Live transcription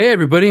Hey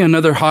everybody,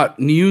 another hot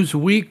news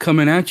week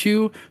coming at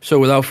you. So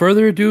without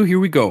further ado, here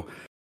we go.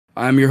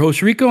 I'm your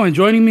host Rico, and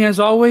joining me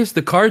as always,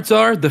 the cards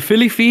are the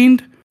Philly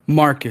Fiend,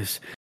 Marcus.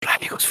 Fly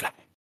Eagles fly.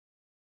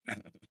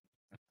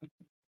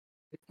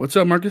 What's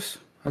up, Marcus?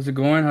 How's it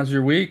going? How's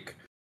your week?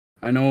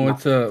 I know Not,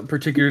 it's a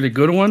particularly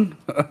good one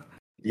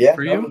yeah,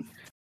 for you.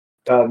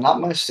 no,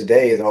 not much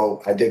today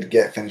though. I did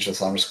get finished with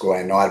summer school.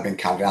 I know I've been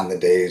counting down the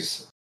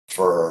days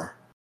for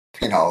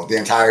the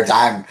entire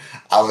time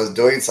I was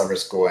doing summer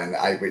school, and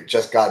we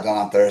just got done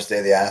on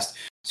Thursday. They asked,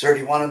 "Sir, do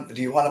you want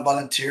to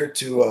volunteer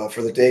to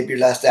for the day of your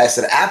last day?" I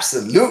said,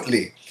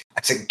 "Absolutely."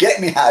 I said, "Get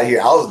me out of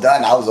here." I was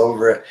done. I was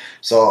over it.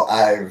 So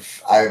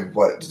I've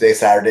what today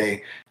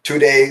Saturday, 2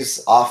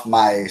 days off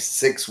my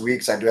 6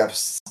 weeks. I do have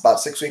about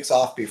 6 weeks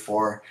off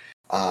before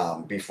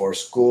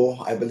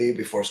school, I believe,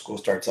 before school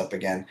starts up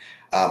again.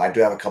 I do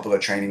have a couple of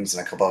trainings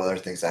and a couple of other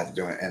things I have to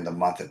do in the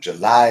month of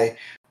July.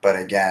 But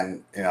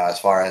again, as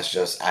far as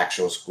just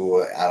actual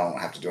school, I don't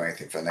have to do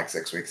anything for the next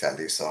 6 weeks at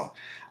least. So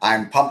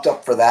I'm pumped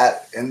up for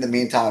that. In the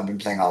meantime, I've been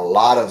playing a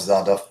lot of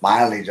Zelda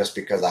finally, just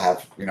because I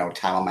have,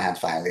 time on my hands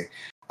finally.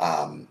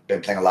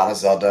 Been playing a lot of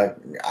Zelda,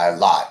 a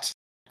lot.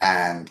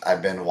 And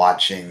I've been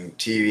watching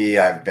TV.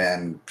 I've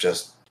been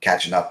just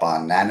catching up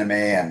on anime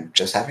and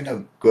just having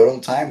a good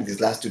old time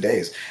these last 2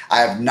 days.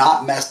 I have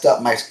not messed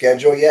up my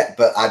schedule yet,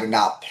 but I do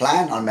not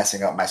plan on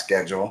messing up my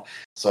schedule.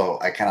 So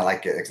I kind of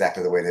like it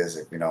exactly the way it is.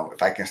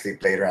 If I can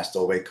sleep later and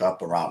still wake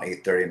up around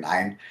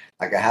 8:39,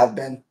 like I have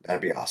been,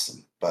 that'd be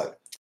awesome. But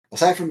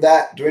aside from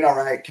that, doing all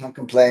right. Can't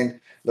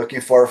complain.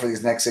 Looking forward for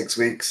these next 6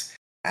 weeks,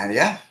 and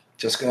yeah,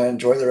 just gonna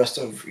enjoy the rest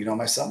of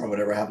my summer,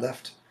 whatever I have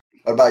left.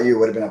 What about you?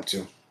 What have you been up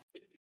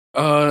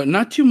to?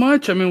 Not too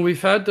much. I mean,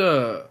 we've had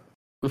a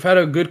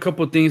good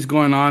couple things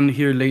going on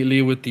here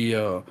lately with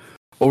the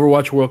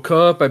Overwatch World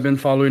Cup. I've been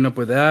following up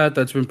with that.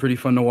 That's been pretty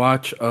fun to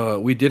watch.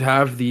 We did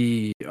have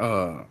the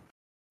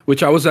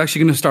which I was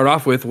actually going to start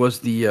off with, was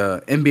the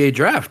NBA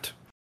draft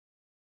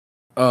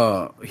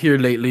here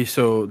lately.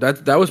 So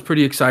that was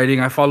pretty exciting.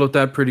 I followed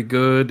that pretty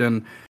good.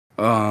 And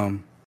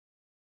um,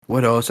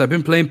 what else? I've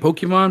been playing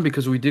Pokemon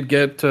because we did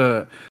get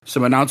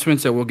some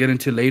announcements that we'll get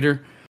into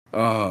later.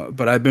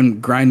 But I've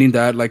been grinding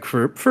that like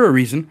for a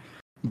reason.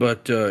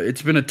 But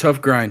it's been a tough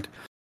grind.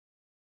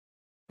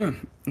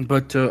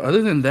 But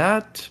other than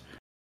that,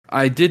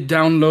 I did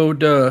download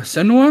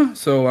Senua,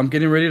 so I'm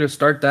getting ready to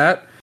start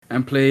that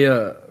and play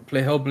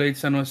Hellblade: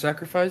 Senua's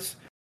Sacrifice.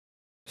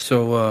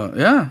 So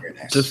yeah, Very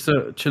nice. just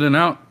chilling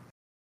out.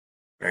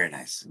 Very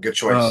nice. Good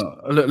choice.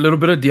 Little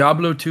bit of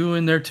Diablo 2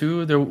 in there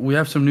too. There we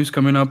have some news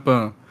coming up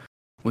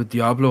with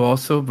Diablo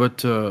also.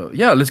 But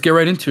yeah, let's get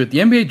right into it. The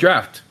NBA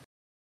draft.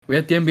 We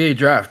had the NBA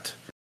draft.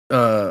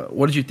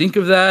 What did you think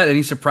of that?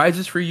 Any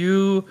surprises for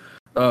you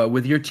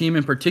with your team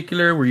in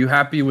particular? Were you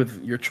happy with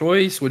your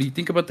choice? What do you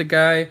think about the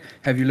guy?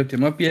 Have you looked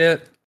him up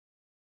yet?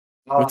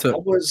 What's I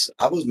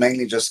up? was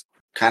mainly just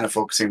kind of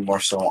focusing more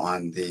so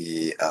on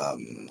the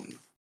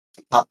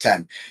top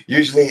 10.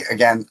 Usually,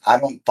 again, I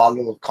don't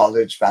follow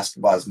college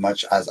basketball as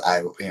much as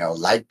I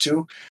like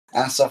to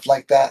and stuff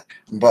like that.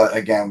 But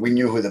again, we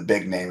knew who the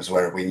big names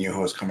were. We knew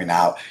who was coming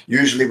out.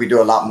 Usually, we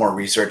do a lot more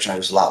research and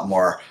there's a lot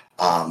more,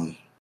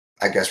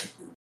 I guess,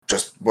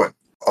 just what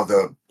of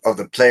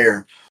the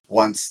player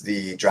once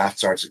the draft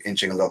starts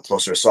inching a little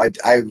closer. So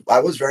I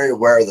was very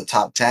aware of the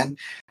top 10.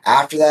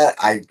 After that,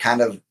 I kind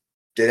of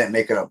didn't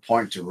make it a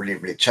point to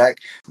really check,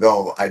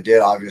 though I did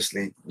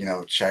obviously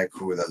check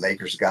who the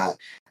Lakers got,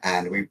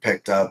 and we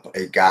picked up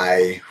a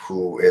guy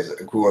who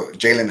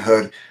Jalen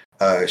Hood,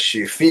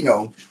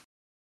 Shifino,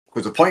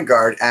 who's a point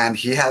guard, and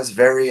he has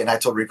and I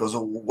told Rico,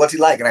 so what's he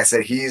like? And I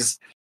said, he's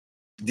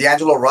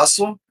D'Angelo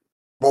Russell,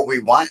 what we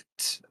want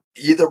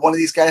either one of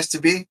these guys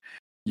to be.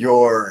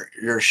 Your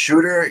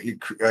shooter,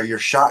 your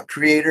shot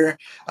creator,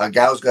 a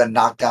guy who's gonna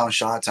knock down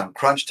shots on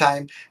crunch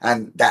time,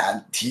 and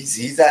that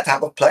he's that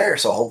type of player.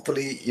 So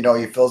hopefully,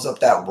 he fills up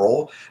that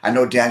role. I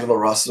know D'Angelo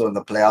Russell in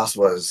the playoffs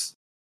was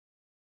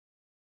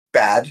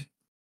bad.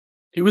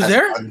 He was As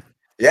there.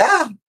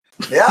 yeah,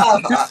 yeah.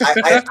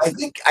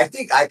 I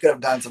think I could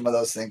have done some of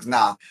those things.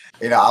 Nah,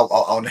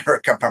 I'll never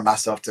compare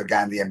myself to a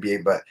guy in the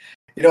NBA, but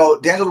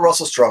D'Angelo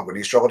Russell struggled.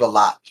 He struggled a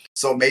lot.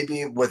 So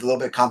maybe with a little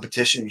bit of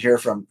competition here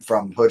from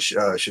Hood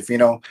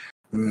Shafino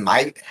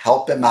might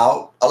help him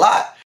out a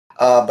lot.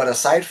 But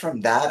aside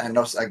from that, I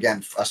know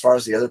again as far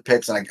as the other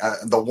picks and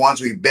the ones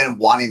we've been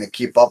wanting to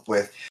keep up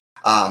with,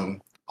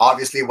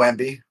 obviously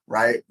Wemby,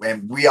 right?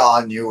 And we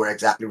all knew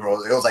exactly where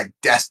it was like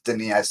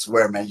destiny. I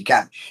swear, man, you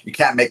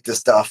can't make this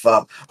stuff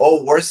up.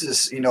 Oh, where's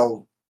this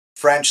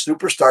French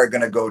superstar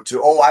gonna go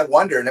to? Oh, I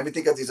wonder. Let me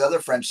think of these other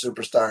French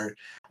superstar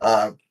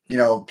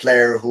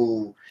player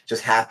who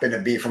just happened to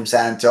be from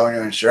San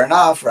Antonio, and sure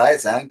enough, right,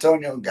 San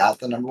Antonio got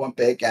the number one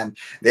pick, and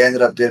they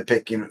ended up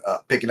picking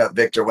up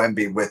Victor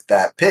Wemby with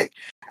that pick,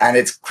 and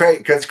it's great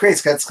because it's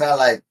crazy. It's kind of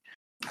like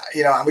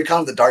and we call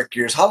them the dark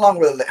years. How long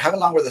were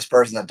the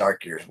Spurs in the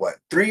dark years? What,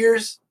 3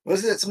 years?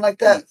 Was it something like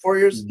that? 4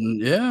 years?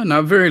 Yeah,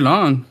 not very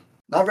long.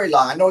 Not very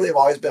long. I know they've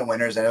always been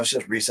winners, and it was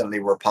just recently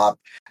where Pop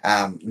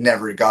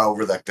never got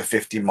over like the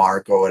 50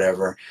 mark or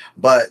whatever.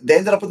 But they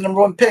ended up with the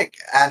number one pick.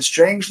 And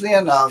strangely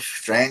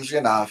enough,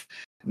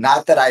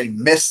 not that I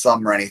missed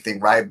some or anything,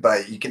 right?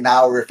 But you can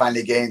now we're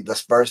finally getting the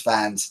Spurs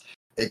fans,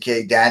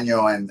 aka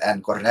Daniel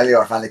and Cornelio,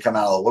 are finally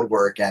coming out of the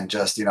woodwork and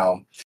just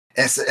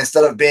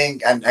instead of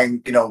being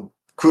and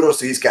kudos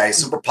to these guys,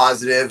 super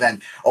positive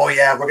and oh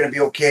yeah, we're gonna be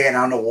okay and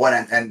I don't know what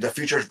and the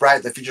future's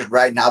bright. The future's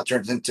bright now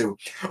turns into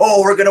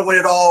we're gonna win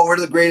it all. We're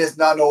the greatest.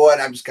 Not know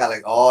what. I'm just kind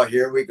of like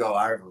here we go.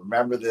 I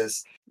remember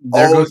this.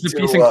 There goes the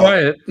peace and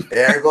quiet.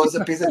 There goes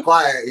the peace and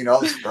quiet.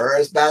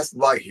 Spurs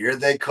basketball. Here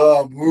they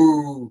come.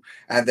 Woo!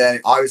 And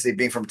then obviously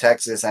being from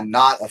Texas and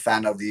not a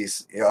fan of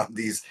these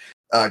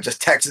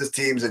just Texas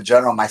teams in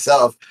general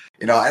myself,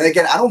 and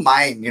again, I don't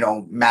mind,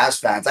 Mavs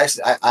fans. I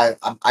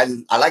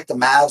like the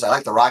Mavs, I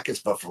like the Rockets,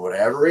 but for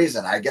whatever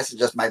reason, I guess it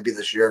just might be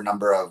the sheer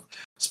number of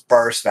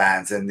Spurs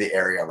fans in the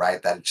area,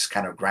 right? That it just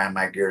kind of grind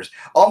my gears,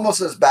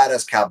 almost as bad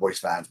as Cowboys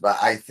fans. But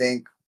I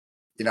think,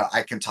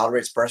 I can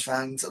tolerate Spurs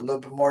fans a little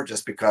bit more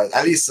just because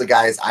at least the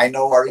guys I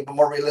know are a little bit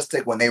more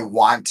realistic when they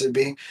want to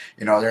be.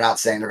 They're not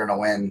saying they're going to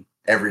win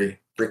every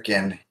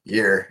freaking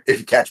year, if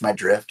you catch my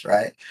drift,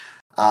 right?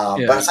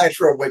 But aside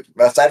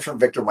from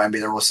Victor Wemby,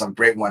 there was some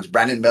great ones.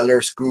 Brandon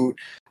Miller, Scoot,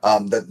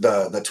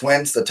 the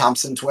twins, the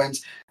Thompson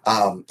twins,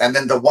 and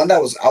then the one that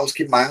I was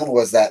keeping my eye on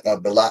was that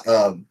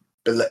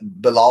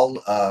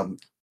Bilal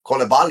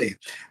Coulibaly,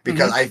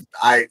 because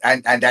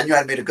and Daniel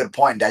had made a good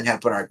point. Daniel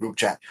had put in our group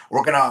chat,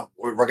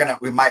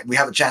 we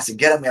have a chance to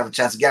get him. We have a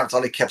chance to get him. That's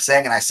all he kept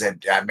saying, and I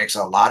said that makes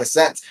a lot of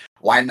sense.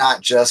 Why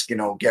not just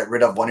get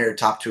rid of one of your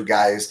top two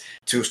guys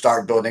to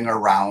start building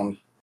around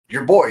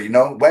your boy,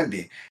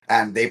 Wemby,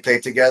 and they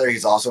played together.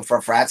 He's also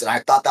from France, and I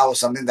thought that was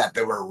something that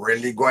they were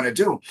really going to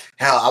do.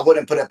 Hell, I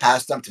wouldn't put it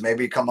past them to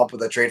maybe come up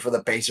with a trade for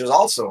the Pacers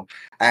also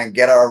and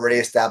get already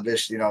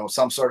established,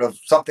 some sort of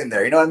something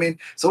there. You know what I mean?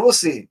 So we'll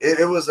see.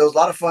 It was a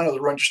lot of fun. It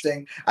was real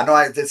interesting. I know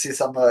I did see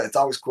some. It's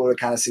always cool to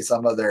kind of see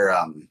some of their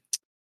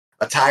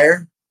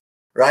attire,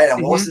 right?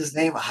 And what was his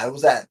name? It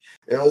was that.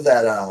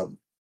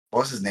 What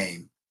was his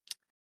name?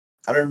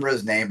 I don't remember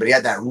his name, but he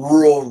had that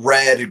real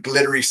red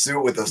glittery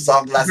suit with the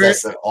sunglasses. I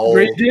said,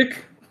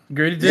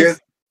 Grady Dick.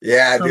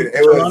 Yeah, dude.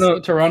 It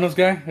was Toronto's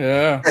guy.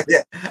 Yeah.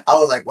 Yeah. I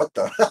was like, what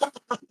the?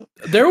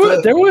 There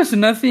was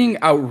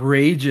nothing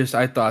outrageous,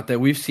 I thought,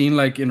 that we've seen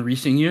like in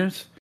recent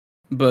years,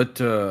 but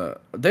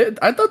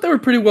I thought they were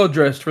pretty well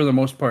dressed for the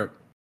most part.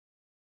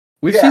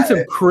 We've seen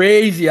some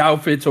crazy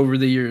outfits over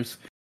the years,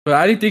 but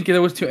I didn't think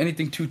there was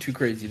anything too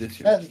crazy this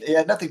year.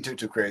 Yeah, nothing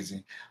too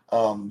crazy.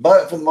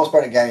 But for the most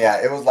part, again,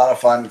 it was a lot of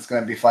fun. It's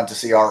going to be fun to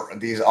see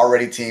these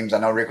already teams. I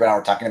know Rico and I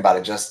were talking about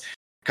it just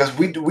because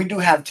we do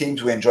have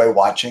teams we enjoy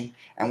watching,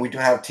 and we do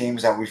have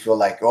teams that we feel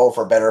like,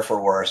 for better or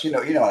for worse. You know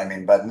what I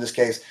mean? But in this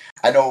case,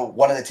 I know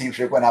one of the teams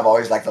Rico and I've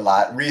always liked a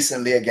lot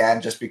recently, again,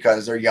 just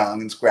because they're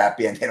young and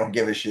scrappy and they don't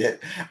give a shit,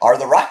 are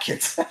the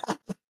Rockets.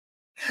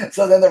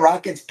 So then the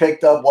Rockets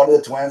picked up one of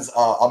the twins,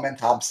 Amen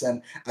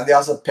Thompson, and they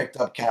also picked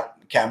up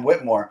Cam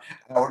Whitmore.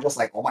 And we're just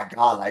like, oh my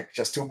God, like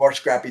just two more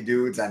scrappy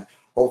dudes, and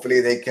hopefully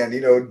they can,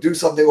 do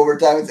something over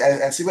time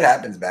and see what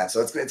happens, man.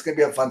 So it's gonna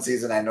be a fun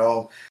season. I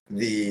know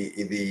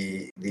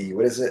the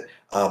what is it?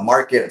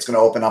 Market, it's gonna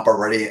open up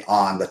already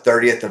on the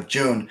 30th of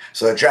June.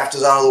 So the draft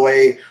is out of the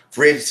way,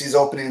 free agency is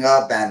opening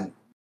up, and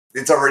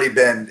it's already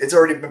been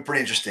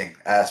pretty interesting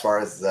as far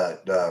as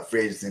the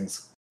free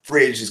agency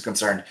is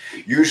concerned.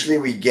 Usually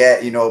we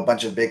get, a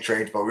bunch of big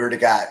trades, but we already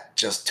got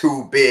just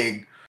two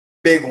big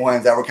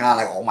ones that were kind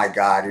of like, oh my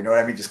God, you know what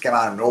I mean? Just came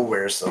out of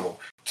nowhere. So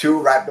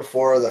two right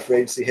before the free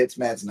agency hits,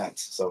 man, it's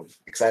nuts. So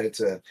excited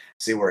to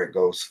see where it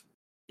goes.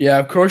 Yeah,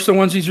 of course, the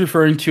ones he's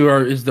referring to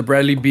is the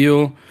Bradley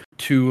Beal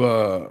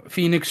to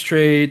Phoenix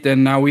trade.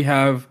 Then now we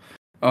have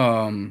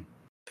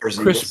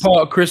Chris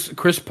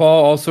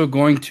Paul also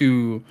going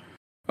to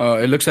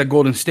it looks like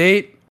Golden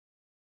State.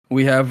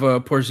 We have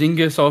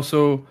Porzingis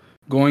also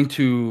going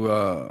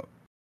to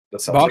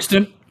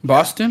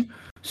Boston.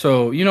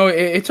 So,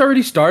 it's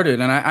already started.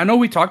 And I know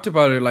we talked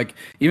about it, like,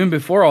 even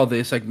before all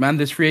this. Like, man,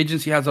 this free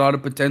agency has a lot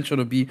of potential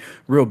to be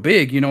real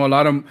big. A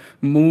lot of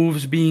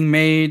moves being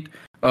made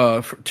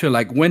to,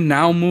 like, win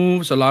now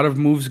moves. A lot of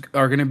moves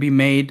are going to be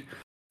made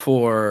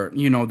for,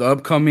 the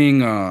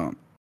upcoming,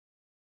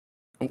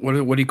 what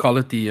do you call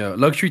it? The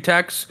luxury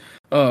tax.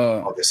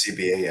 The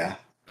CBA, yeah.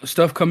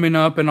 Stuff coming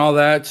up and all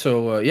that.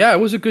 So, it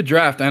was a good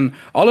draft. And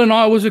all in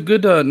all, it was a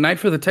good night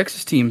for the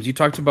Texas teams. You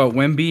talked about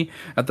Wemby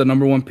at the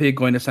number one pick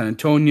going to San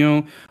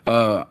Antonio.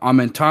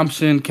 Amen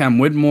Thompson, Cam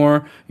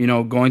Whitmore,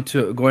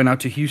 going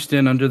out to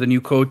Houston under the new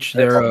coach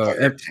there,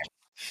 Ime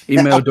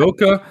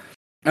Udoka.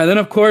 And then,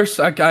 of course,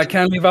 I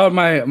can't leave out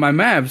my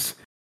Mavs.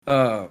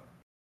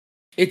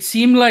 It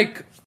seemed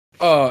like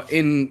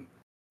in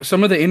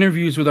some of the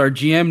interviews with our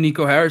GM,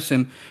 Nico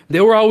Harrison,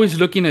 they were always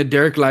looking at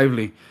Derek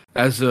Lively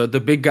as the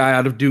big guy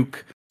out of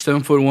Duke,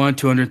 7'1",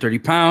 230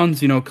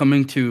 pounds,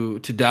 coming to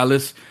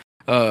Dallas.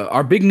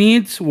 Our big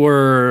needs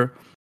were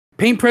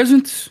paint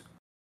presence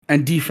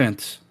and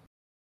defense,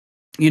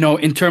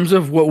 in terms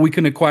of what we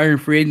can acquire in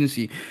free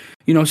agency.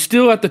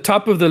 still at the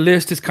top of the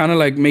list is kind of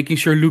like making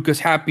sure Luca's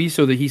happy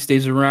so that he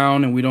stays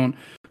around and we don't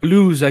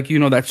lose like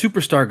that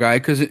superstar guy,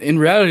 because in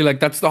reality,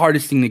 like, that's the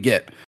hardest thing to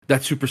get,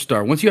 that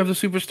superstar. Once you have the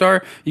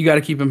superstar, you got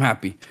to keep him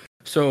happy.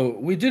 So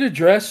we did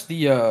address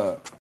the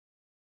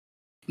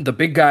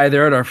big guy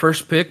there at our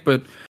first pick,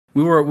 but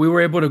we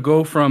were able to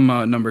go from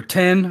number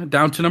 10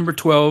 down to number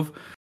 12,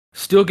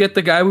 still get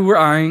the guy we were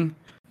eyeing,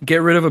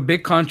 get rid of a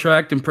big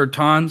contract in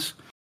Bertans,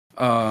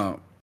 and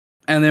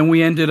then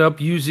we ended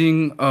up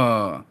using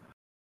some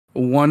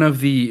of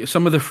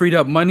the freed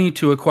up money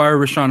to acquire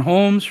Rashawn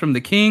Holmes from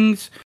the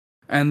Kings.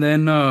 And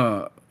then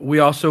we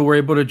also were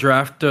able to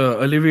draft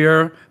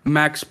Olivier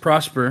Max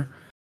Prosper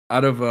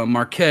out of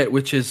Marquette,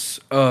 which is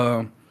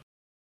kind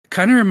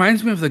of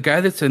reminds me of the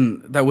guy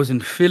that was in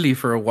Philly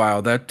for a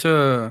while. That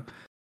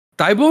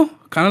Thibault,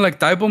 kind of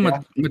like Thibault,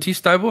 yeah. Matisse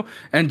Thibault,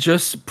 and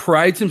just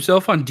prides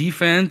himself on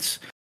defense.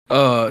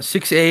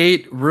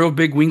 6'8", real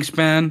big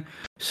wingspan.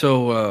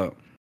 So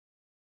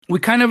we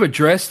kind of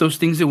addressed those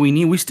things that we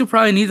need. We still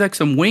probably need like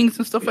some wings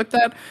and stuff like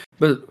that,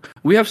 but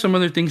we have some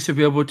other things to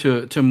be able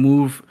to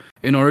move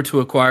in order to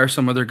acquire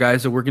some other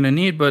guys that we're going to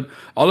need. But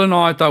all in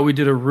all, I thought we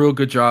did a real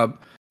good job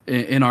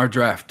in our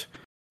draft.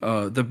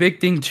 The big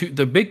thing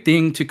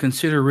to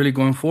consider really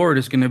going forward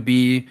is going to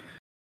be,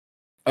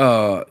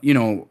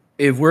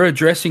 if we're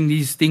addressing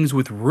these things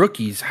with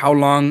rookies, how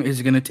long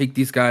is it going to take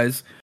these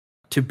guys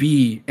to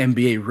be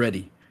NBA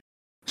ready?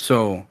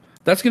 So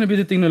that's going to be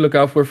the thing to look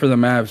out for the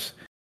Mavs.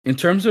 In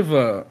terms of,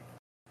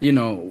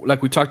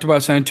 like we talked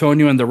about San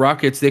Antonio and the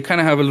Rockets, they kind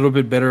of have a little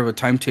bit better of a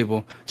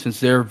timetable since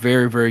they're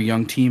very, very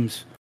young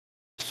teams.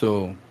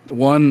 So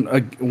one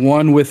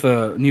with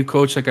a new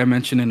coach, like I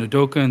mentioned, in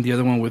Udoka, and the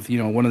other one with,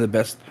 one of the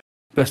best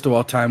of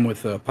all time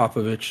with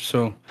Popovich.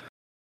 So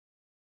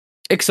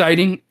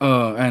exciting.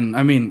 And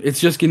I mean, it's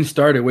just getting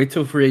started. Wait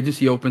till free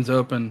agency opens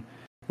up and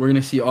we're going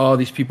to see all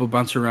these people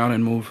bounce around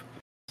and move.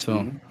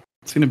 So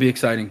It's going to be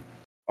exciting.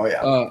 Oh,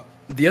 yeah.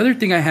 The other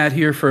thing I had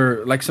here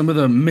for like some of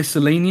the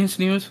miscellaneous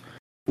news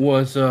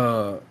was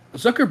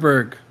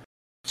Zuckerberg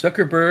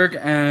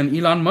and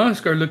Elon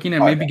Musk are looking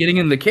at maybe getting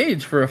in the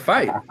cage for a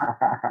fight.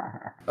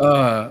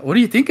 What do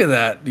you think of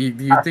that? Do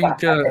you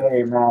think?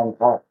 Hey man,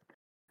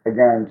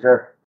 again,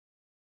 just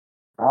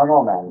I don't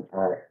know,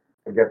 man.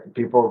 I guess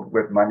people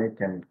with money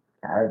can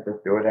kind of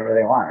just do whatever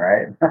they want,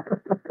 right?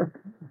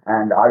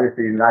 And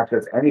obviously, not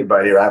just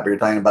anybody, right? But you're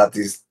talking about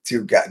these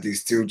two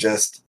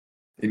just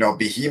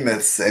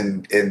behemoths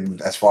in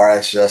as far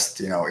as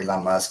just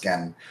Elon Musk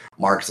and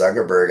Mark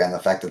Zuckerberg, and the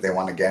fact that they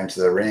want to get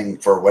into the ring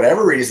for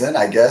whatever reason.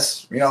 I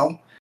guess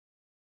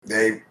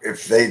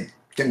if they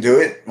can do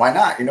it, why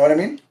not? You know what I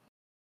mean?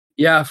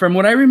 Yeah, from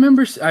what I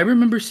remember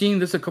seeing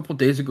this a couple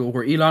days ago,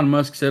 where Elon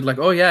Musk said like,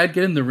 "Oh yeah, I'd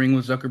get in the ring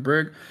with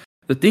Zuckerberg."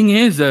 The thing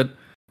is that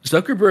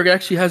Zuckerberg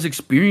actually has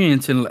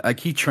experience and like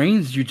he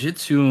trains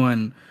jiu-jitsu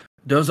and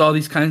does all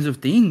these kinds of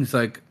things.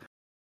 Like,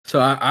 so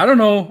I don't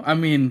know. I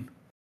mean,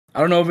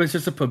 I don't know if it's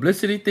just a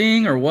publicity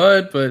thing or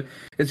what, but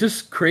it's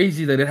just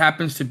crazy that it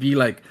happens to be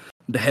like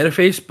the head of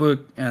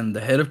Facebook and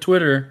the head of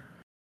Twitter.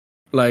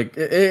 Like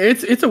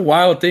it's a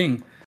wild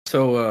thing.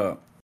 So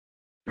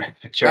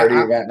charity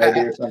event maybe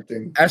or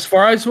something. As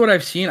far as what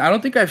I've seen, I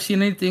don't think I've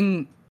seen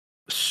anything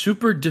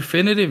super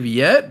definitive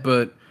yet,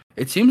 but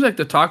it seems like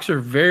the talks are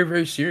very,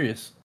 very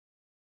serious.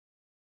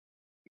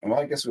 Well,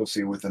 I guess we'll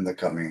see within the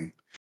coming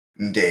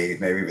days,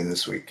 maybe even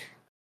this week.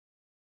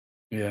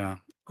 Yeah.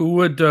 Who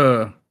would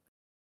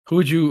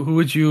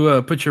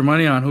you put your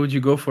money on? Who would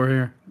you go for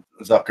here?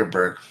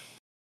 Zuckerberg.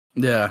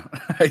 Yeah,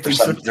 there's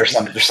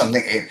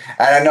something.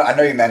 And I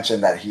know you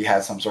mentioned that he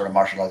has some sort of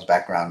martial arts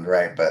background,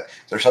 right? But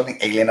there's something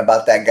alien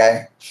about that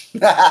guy,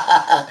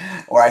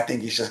 or I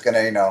think he's just gonna,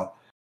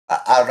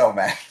 I don't know,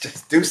 man,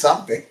 just do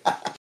something.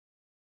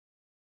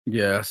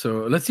 Yeah,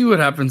 so let's see what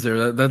happens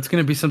there. That's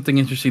gonna be something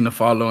interesting to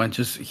follow, and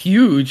just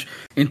huge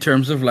in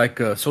terms of like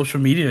social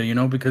media,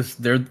 because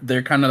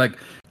they're kind of like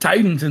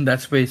titans in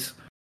that space.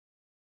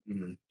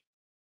 Mm-hmm.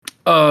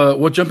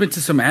 We'll jump into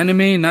some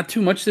anime. Not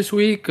too much this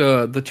week.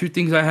 The two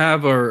things I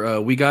have are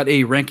we got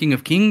a Ranking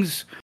of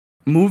Kings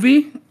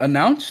movie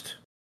announced.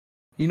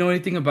 You know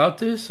anything about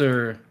this,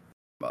 or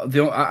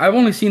I've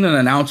only seen an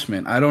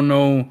announcement. I don't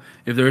know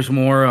if there's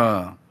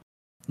more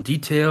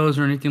details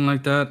or anything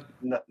like that.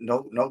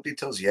 No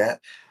details yet.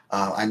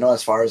 I know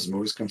as far as the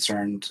movie's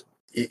concerned,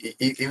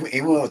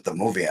 even with the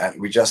movie,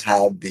 we just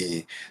had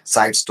the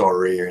side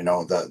story,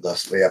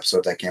 the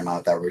episode that came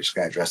out that we're just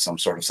going to address some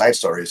sort of side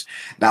stories.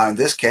 Now, in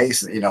this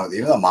case, even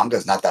the manga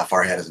is not that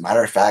far ahead. As a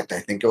matter of fact, I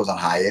think it was on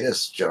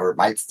hiatus, or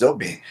might still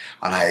be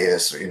on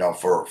hiatus,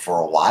 for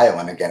a while.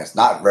 And again, it's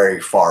not very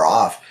far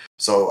off.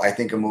 So I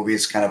think a movie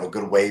is kind of a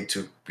good way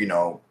to,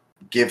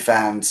 give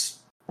fans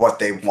what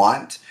they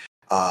want.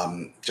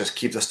 Just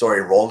keep the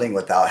story rolling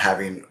without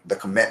having the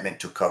commitment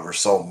to cover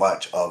so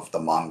much of the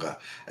manga,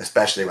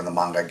 especially when the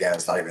manga, again,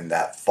 is not even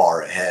that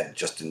far ahead,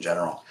 just in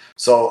general.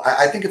 So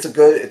I think it's a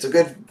good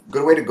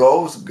way to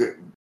go. It's good,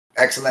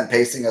 excellent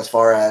pacing as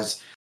far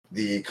as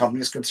the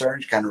company is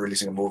concerned. Kind of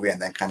releasing a movie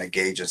and then kind of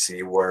gauge and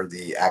see where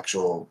the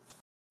actual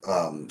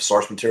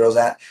source material is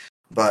at.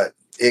 but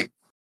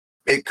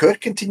it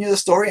could continue the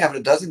story. If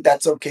it doesn't,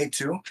 that's okay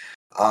too.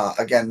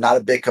 Again, not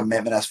a big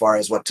commitment as far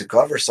as what to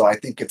cover, so I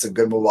think it's a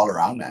good move all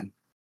around, man.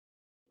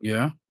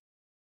 Yeah.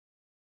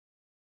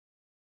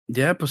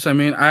 Yeah, but I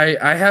mean,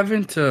 I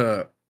haven't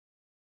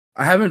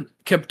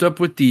kept up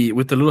with the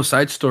little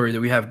side story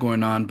that we have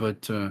going on,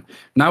 but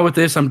now with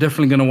this, I'm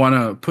definitely gonna want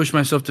to push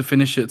myself to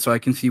finish it so I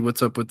can see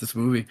what's up with this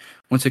movie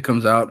once it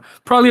comes out.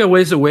 Probably a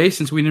ways away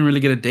since we didn't really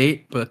get a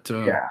date, but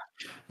Yeah,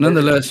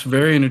 nonetheless,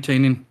 very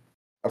entertaining.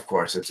 of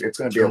course, it's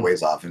going to be a So,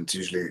 ways off, and it's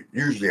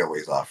usually a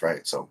ways off,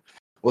 right? So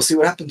we'll see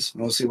what happens.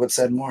 We'll see what's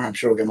said more. I'm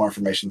sure we'll get more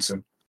information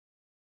soon.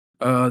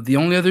 the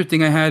only other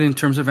thing I had in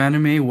terms of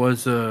anime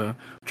was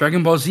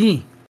Dragon Ball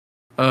Z.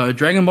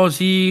 Dragon Ball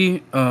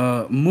Z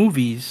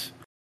movies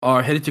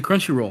are headed to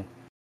Crunchyroll.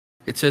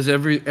 It says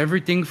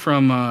everything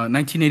from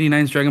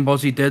 1989's Dragon Ball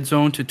Z Dead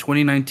Zone to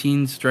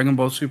 2019's Dragon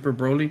Ball Super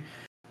Broly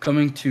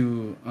coming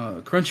to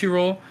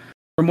Crunchyroll.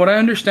 From what I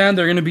understand,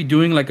 they're going to be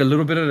doing like a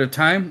little bit at a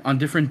time. On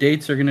different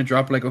dates, they're going to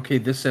drop like, okay,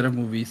 this set of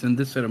movies and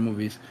this set of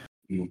movies.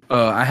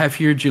 I have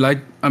here June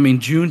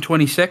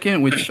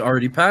 22nd, which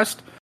already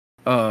passed.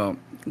 1,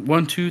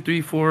 2,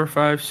 3, 4,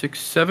 5, 6,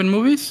 7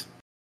 movies.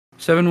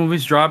 7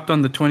 movies dropped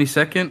on the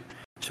 22nd.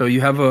 So you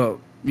have a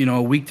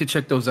week to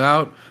check those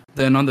out.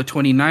 Then on the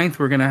 29th,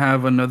 we're going to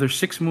have another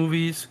 6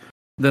 movies.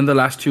 Then the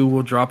last 2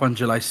 will drop on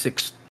July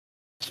 6th.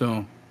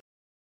 So,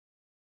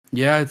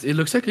 yeah, it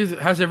looks like it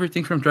has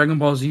everything from Dragon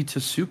Ball Z to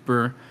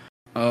Super,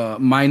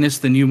 minus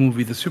the new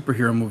movie, the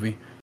superhero movie.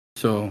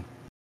 So,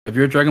 if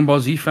you're a Dragon Ball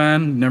Z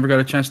fan, never got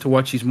a chance to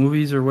watch these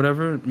movies or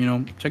whatever,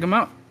 check them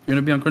out. You're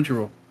going to be on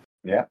Crunchyroll.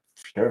 Yeah,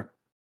 sure.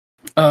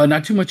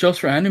 Not too much else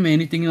for anime.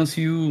 Anything else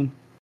you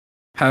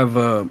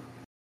have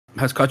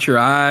has caught your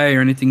eye,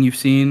 or anything you've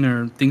seen,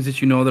 or things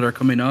that you know that are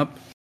coming up?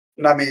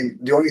 I mean,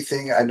 the only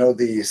thing I know,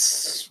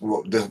 this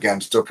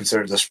again still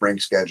considered the spring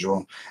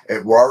schedule.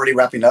 We're already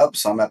wrapping up.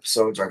 Some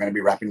episodes are going to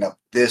be wrapping up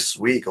this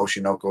week.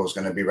 Oshinoko is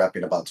going to be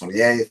wrapping up on the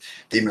 28th.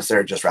 Demon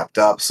Slayer just wrapped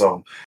up.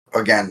 So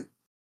again,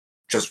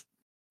 just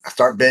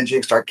start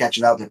binging, start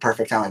catching up. The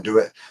perfect time to do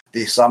it.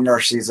 The summer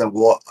season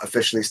will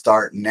officially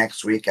start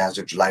next week as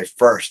of July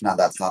 1st. Now,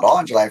 that's not all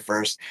on July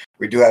 1st.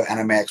 We do have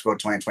Anime Expo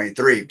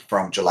 2023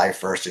 from July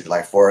 1st to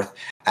July 4th.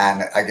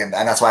 And again,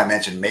 and that's why I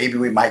mentioned maybe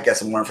we might get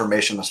some more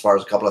information as far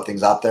as a couple of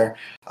things out there,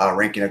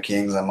 Ranking of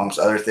Kings amongst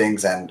other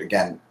things. And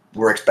again,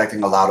 we're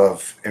expecting a lot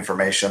of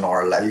information,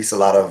 or at least a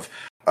lot of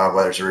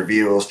whether it's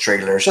reviews,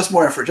 trailers, just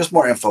more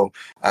info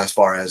as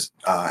far as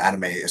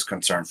anime is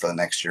concerned for the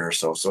next year or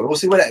so. So we'll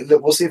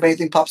see if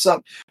anything pops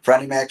up for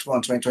Anime Expo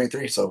in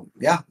 2023. So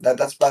yeah,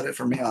 that's about it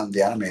for me on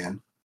the anime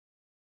end.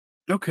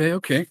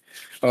 Okay.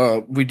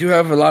 We do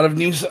have a lot of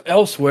news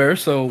elsewhere,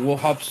 so we'll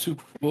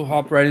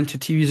hop right into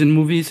TVs and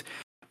movies.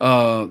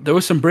 There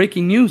was some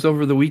breaking news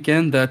over the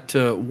weekend that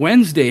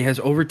Wednesday has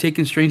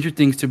overtaken Stranger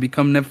Things to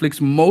become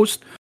Netflix's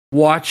most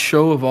watched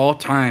show of all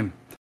time.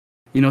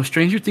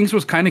 Stranger Things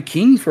was kind of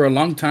king for a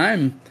long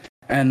time,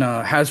 and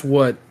has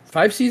 5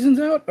 seasons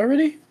out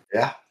already?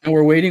 Yeah, and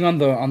we're waiting on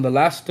the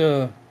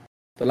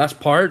last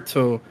part.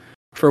 So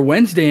for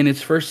Wednesday in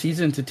its first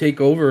season to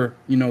take over,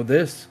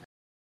 this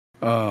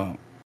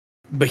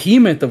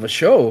behemoth of a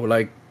show,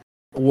 like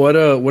what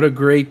a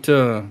great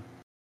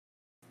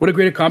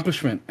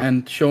accomplishment,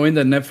 and showing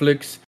that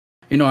Netflix.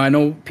 I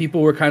know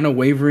people were kind of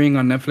wavering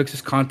on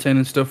Netflix's content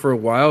and stuff for a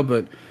while,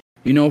 but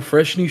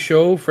fresh new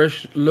show,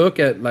 fresh look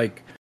at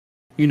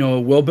a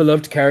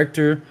well-beloved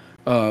character.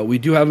 We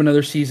do have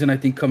another season, I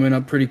think, coming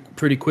up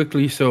pretty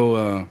quickly.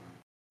 So,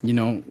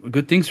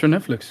 good things for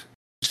Netflix.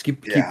 Just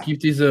keep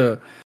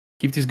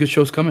these good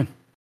shows coming.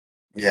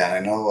 Yeah, I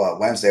know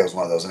Wednesday was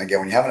one of those. And again,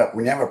 when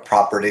you have a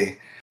property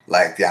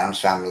like the Addams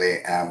Family,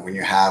 and when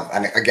you have,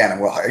 and again,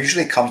 it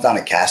usually comes down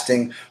to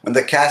casting. When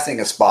the casting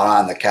is spot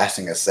on, the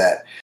casting is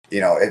set.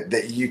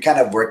 You kind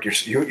of work your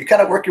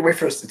way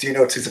to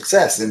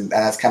success, and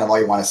that's kind of all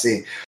you want to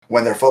see.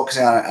 When they're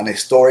focusing on a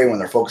story, when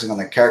they're focusing on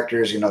the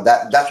characters,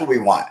 that's what we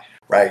want,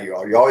 right? You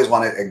always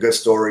want a good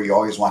story. You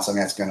always want something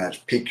that's going to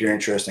pique your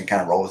interest and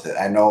kind of roll with it.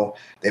 I know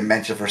they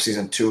mentioned for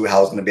season 2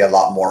 how it's going to be a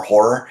lot more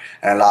horror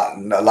and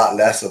a lot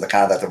less of the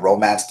kind of the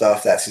romance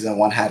stuff that season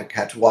 1 had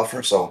to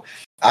offer. So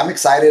I'm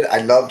excited.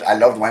 I loved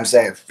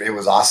Wednesday. It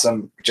was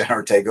awesome. Jenna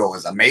Ortega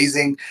was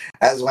amazing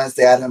as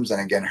Wednesday Addams, and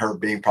again, her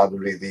being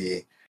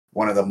probably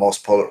one of the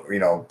most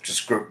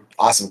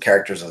awesome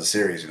characters of the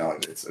series.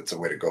 It's a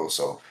way to go.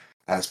 So.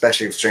 And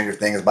especially if Stranger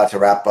Things is about to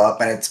wrap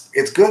up, and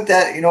it's good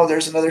that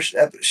there's another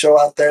show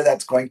out there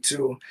that's going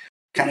to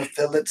kind of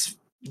fill its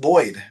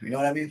void. You know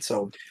what I mean?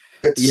 So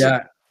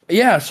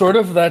yeah, sort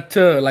of that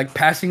like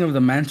passing of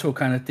the mantle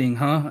kind of thing,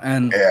 huh?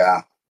 And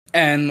yeah,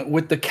 and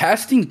with the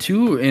casting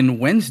too in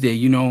Wednesday,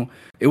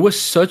 it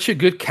was such a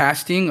good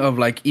casting of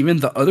like even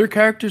the other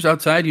characters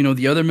outside,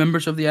 the other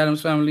members of the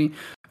Addams Family,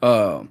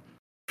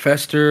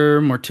 Fester,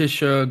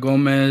 Morticia,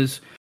 Gomez.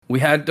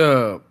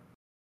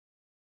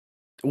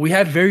 We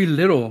had very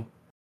little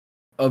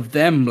of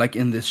them like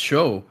in this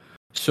show.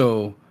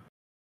 So,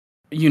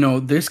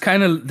 this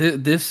kind of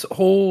this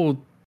whole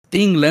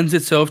thing lends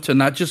itself to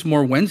not just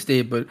more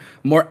Wednesday, but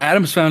more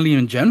Adams Family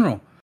in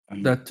general.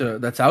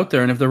 That's out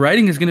there. And if the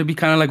writing is going to be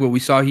kind of like what we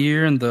saw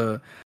here, and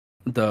the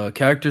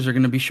characters are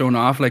going to be shown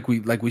off like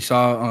we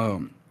saw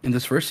in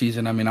this first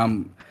season, I mean,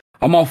 I'm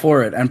all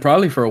for it, and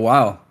probably for a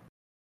while.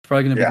 It's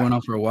probably going to be going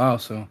on for a while,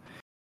 so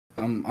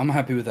I'm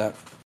happy with that.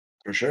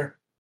 For sure.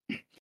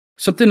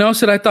 Something else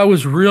that I thought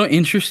was real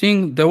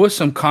interesting, there was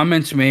some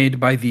comments made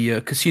by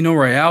the Casino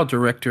Royale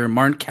director,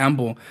 Martin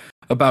Campbell,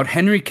 about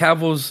Henry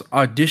Cavill's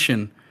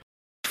audition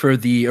for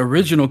the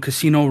original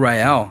Casino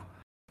Royale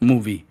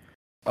movie.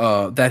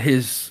 That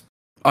his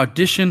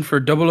audition for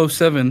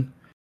 007,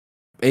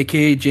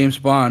 aka James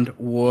Bond,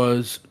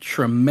 was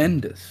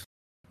tremendous.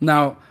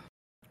 Now,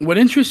 what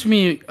interests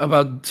me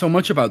so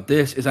much about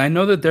this is I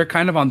know that they're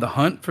kind of on the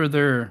hunt for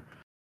their...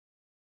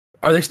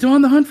 Are they still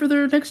on the hunt for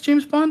their next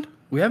James Bond?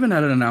 We haven't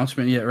had an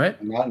announcement yet, right?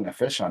 Not an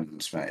official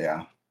announcement,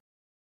 yeah.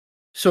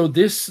 So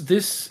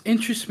this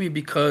interests me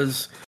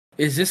because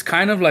is this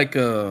kind of like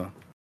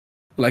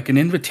an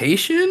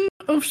invitation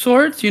of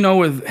sorts,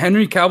 with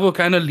Henry Cavill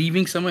kind of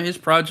leaving some of his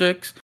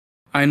projects?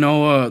 I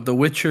know The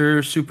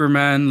Witcher,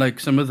 Superman, like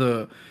some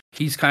of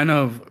he's kind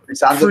of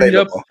freed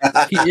available.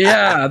 Up.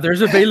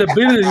 There's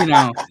availability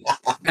now.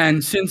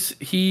 And since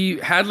he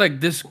had like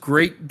these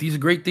great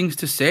things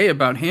to say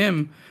about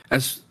him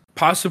as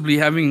possibly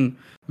having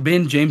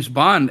been James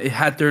Bond,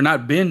 had there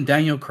not been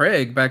Daniel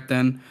Craig back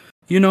then,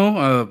 I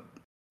don't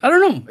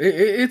know.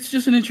 It's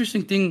just an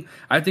interesting thing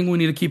I think we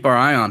need to keep our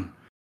eye on.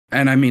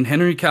 And I mean,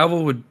 Henry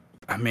Cavill would,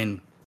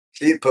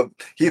 he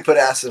put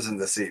asses in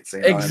the seats.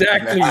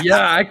 Exactly.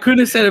 Yeah, I couldn't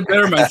have said it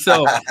better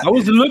myself. I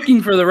was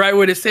looking for the right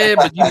way to say it,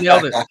 but you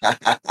nailed it.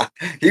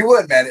 He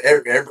would, man.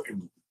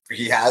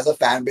 He has a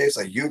fan base,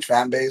 a huge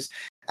fan base.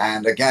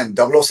 And again,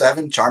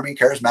 007, charming,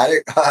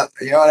 charismatic.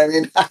 You know what I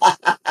mean?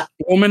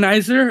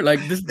 Womanizer. Like,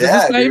 does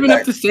this guy even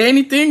have to say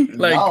anything?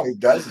 Like, no, he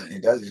doesn't. He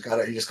does. He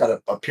just got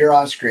to appear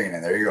on screen,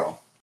 and there you go.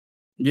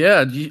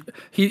 Yeah,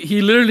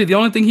 he literally, the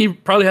only thing he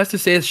probably has to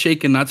say is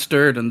shaken, not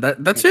stirred, and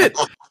that's it.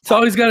 That's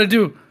all he's got to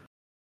do.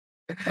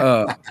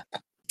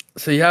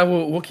 So yeah,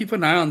 we'll keep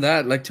an eye on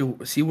that, like to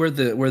see where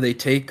they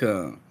take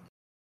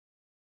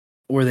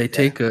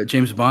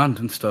James Bond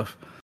and stuff.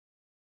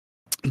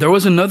 There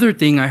was another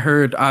thing I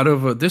heard out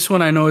of this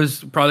one. I know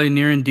is probably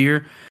near and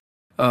dear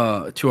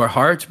to our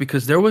hearts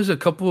because there was a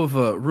couple of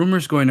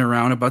rumors going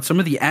around about some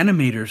of the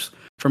animators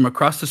from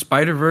Across the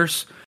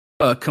Spider-Verse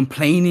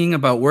complaining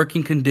about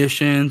working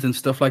conditions and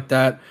stuff like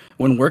that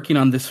when working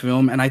on this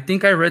film. And I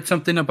think I read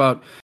something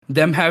about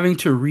them having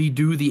to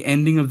redo the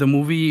ending of the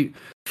movie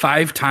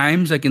 5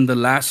 times, like in the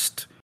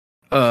last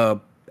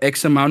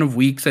X amount of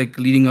weeks, like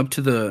leading up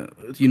to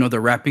the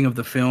wrapping of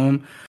the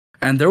film.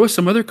 And there was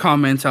some other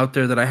comments out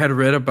there that I had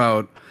read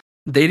about.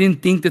 They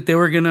didn't think that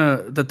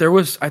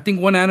I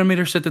think one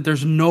animator said that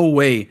there's no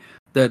way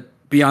that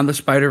Beyond the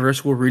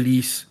Spider-Verse will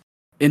release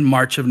in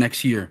March of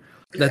next year.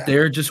 Yeah. That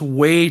they're just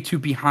way too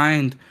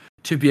behind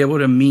to be able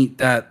to meet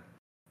that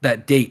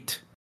date.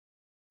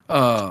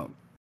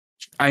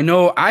 I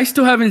know I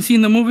still haven't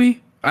seen the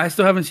movie. I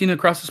still haven't seen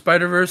Across the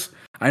Spider-Verse.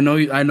 I know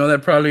you're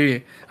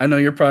probably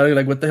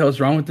like, what the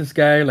hell's wrong with this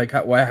guy? Like,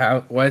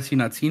 why has he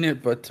not seen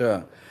it? But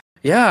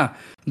yeah,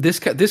 this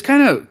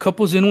kind of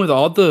couples in with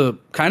all the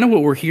kind of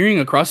what we're hearing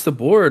across the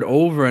board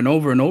over and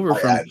over and over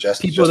from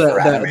people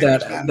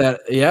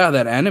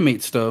that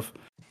animate stuff.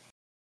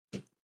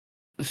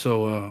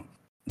 So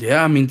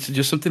yeah, I mean, it's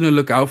just something to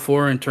look out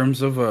for in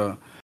terms of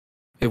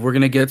if we're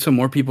gonna get some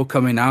more people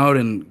coming out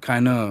and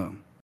kind of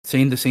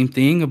saying the same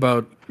thing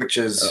about which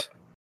is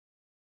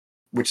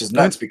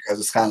nuts because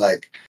it's kind of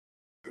like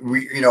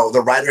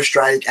the writer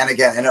strike, and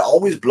it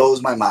always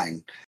blows my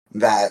mind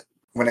that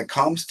when it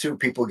comes to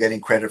people getting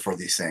credit for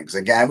these things,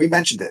 again, we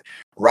mentioned it,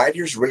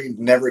 writers really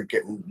never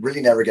get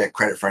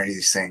credit for any of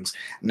these things.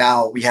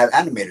 Now we have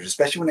animators,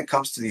 especially when it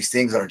comes to these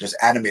things that are just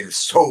animated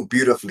so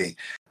beautifully.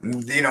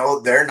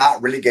 They're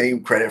not really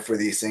getting credit for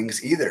these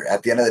things either.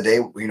 At the end of the day,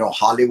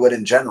 Hollywood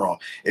in general,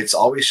 it's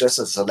always just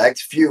a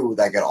select few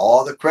that get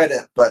all the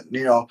credit. But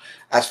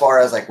as far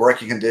as like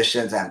working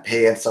conditions and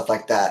pay and stuff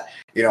like that,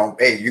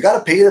 hey, you got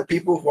to pay the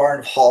people who are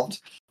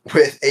involved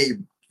with a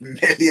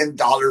 $1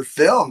 million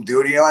film,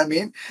 dude. You know what I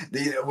mean?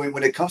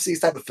 When it comes to these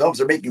type of films,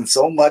 they're making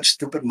so much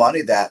stupid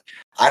money that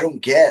I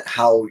don't get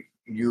how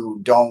you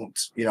don't,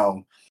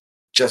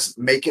 just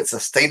make it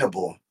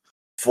sustainable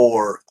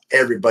for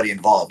everybody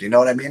involved. You know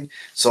what I mean?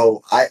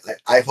 So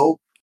I hope,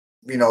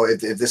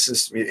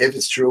 if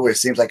it's true, it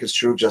seems like it's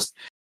true. Just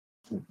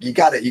you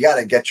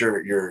gotta get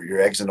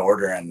your eggs in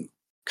order and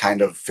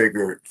kind of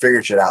figure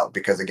shit out,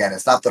 because again,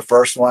 it's not the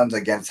first ones.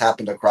 Again, it's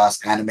happened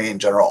across anime in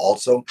general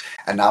also,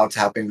 and now it's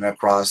happening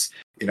across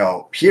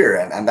here,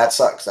 and that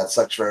sucks. That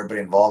sucks for everybody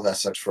involved. That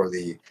sucks for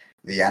the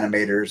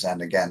animators.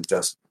 And again,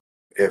 just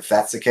if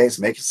that's the case,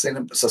 make it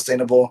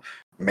sustainable,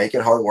 make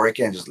it hard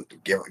working, and just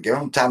give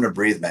them time to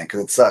breathe, man,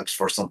 because it sucks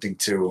for something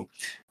to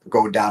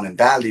go down in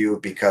value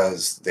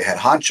because the head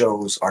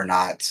honchos are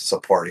not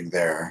supporting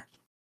their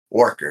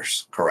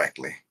workers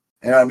correctly.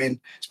 You know what I mean?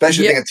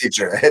 Especially being a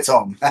teacher, it hits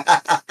home.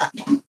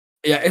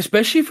 Yeah,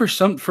 especially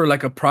for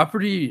like a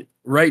property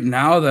right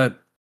now that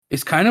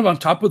is kind of on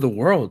top of the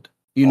world.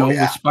 You Oh know, with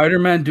yeah,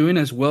 Spider-Man doing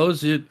as well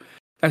as it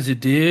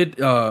did,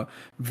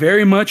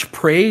 very much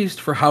praised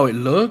for how it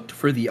looked,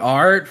 for the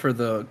art, for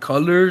the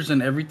colors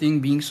and everything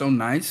being so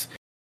nice.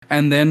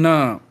 And then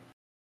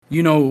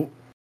you know,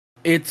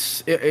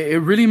 it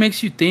really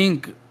makes you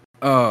think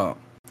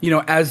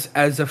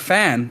as a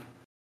fan,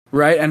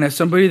 right? And as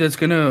somebody that's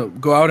gonna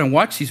go out and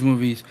watch these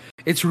movies,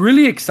 it's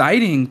really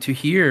exciting to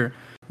hear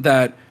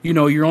that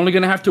you're only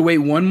gonna have to wait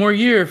one more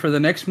year for the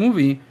next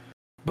movie.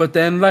 But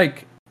then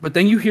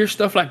you hear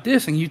stuff like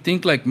this, and you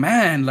think like,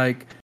 man,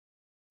 like,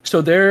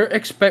 so the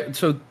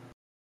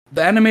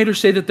animators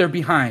say that they're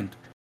behind,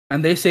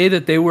 and they say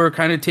that they were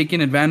kind of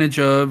taken advantage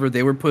of, or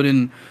they were put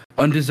in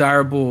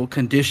undesirable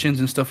conditions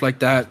and stuff like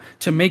that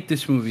to make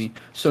this movie.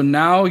 So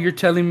now you're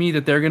telling me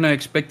that they're gonna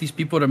expect these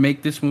people to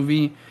make this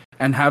movie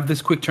and have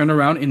this quick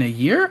turnaround in a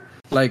year?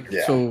 Like,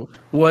 yeah. so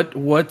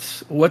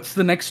what's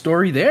the next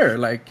story there?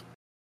 Like,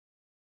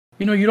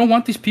 you don't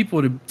want these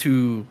people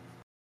to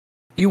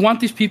you want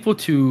these people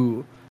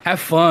to have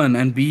fun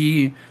and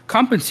be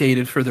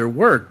compensated for their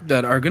work,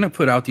 that are going to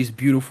put out these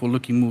beautiful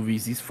looking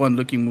movies, these fun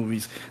looking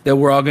movies that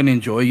we're all going to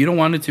enjoy. You don't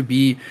want it to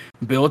be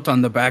built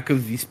on the back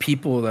of these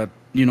people that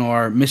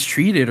are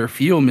mistreated or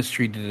feel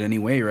mistreated in any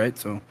way, right?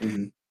 So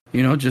Hmm.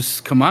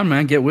 just come on,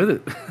 man, get with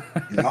it.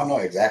 No, no,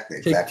 exactly,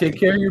 Take exactly.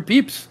 care of your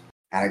peeps.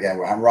 And again,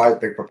 I'm always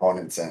big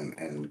proponents,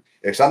 and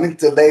if something's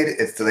delayed,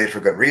 it's delayed for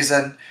good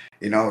reason.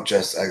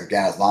 Just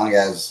again, as long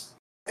as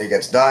it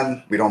gets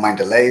done, we don't mind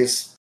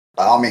delays.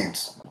 By all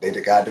means, they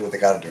gotta do what they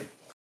gotta do.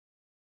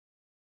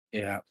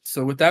 Yeah.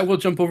 So with that, we'll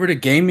jump over to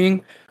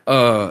gaming.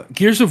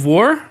 Gears of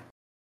War,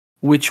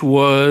 which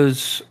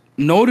was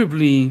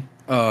notably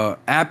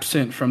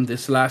absent from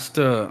this last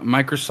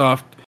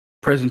Microsoft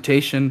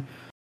presentation,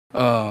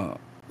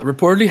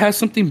 reportedly has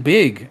something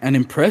big and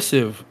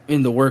impressive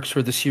in the works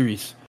for the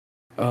series.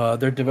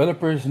 Their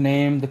developers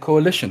named the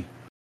Coalition.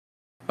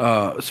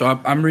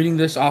 So I'm reading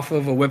this off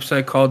of a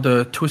website called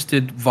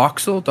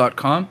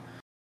twistedvoxel.com.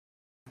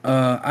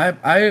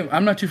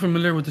 I'm not too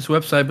familiar with this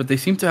website, but they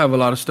seem to have a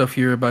lot of stuff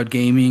here about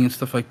gaming and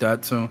stuff like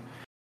that. So,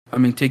 I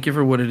mean, take it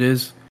for what it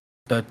is.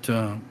 That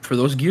for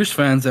those Gears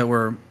fans that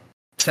were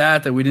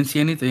sad that we didn't see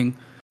anything,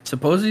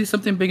 supposedly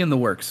something big in the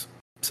works.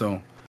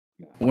 So,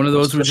 one of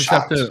those we just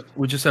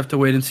have to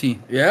wait and see.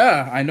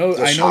 Yeah, I know.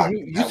 Just shocked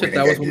You that we said didn't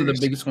that was get one of the Gears.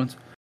 biggest ones.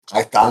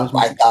 I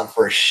thought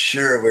for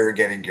sure we were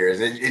getting Gears.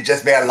 It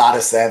just made a lot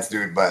of sense,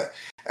 dude. But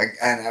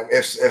and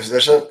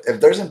if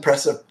there's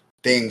impressive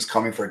things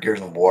coming for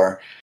Gears of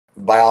War,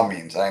 by all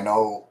means. I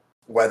know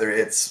whether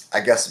it's, I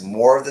guess,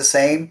 more of the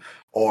same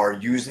or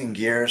using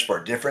Gears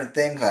for different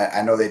things.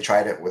 I know they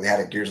tried it where they had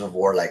a Gears of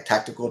War like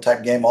tactical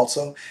type game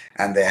also,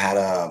 and they had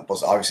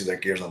was obviously their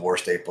Gears of War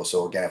staple.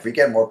 So again, if we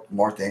get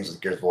more things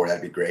with Gears of War,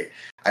 that'd be great.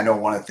 I know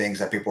one of the things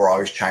that people are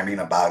always chiming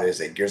about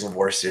is a Gears of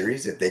War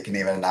series. If they can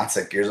even announce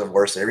a Gears of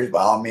War series,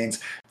 by all means,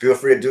 feel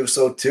free to do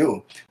so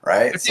too,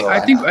 right?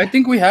 I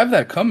think we have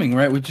that coming,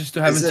 right? We just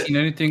haven't Is it? seen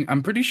anything.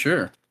 I'm pretty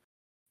sure.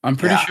 I'm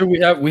pretty Yeah.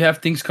 sure we have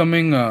things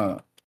coming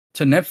to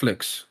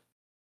Netflix.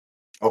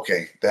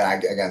 Okay.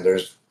 Then again,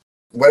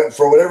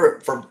 for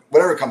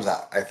whatever comes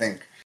out, I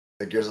think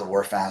the Gears of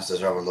War fans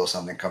deserve a little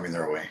something coming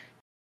their way.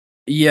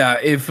 Yeah,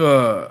 if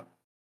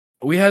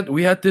we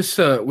had this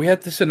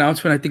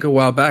announcement I think a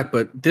while back,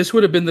 but this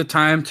would have been the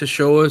time to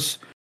show us,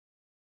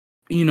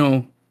 you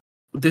know,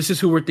 this is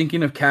who we're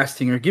thinking of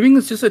casting, or giving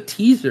us just a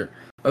teaser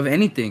of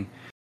anything.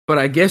 But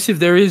I guess if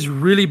there is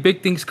really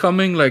big things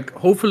coming, like,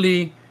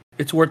 hopefully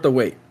it's worth the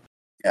wait.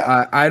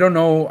 Yeah. I don't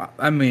know.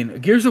 I mean,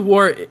 Gears of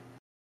War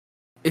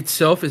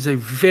itself is a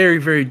very,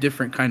 very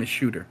different kind of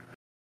shooter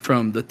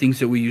from the things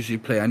that we usually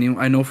play. I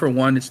know for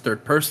one, it's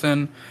third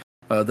person.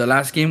 The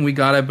last game we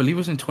got, I believe,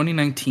 was in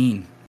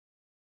 2019.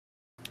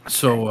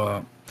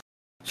 So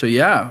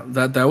yeah,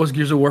 that was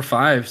Gears of War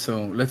 5.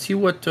 So let's see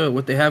what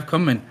they have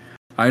coming.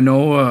 I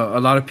know a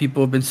lot of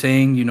people have been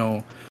saying,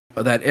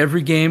 that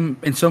every game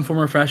in some form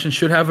or fashion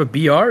should have a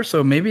BR.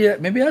 So maybe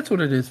that's what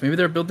it is. Maybe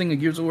they're building a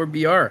Gears of War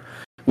BR,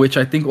 which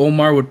I think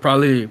Omar would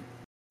probably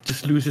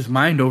just lose his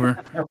mind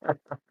over.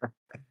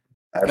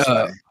 That's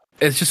funny.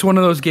 It's just one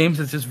of those games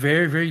that's just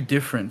very, very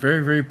different,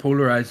 very, very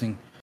polarizing.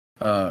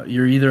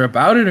 You're either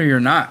about it or you're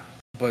not.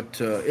 But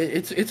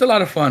it's a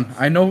lot of fun.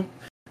 I know,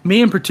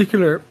 me in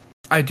particular,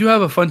 I do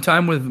have a fun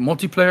time with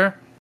multiplayer.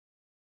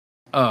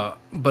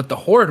 But the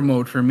horde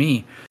mode for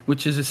me,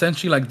 which is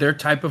essentially like their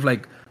type of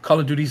like Call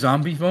of Duty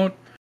Zombies mode,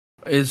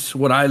 is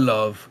what I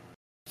love.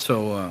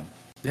 So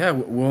yeah,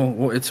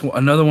 well, it's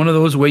another one of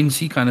those wait and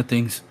see kind of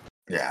things.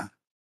 Yeah.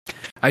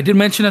 I did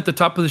mention at the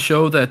top of the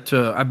show that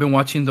I've been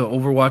watching the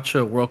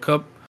Overwatch World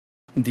Cup.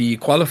 The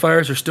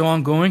qualifiers are still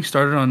ongoing.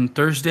 Started on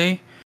Thursday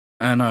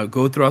and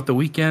go throughout the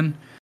weekend.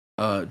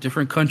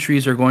 Different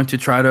countries are going to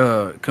try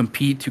to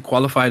compete to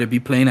qualify to be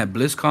playing at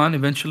BlizzCon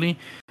eventually,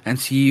 and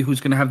see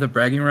who's going to have the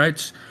bragging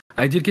rights.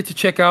 I did get to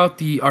check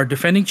out our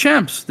defending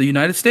champs, the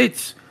United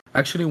States,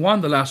 actually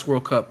won the last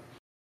World Cup.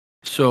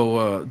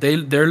 So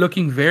they're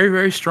looking very,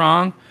 very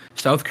strong.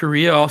 South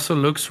Korea also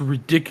looks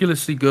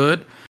ridiculously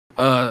good.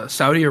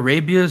 Saudi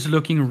Arabia is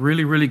looking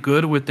really, really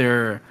good with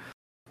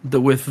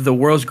with the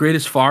world's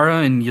greatest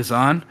Farah in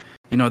Yazan.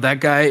 That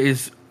guy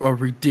is a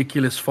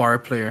ridiculous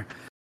Farah player.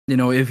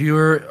 If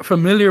you're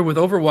familiar with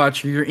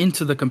Overwatch or you're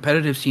into the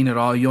competitive scene at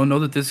all, you'll know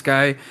that this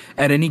guy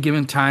at any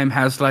given time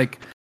has like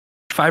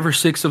 5 or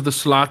 6 of the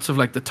slots of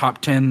like the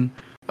top 10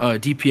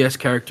 DPS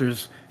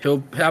characters.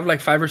 He'll have like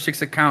 5 or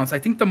 6 accounts. I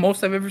think the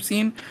most I've ever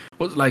seen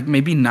was like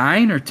maybe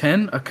 9 or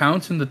 10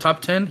 accounts in the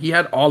top 10. He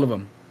had all of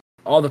them,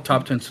 all the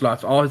top 10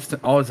 slots, all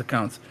his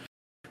accounts.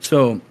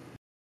 So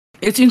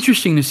it's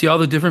interesting to see all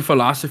the different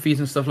philosophies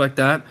and stuff like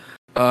that.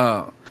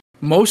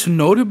 Most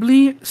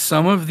notably,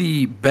 some of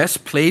the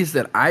best plays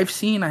that I've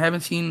seen. I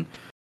haven't seen.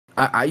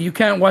 You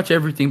can't watch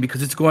everything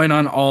because it's going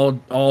on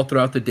all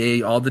throughout the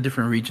day, all the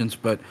different regions.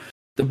 But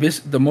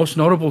the most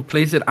notable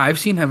plays that I've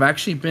seen have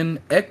actually been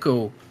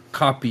Echo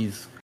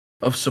copies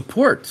of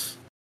supports.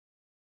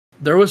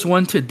 There was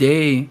one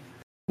today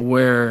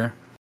where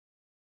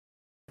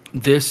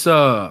this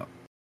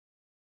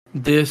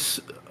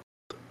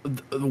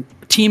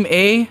Team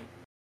A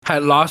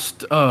had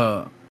lost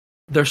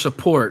their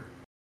support,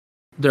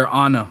 their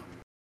Ana.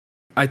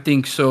 I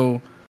think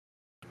so.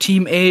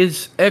 Team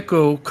A's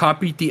Echo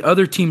copied the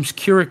other team's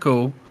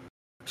Kiriko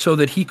so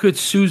that he could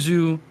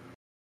Suzu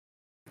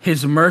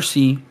his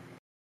Mercy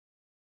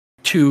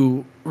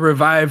to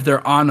revive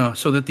their Ana,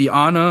 so that the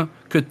Ana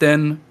could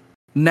then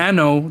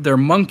nano their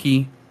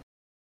Monkey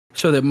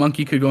so that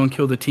Monkey could go and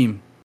kill the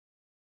team.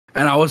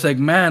 And I was like,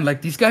 man,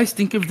 like these guys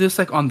think of this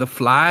like on the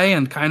fly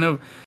and kind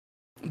of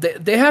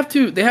they have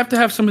to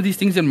have some of these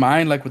things in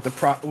mind, like with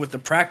the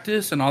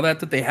practice and all that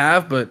they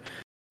have. But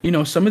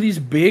some of these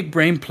big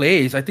brain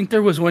plays. I think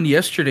there was one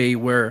yesterday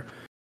where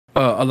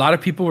a lot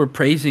of people were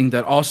praising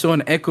that also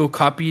an Echo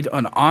copied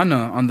an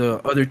Ana on the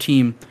other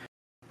team,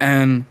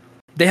 and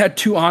they had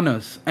 2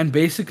 Anas, and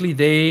basically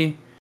did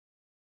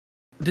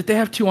they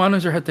have 2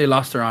 Anas or had they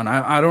lost their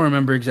Ana? I don't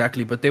remember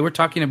exactly, but they were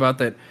talking about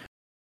that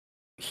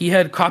he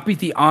had copied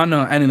the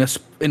Ana and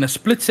in a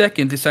split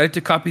second decided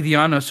to copy the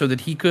Ana so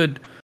that he could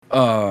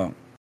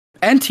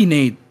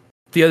anti-nade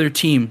the other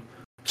team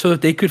so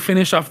that they could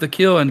finish off the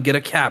kill and get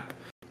a cap,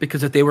 because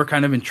that they were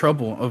kind of in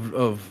trouble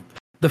of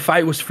the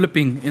fight was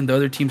flipping in the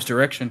other team's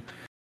direction.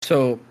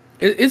 So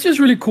it's just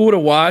really cool to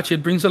watch.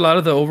 It brings a lot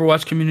of the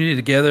Overwatch community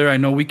together. I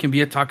know we can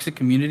be a toxic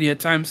community at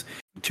times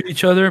to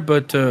each other,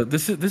 but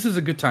this is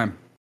a good time.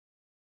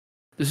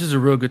 This is a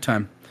real good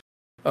time.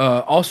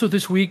 Also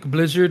this week,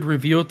 Blizzard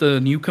revealed the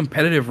new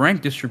competitive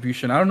rank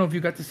distribution. I don't know if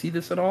you got to see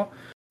this at all,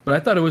 but I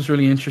thought it was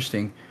really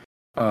interesting.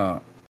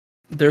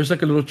 There's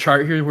like a little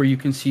chart here where you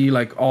can see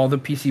like all the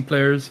PC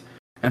players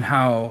and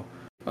how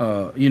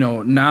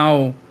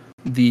now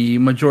the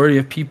majority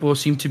of people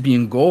seem to be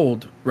in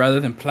gold rather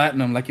than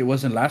platinum like it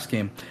was in last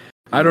game.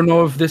 I don't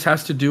know if this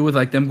has to do with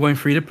like them going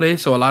free to play,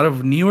 so a lot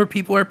of newer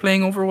people are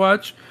playing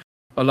Overwatch,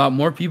 a lot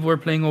more people are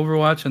playing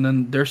Overwatch, and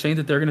then they're saying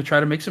that they're going to try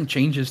to make some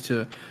changes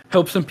to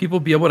help some people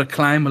be able to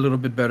climb a little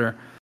bit better.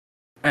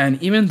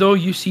 And even though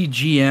you see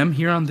GM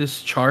here on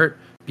this chart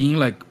being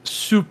like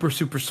super,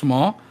 super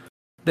small,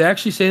 they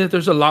actually say that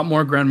there's a lot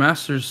more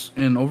Grandmasters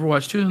in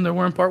Overwatch 2 than there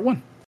were in Part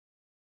 1.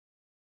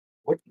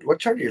 What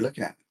chart are you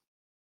looking at?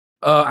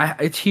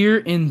 It's here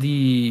in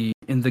the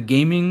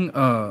gaming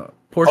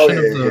portion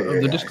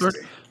of the Discord.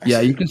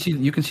 You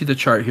can see the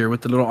chart here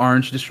with the little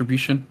orange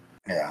distribution.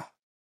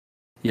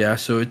 Yeah,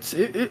 so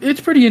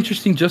it's pretty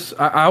interesting. Just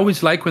I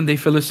always like when they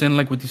fill us in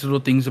like with these little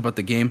things about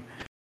the game.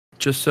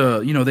 Just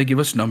they give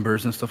us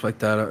numbers and stuff like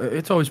that.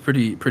 It's always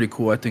pretty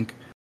cool, I think.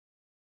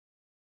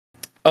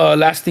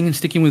 Last thing in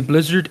sticking with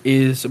Blizzard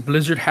is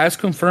Blizzard has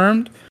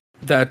confirmed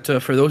that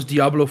for those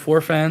Diablo 4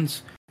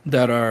 fans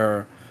that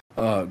are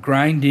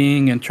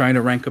grinding and trying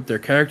to rank up their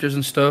characters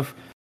and stuff,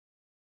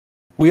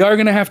 we are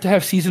going to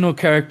have seasonal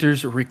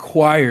characters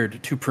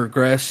required to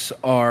progress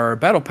our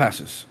battle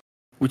passes,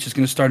 which is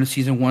going to start in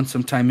Season 1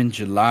 sometime in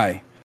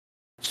July.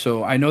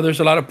 So I know there's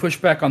a lot of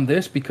pushback on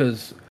this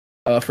because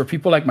for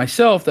people like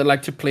myself that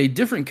like to play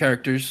different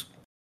characters,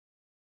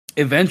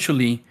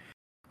 eventually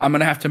I'm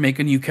going to have to make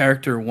a new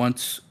character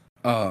once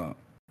the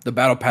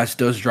battle pass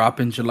does drop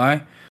in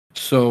July.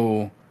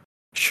 So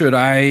should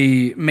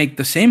I make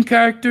the same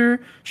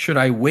character? Should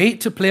I wait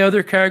to play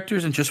other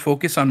characters and just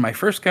focus on my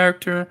first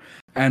character?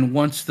 And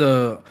once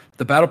the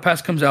battle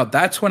pass comes out,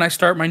 that's when I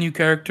start my new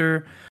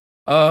character.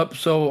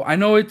 So I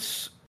know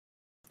it's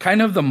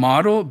kind of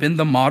been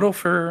the model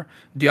for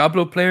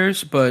Diablo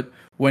players, but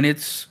when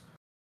it's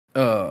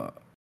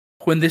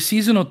when this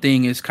seasonal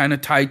thing is kind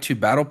of tied to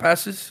battle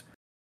passes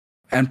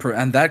and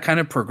that kind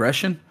of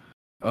progression,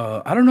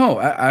 I don't know.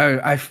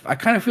 I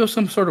kind of feel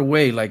some sort of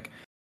way like.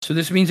 So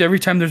this means every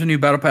time there's a new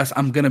battle pass,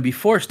 I'm gonna be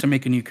forced to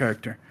make a new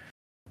character.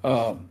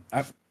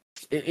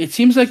 It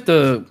seems like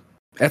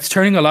that's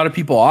turning a lot of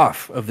people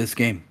off of this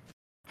game.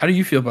 How do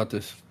you feel about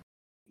this?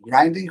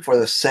 Grinding for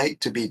the sake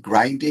to be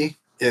grindy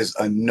is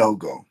a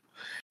no-go.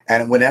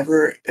 And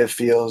whenever it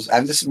feels,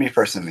 and this is me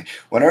personally,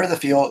 whenever I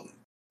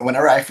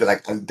feel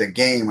like the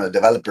game or the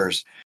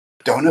developers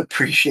don't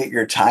appreciate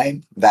your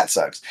time, that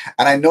sucks.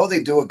 And I know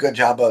they do a good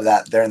job of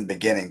that there in the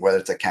beginning, whether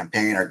it's a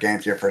campaign or getting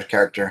to your first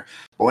character.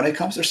 But when it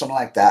comes to something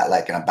like that,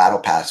 like in a battle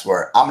pass,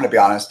 where I'm gonna be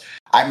honest,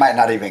 I might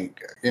not even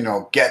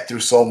get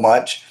through so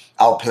much.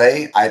 I'll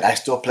play. I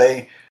still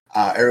play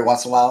every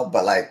once in a while,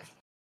 but like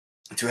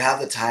to have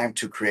the time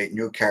to create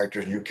new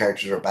characters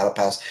or battle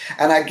pass.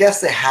 And I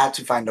guess they had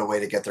to find a way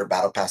to get their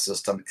battle pass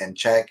system in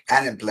check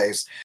and in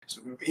place,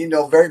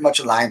 very much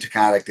aligned to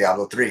kind of like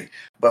Diablo 3.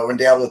 But when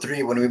Diablo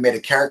 3, when we made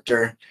a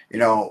character,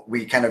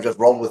 we kind of just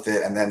rolled with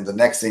it. And then the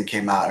next thing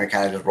came out and we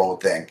kind of just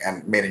rolled with it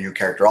and made a new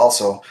character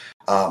also.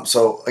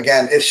 So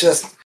again, it's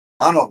just,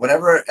 I don't know,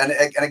 whenever, and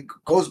it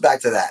goes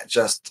back to that,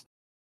 just,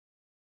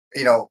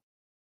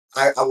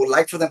 I would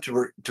like for them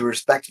to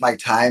respect my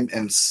time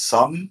in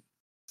some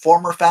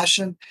form or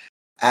fashion.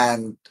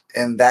 And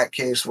in that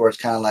case, where it's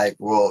kind of like,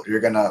 well, you're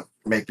gonna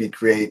make me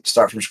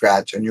start from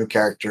scratch, a new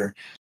character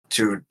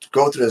to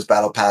go through this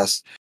battle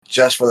pass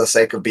just for the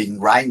sake of being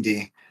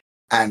grindy,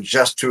 and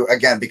just to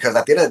again, because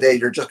at the end of the day,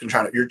 you're just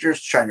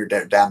trying your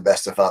damn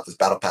best to fill out this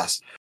battle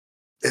pass.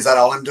 Is that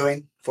all I'm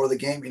doing for the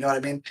game? You know what I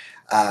mean?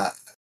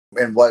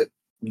 And what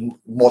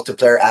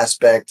multiplayer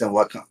aspect and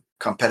what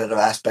competitive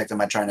aspect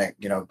am I trying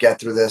to get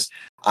through this?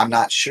 I'm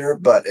not sure,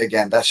 but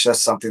again, that's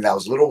just something that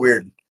was a little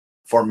weird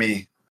for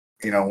me.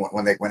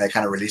 When they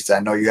kind of released it. I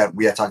know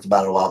we had talked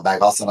about it a while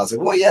back also, and I was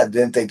like, well, yeah,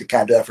 didn't think to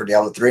kind of do that for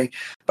Diablo 3,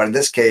 but in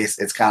this case,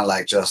 it's kind of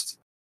like just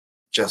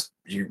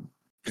you.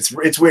 It's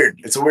weird.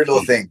 It's a weird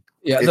little thing.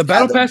 Yeah, the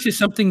battle pass is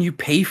something you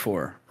pay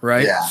for,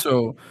 right? Yeah.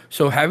 So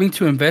having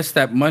to invest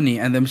that money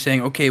and them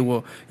saying, okay,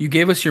 well, you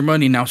gave us your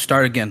money, now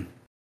start again.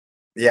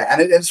 Yeah,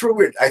 and it's real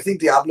weird. I think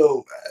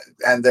Diablo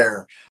and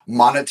their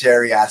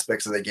monetary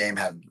aspects of the game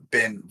have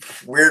been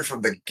weird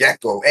from the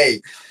get-go.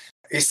 Hey,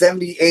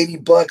 $70,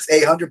 $80,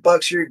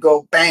 $100, here you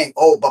go, bang.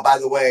 Oh, but by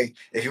the way,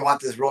 if you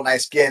want this real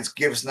nice skins,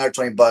 give us another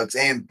 $20,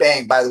 and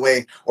bang, by the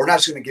way, we're not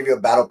just going to give you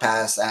a battle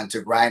pass and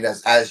to grind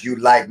as you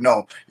like.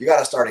 No, you got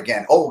to start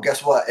again. Oh,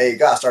 guess what? Hey, you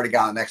got to start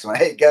again on the next one.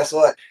 Hey, guess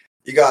what?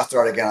 You got to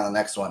start again on the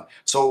next one.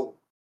 So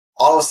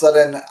all of a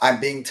sudden, I'm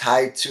being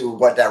tied to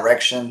what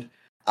direction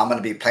I'm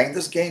going to be playing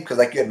this game, because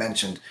like you had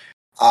mentioned,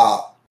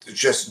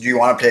 just, do you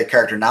want to play a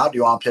character now? Do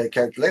you want to play a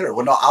character later?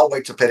 Well, no, I'll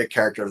wait to play the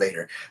character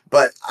later.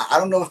 But I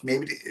don't know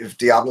if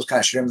Diablo's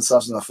kind of shooting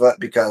themselves in the foot,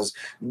 because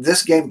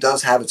this game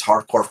does have its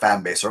hardcore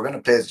fan base. So we're going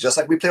to play it just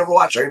like we play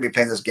Overwatch. They're going to be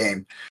playing this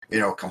game,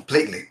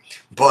 completely.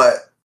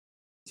 But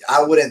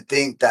I wouldn't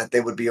think that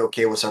they would be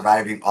okay with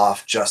surviving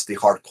off just the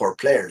hardcore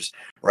players,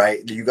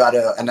 right? You got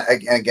to, and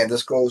again,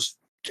 this goes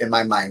in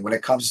my mind when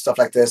it comes to stuff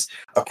like this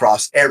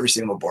across every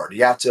single board.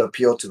 You have to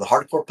appeal to the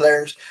hardcore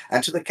players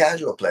and to the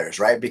casual players,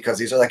 right? Because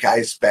these are the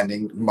guys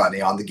spending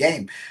money on the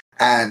game.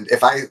 And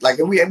if I like,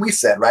 and we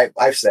said, right?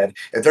 I've said,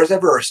 if there's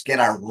ever a skin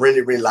I really,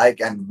 really like,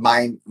 and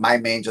my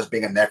main just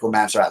being a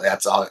necromancer,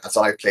 that's all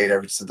I played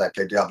ever since I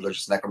played Diablo,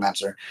 just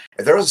necromancer.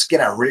 If there was a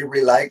skin I really,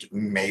 really liked,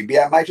 maybe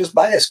I might just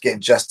buy a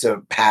skin just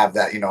to have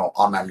that,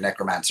 on my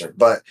necromancer.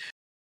 But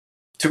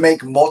to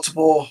make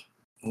multiple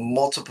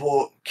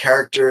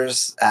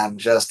characters and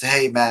just,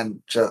 hey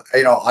man, just,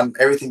 on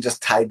everything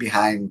just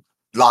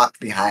locked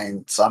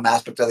behind some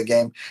aspect of the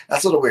game,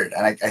 that's a little weird.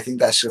 And I think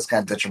that's just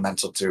kind of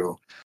detrimental to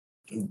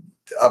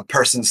a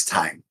person's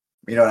time.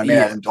 You know what I mean?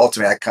 Yeah. And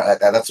ultimately,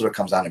 that's what it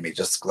comes down to me.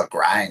 Just the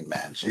grind,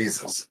 man.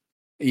 Jesus.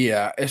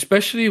 Yeah,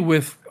 especially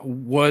with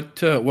what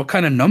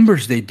kind of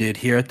numbers they did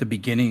here at the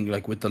beginning,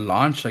 like with the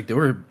launch, like they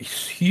were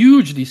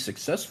hugely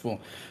successful.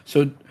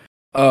 So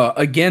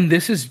again,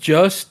 this is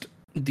just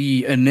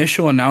the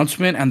initial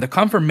announcement and the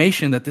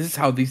confirmation that this is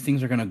how these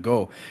things are gonna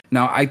go.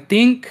 Now, I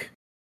think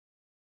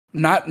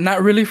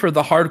not really for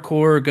the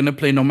hardcore gonna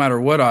play no matter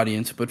what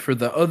audience, but for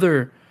the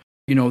other,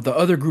 the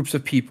other groups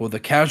of people, the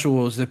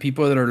casuals, the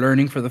people that are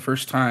learning for the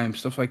first time,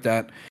 stuff like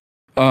that.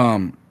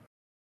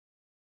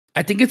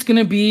 I think it's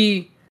gonna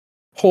be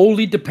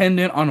wholly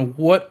dependent on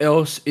what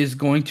else is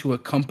going to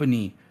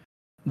accompany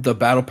the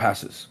battle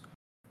passes.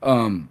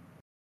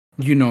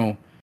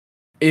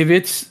 If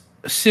it's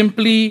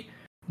simply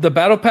the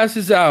battle pass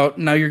is out,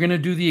 now you're gonna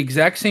do the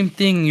exact same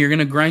thing. You're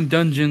gonna grind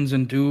dungeons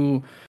and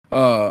do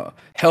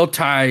hell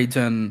tides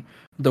and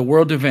the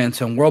world events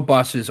and world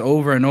bosses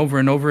over and over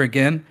and over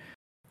again.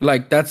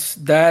 Like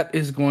that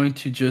is going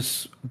to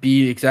just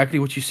be exactly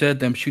what you said,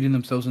 them shooting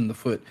themselves in the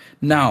foot.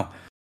 Now,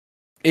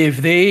 if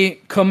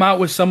they come out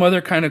with some other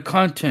kind of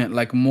content,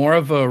 like more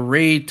of a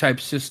raid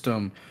type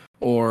system,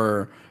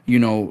 or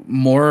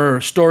more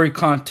story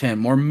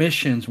content, more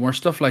missions, more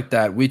stuff like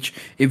that, which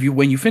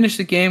when you finish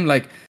the game,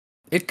 like,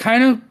 it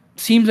kind of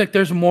seems like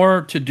there's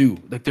more to do.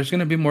 Like, there's going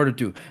to be more to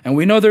do. And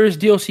we know there is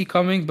DLC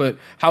coming, but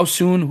how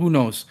soon, who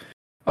knows?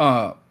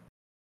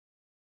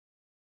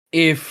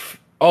 If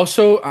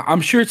also, I'm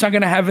sure it's not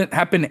going to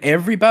happen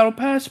every battle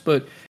pass,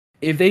 but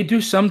if they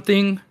do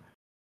something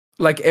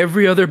like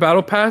every other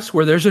battle pass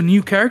where there's a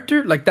new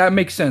character, like, that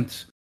makes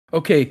sense.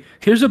 Okay,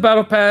 here's a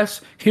battle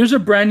pass, here's a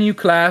brand new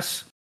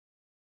class,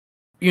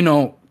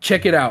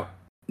 check it out.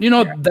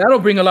 That'll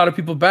bring a lot of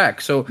people back.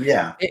 So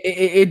yeah,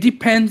 it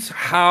depends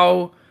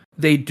how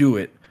they do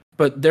it.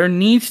 but there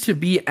needs to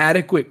be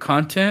adequate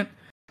content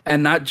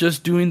and not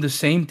just doing the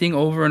same thing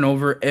over and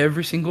over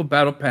every single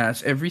battle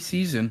pass every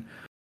season,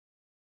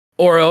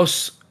 or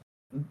else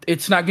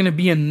it's not going to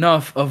be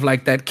enough of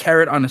like that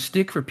carrot on a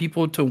stick for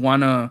people to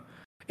want to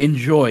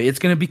enjoy. It's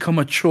going to become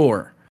a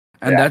chore,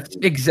 and that's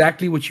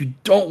exactly what you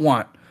don't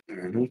want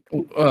to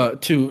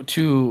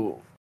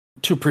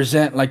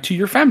present like to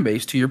your fan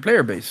base, to your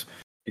player base.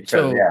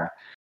 Because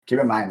keep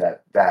in mind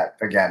that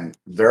again,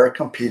 they're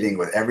competing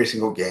with every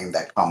single game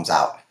that comes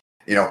out.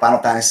 You know, Final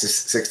Fantasy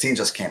 16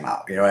 just came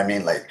out. You know what I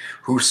mean? Like,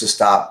 who's to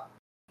stop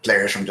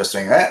players from just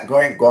saying, go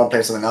and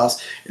play something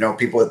else? You know,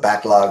 people with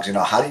backlogs. You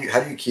know, how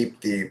do you keep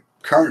the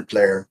current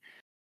player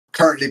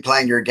currently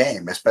playing your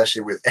game,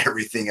 especially with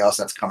everything else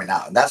that's coming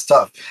out? And that's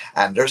tough.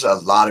 And there's a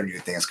lot of new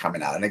things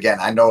coming out. And again,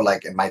 I know,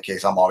 like in my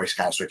case, I'm always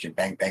kind of switching,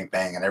 bang, bang,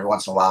 bang, and every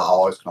once in a while, I'll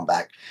always come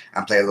back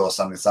and play a little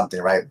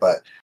something, right?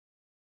 But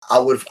I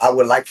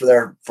would like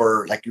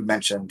for like you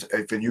mentioned,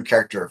 if a new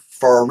character,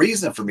 for a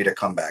reason for me to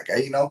come back.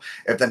 You know,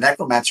 if the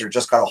Necromancer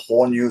just got a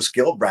whole new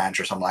skill branch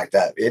or something like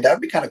that, that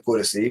would be kind of cool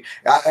to see.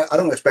 I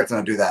don't expect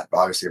them to do that,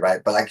 obviously,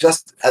 right? But like,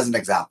 just as an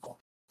example,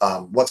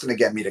 what's going to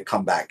get me to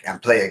come back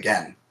and play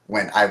again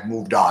when I've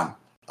moved on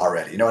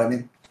already? You know what I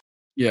mean?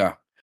 Yeah.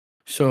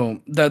 So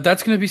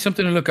that's going to be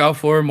something to look out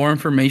for. More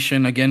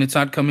information. Again, it's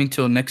not coming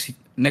till next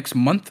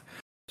month.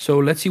 So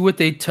let's see what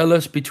they tell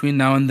us between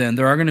now and then.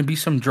 There are going to be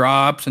some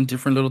drops and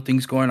different little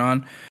things going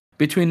on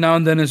between now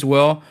and then as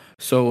well.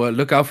 So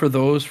look out for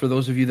those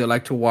of you that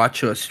like to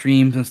watch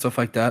streams and stuff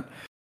like that.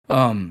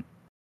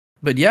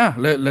 But yeah,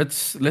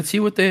 let's see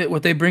what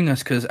they bring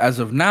us, because as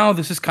of now,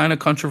 this is kind of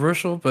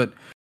controversial. But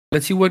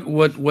let's see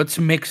what's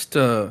mixed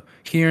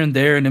here and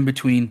there and in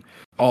between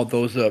all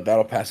those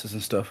battle passes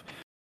and stuff.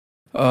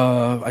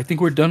 I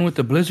think we're done with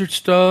the Blizzard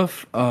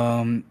stuff.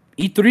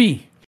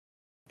 E3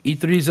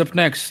 is up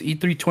next.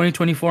 E3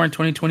 2024 and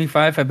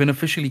 2025 have been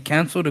officially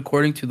canceled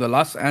according to the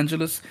Los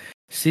Angeles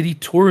City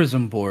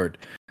Tourism Board.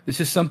 This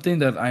is something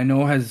that I know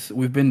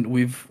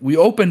we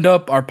opened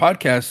up our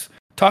podcast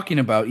talking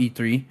about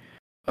E3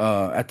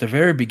 at the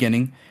very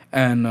beginning,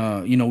 and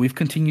we've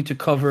continued to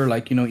cover,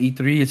 like,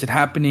 E3, is it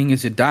happening?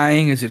 Is it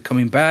dying? Is it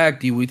coming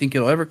back? Do we think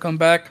it'll ever come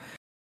back?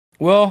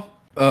 Well,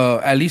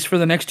 at least for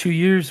the next 2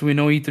 years, we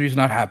know E3 is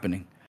not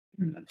happening.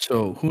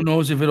 So who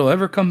knows if it'll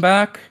ever come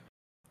back?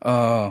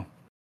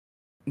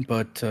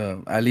 But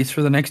at least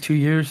for the next 2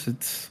 years,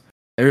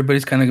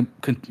 everybody's kind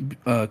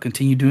of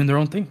continue doing their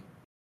own thing.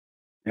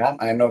 Yeah,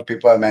 I know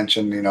people have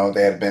mentioned,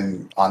 they had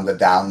been on the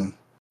down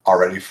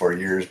already for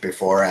years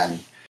before. And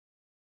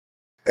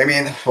I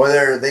mean,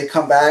 whether they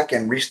come back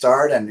and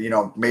restart and,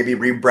 maybe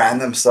rebrand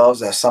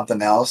themselves as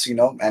something else,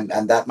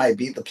 and that might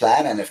be the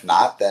plan. And if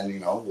not,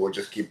 then, we'll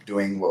just keep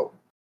doing what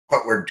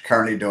we're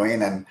currently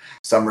doing, and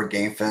Summer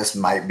Game Fest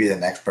might be the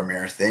next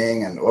premiere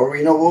thing, or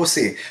we'll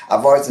see.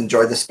 I've always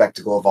enjoyed the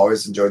spectacle. I've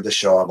always enjoyed the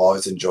show. I've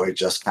always enjoyed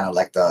just kind of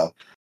like the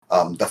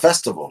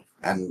festival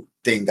and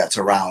thing that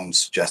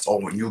surrounds just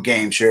new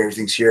games here,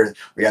 everything's here.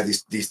 We have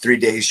these 3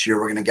 days here.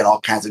 We're gonna get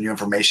all kinds of new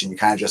information. You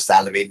kind of just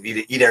salivate,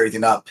 eat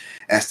everything up,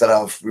 instead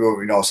of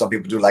some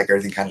people do like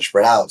everything kind of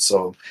spread out.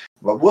 So,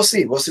 but we'll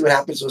see. We'll see what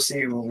happens. We'll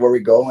see where we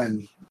go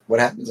and what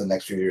happens in the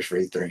next few years for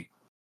E3.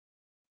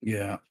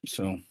 Yeah.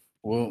 So.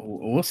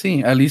 We'll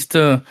see. At least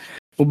we'll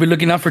be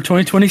looking out for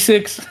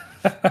 2026.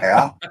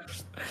 Yeah.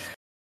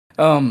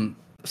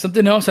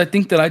 Something else I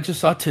think that I just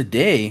saw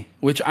today,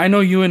 which I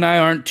know you and I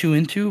aren't too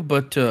into,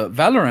 but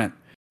Valorant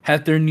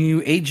had their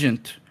new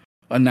agent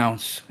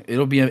announced.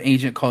 It'll be an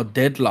agent called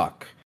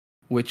Deadlock,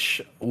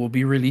 which will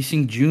be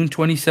releasing June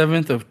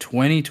 27th of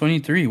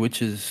 2023,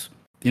 which is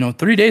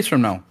 3 days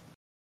from now.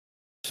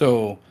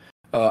 So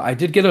I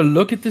did get a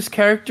look at this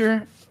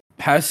character.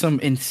 Has some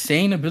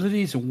insane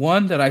abilities.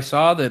 One that I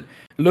saw that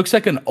looks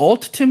like an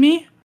ult to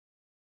me.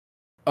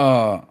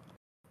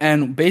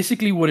 And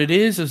basically what it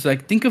is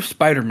like, think of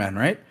Spider-Man,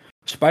 right?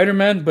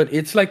 Spider-Man, but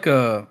it's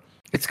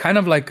kind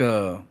of like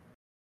a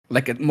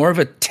more of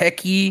a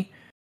techie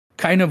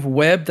kind of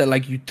web that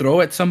like you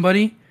throw at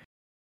somebody,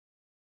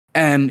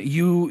 and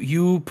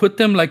you put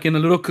them like in a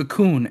little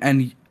cocoon,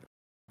 and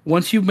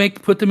once you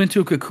put them into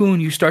a cocoon,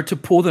 you start to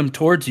pull them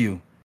towards you.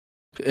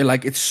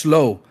 Like, it's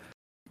slow.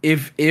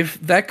 If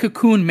that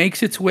cocoon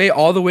makes its way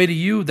all the way to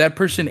you, that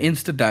person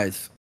insta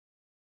dies.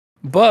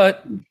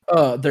 But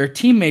their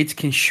teammates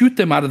can shoot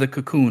them out of the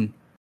cocoon,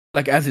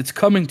 like as it's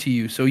coming to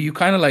you. So you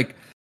kind of like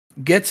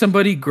get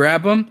somebody,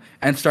 grab them,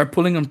 and start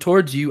pulling them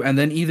towards you, and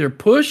then either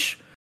push.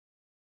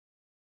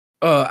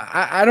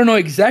 I don't know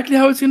exactly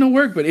how it's gonna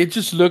work, but it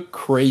just looked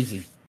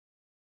crazy.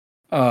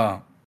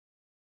 So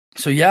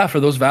yeah, for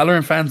those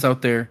Valorant fans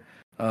out there,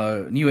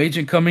 new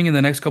agent coming in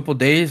the next couple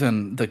days,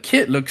 and the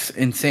kit looks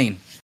insane.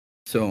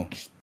 So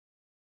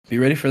be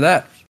ready for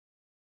that.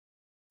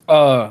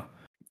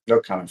 No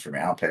comment for me.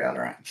 I'll play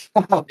Valorant.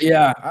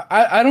 Yeah,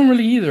 I don't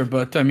really either,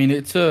 but I mean,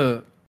 it's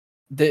they're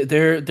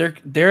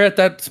at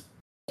that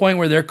point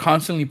where they're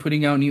constantly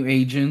putting out new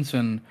agents,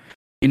 and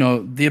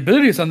the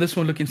abilities on this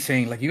one look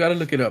insane. Like, you got to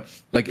look it up.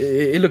 Like,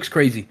 it looks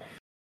crazy.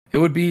 It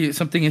would be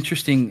something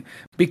interesting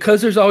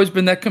because there's always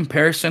been that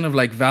comparison of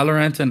like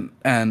Valorant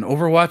and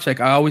Overwatch. Like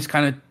I always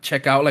kind of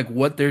check out like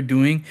what they're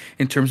doing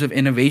in terms of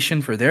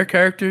innovation for their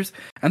characters.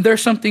 And there are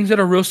some things that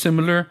are real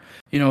similar.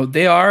 You know,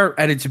 they are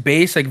at its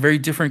base like very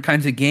different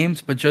kinds of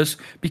games, but just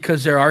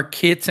because there are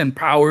kits and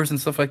powers and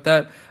stuff like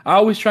that, I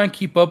always try and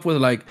keep up with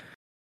like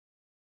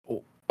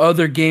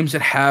other games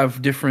that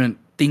have different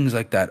things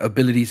like that,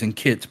 abilities and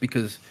kits,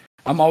 because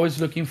I'm always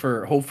looking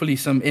for hopefully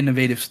some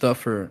innovative stuff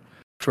for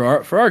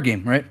our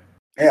game, right?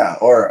 Yeah,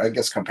 or I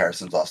guess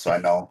comparisons also. I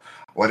know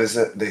what is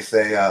it? They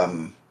say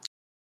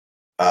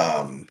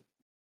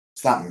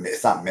it's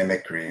not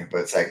mimicry,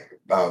 but it's like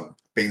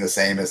being the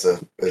same is a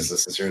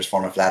sincerest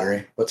form of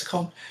flattery. What's it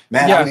called?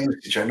 Man, Yeah, I'm an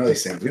English teacher. I know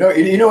these things. You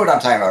know what I'm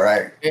talking about,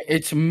 right?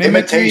 it's mimicry.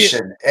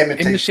 Imitation is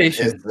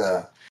Imitation.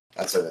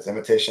 that's what it is.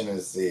 Imitation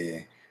is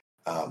the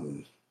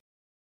um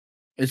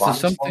It's the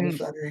fondest form of something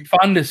flattery.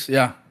 fondness.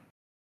 Yeah, I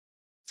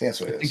think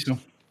that's what I it think is. so.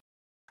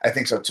 I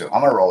think so too.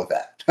 I'm gonna roll with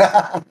that.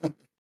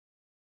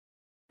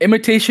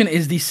 Imitation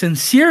is the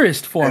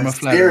sincerest form of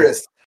flattery.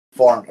 Sincerest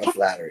form of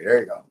flattery. There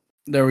you go.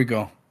 There we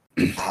go.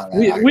 Oh,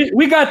 man,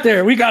 We got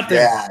there. We got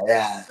there.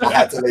 yeah. I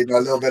had to a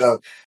little bit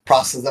of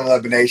process of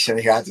elimination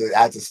here. I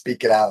had to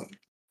speak it out.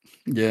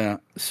 Yeah.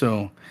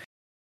 So,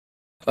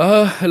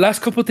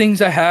 last couple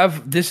things I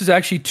have. This is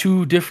actually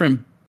two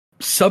different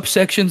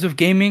subsections of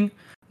gaming.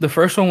 The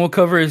first one we'll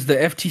cover is the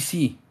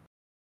FTC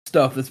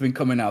stuff that's been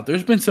coming out.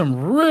 There's been some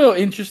real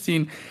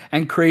interesting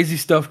and crazy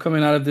stuff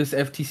coming out of this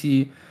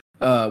FTC,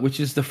 which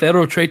is the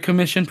Federal Trade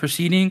Commission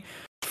proceeding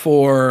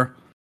for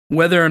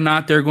whether or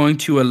not they're going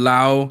to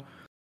allow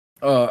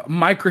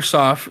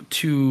Microsoft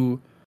to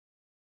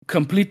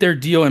complete their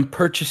deal in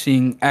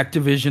purchasing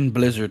Activision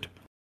Blizzard.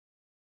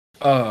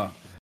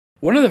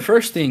 One of the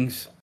first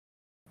things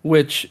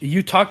which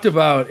you talked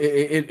about,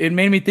 it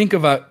made me think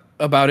about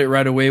it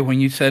right away when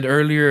you said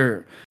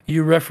earlier,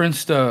 you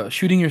referenced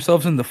shooting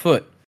yourselves in the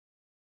foot.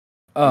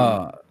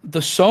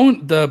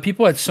 The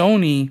people at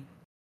Sony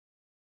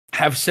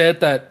have said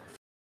that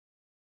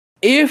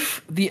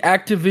if the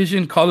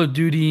Activision Call of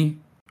Duty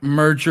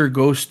merger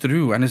goes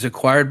through and is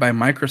acquired by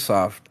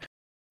Microsoft,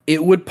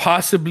 it would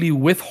possibly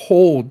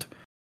withhold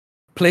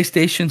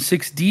PlayStation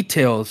 6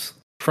 details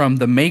from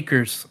the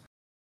makers,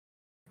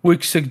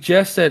 which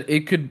suggests that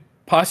it could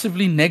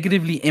possibly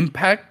negatively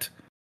impact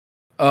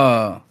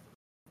the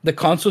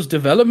console's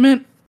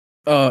development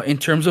in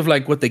terms of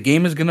like what the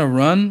game is going to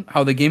run,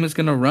 how the game is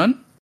going to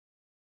run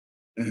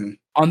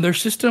on their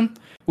system,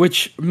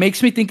 which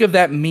makes me think of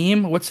that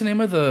meme. What's the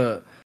name of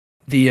the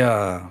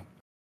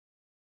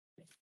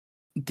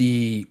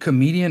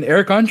comedian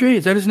Eric Andre?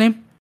 Is that his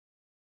name?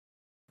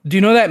 Do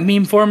you know that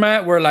meme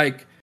format where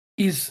like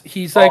he's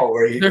like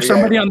there's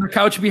somebody on the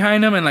couch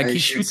behind him and like he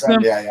shoots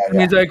them? And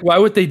he's like, why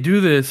would they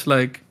do this?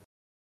 Like,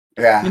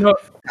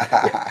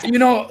 you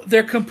know,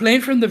 their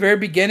complaint from the very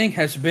beginning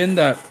has been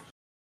that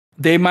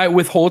they might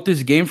withhold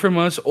this game from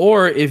us,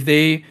 or if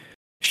they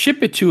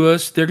ship it to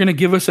us, they're gonna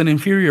give us an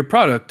inferior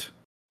product.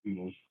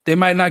 They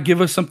might not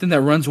give us something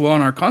that runs well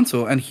on our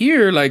console. And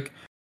here, like,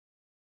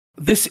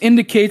 this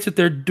indicates that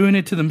they're doing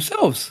it to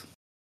themselves.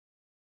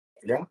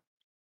 Yeah.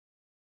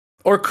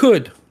 Or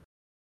could.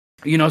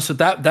 You know, so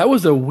that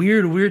was a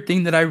weird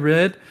thing that I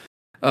read.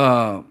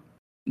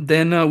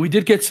 Then we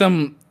did get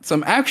some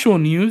actual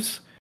news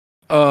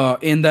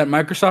in that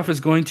Microsoft is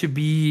going to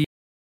be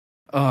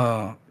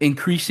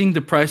increasing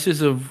the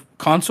prices of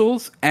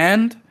consoles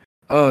and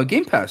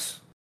Game Pass.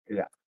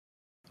 Yeah.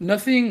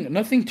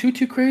 Nothing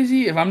too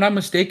crazy. If I'm not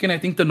mistaken, I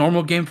think the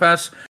normal Game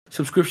Pass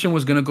subscription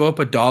was gonna go up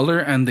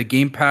 $1, and the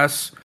Game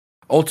Pass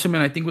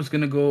Ultimate I think was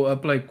gonna go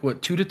up like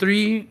what, $2 to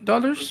 $3?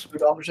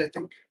 $2, I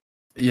think.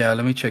 Yeah,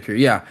 let me check here.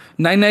 Yeah,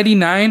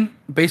 $9.99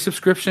 base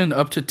subscription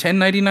up to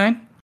 $10.99,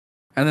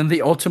 and then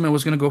the Ultimate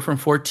was gonna go from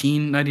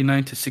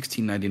 $14.99 to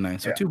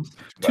 $16.99. So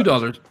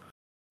 $2.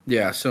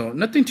 Yeah, so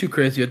nothing too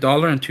crazy.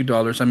 $1 and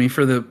 $2. I mean,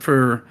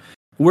 for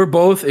we're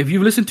both. If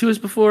you've listened to us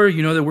before,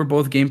 you know that we're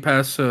both Game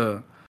Pass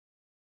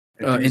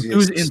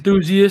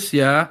enthusiasts.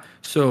 Yeah.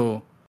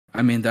 So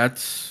I mean,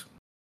 that's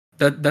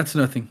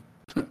nothing.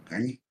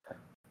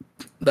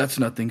 That's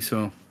nothing.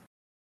 So,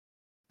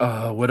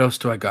 what else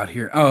do I got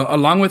here?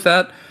 Along with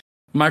that,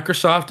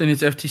 Microsoft in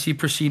its FTC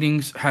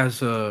proceedings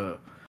has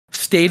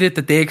stated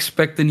that they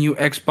expect the new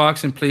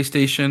Xbox and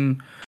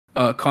PlayStation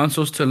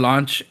consoles to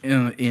launch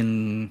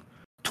in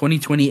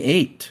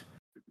 2028.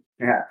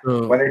 Yeah.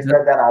 So, when they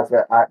said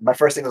that, my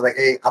first thing was like,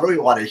 "Hey, I don't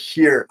even want to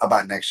hear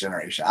about next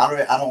generation.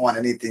 I don't want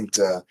anything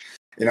to,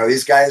 you know,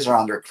 these guys are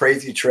on their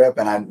crazy trip."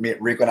 And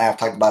Rico and I have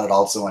talked about it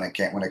also when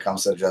it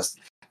comes to just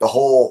the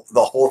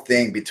whole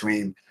thing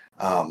between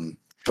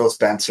Phil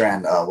Spencer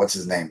and what's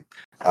his name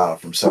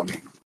from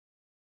Sony.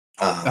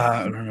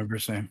 I don't remember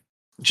his name.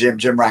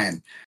 Jim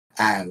Ryan.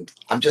 And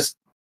I'm just,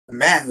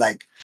 man,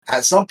 like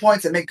at some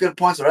points they make good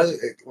points, or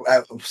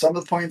at some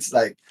of the points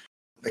like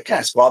they're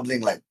kind of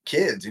squabbling like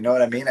kids, you know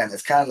what I mean? And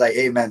it's kind of like,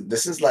 hey man,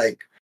 this is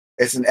like,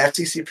 it's an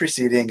FTC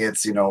proceeding.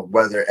 It's, you know,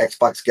 whether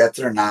Xbox gets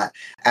it or not.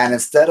 And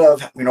instead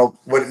of, you know,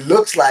 what it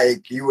looks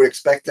like, you would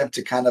expect them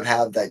to kind of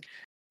have like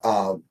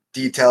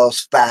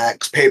details,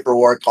 facts,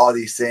 paperwork, all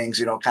these things,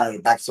 kind of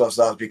to back stuff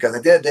up. Because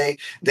at the end of the day,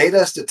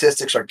 data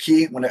statistics are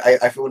key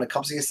I feel when it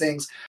comes to these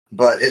things.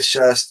 But it's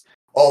just,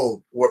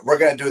 oh, we're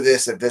gonna do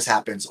this if this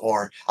happens,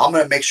 or I'm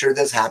gonna make sure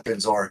this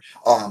happens, or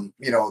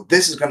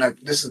this is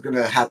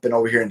gonna happen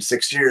over here in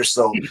 6 years,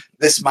 so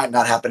this might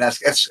not happen.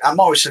 I'm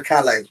always just kind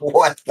of like,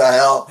 what the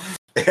hell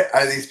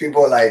are these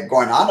people like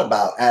going on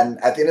about?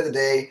 And at the end of the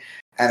day,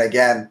 and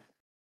again,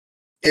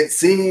 it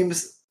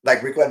seems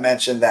like Rico had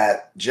mentioned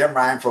that Jim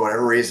Ryan, for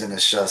whatever reason,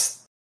 is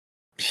just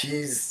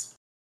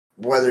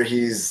whether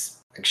he's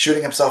like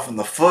shooting himself in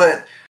the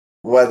foot,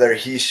 whether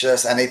he's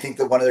just, and I think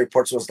that one of the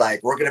reports was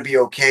like, we're going to be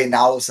okay.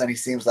 Now all of a sudden he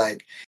seems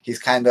like he's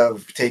kind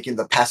of taking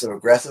the passive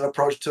aggressive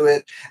approach to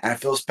it. And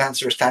Phil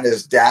Spencer is trying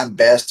his damn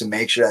best to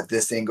make sure that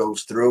this thing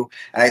goes through.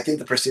 And I think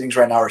the proceedings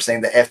right now are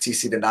saying the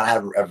FTC did not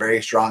have a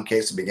very strong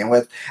case to begin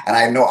with. And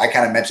I know I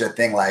kind of mentioned a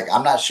thing like,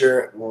 I'm not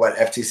sure what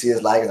FTC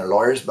is like and their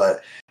lawyers,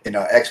 but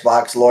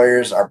Xbox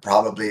lawyers are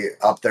probably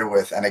up there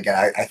with, and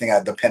again, I think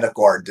at the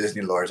pinnacle are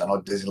Disney lawyers. I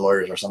know Disney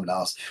lawyers are something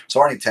else.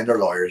 So are Nintendo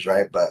lawyers,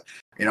 right? But,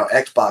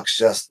 Xbox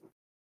just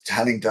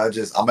telling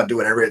judges, I'm going to do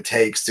whatever it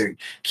takes to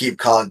keep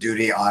Call of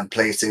Duty on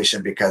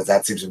PlayStation because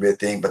that seems to be a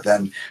thing. But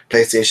then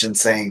PlayStation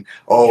saying,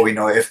 oh,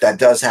 if that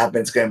does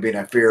happen, it's going to be an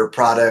inferior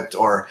product,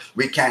 or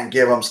we can't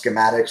give them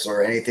schematics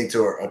or anything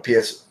to our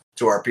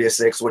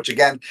PS6, which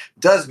again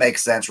does make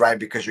sense, right?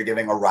 Because you're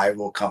giving a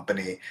rival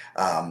company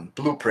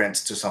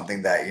blueprints to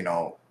something that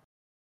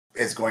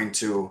is going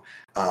to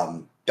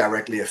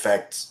directly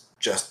affect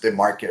just the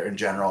market in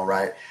general,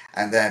 right?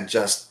 And then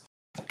just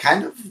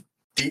kind of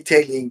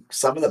detailing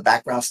some of the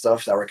background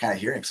stuff that we're kind of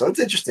hearing. So it's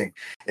interesting.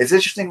 It's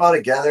interesting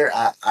altogether.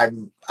 I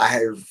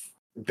have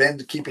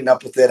been keeping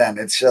up with it, and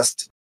it's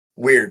just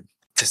weird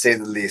to say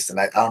the least. And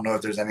I don't know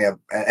if there's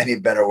any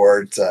better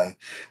word to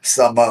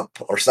sum up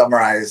or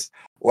summarize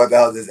what the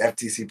hell this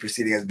FTC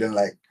proceeding has been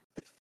like.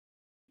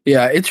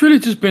 Yeah, it's really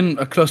just been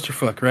a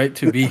clusterfuck, right?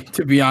 To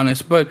be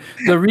honest. But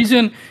the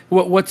reason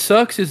what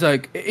sucks is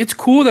like it's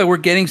cool that we're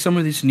getting some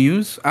of this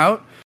news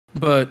out,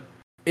 but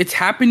it's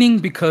happening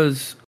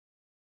because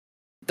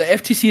the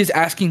FTC is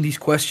asking these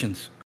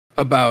questions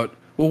about,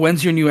 well,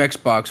 when's your new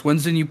Xbox?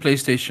 When's the new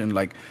PlayStation?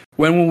 Like,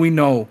 when will we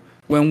know?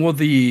 When will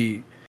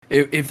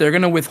if they're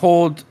gonna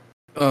withhold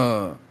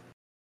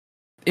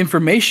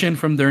information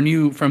from their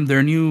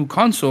new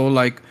console,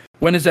 like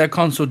when is that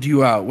console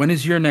due out? When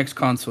is your next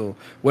console?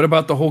 What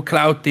about the whole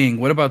cloud thing?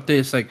 What about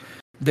this? Like,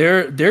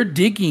 they're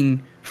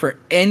digging for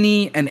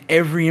any and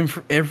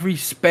every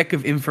speck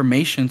of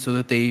information so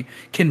that they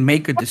can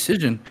make a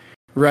decision,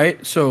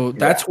 right? So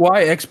that's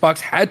why Xbox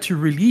had to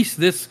release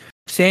this,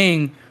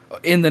 saying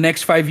in the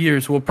next 5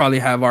 years we'll probably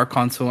have our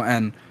console,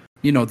 and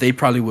they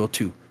probably will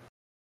too,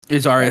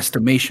 is our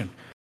estimation.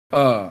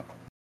 And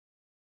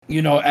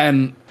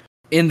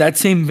in that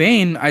same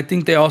vein, I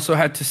think they also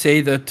had to say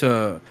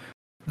that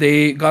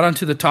they got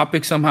onto the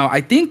topic somehow.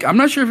 I'm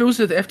not sure if it was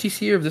at the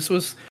FTC or if this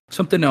was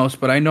something else,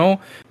 but I know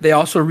they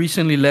also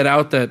recently let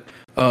out that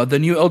the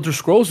new Elder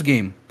Scrolls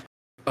game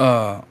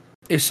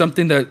is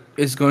something that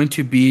is going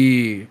to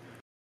be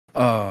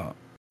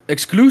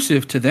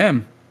exclusive to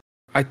them,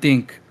 I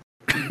think,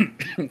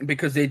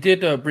 because they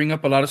did bring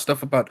up a lot of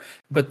stuff about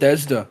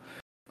Bethesda.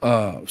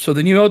 So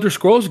the new Elder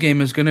Scrolls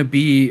game is going to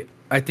be,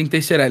 I think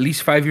they said, at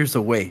least 5 years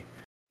away.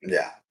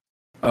 Yeah.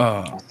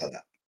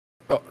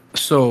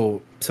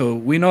 So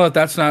we know that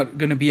that's not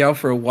going to be out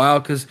for a while,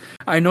 because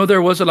I know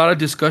there was a lot of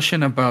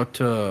discussion about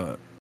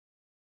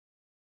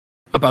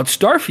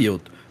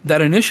Starfield,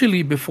 that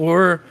initially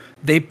before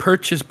they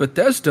purchased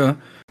Bethesda,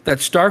 that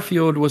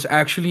Starfield was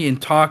actually in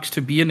talks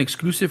to be an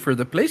exclusive for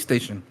the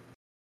PlayStation.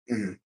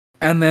 Mm-hmm.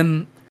 And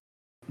then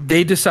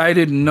they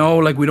decided, no,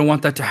 like, we don't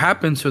want that to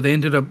happen. So they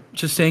ended up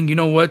just saying, you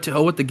know what, to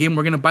hell with the game,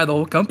 we're going to buy the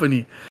whole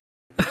company.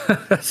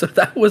 So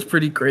that was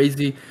pretty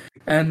crazy.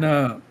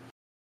 And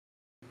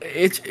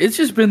it's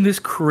just been this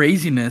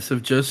craziness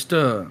of just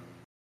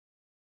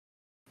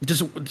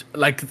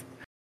like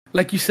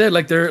you said,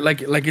 like they're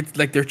like it's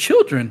like they're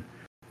children,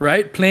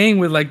 right? Playing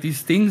with like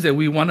these things that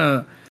we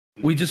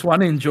just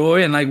want to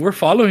enjoy, and like we're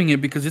following it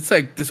because it's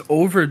like this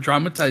over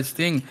dramatized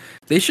thing.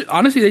 They should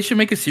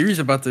make a series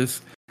about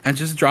this and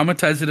just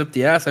dramatize it up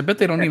the ass. I bet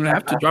they don't even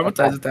have to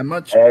dramatize it that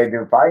much. Hey,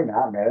 dude, probably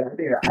not, man. I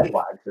think I'd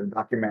watch a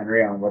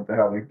documentary on what the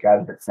hell these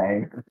guys are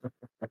saying.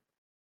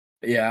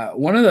 Yeah,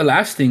 one of the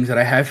last things that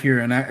I have here,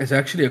 and is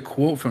actually a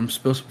quote from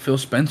Phil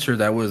Spencer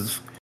that was,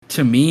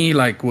 to me,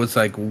 was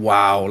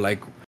wow,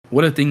 like,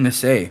 what a thing to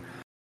say.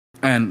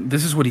 And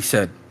this is what he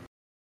said.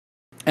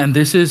 And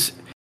this is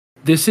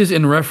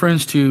in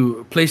reference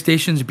to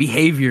PlayStation's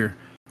behavior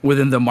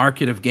within the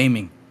market of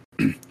gaming.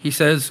 He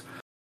says,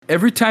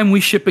 every time we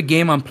ship a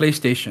game on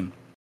PlayStation,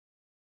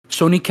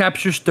 Sony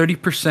captures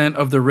 30%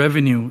 of the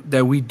revenue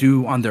that we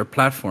do on their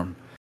platform.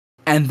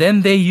 And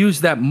then they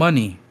use that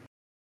money,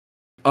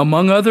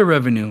 among other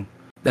revenue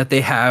that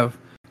they have,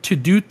 to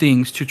do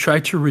things to try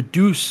to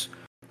reduce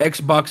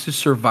Xbox's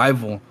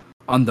survival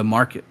on the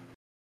market.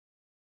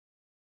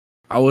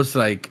 I was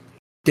like,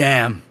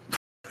 damn.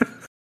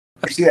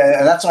 See,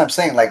 and that's what I'm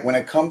saying. Like when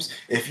it comes,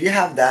 if you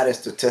have data,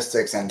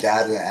 statistics, and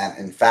data,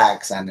 and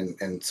facts, and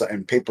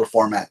in paper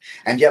format,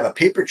 and you have a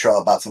paper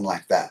trail about something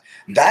like that,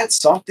 that's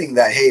something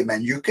that hey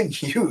man, you can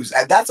use,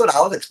 and that's what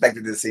I was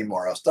expecting to see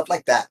more of stuff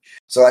like that.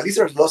 So at least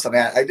there's a little something.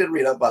 I did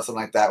read up about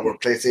something like that where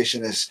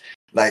PlayStation is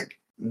like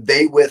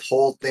they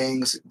withhold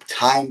things,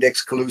 timed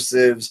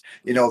exclusives,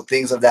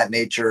 things of that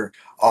nature.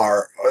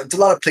 It's a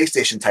lot of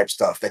PlayStation type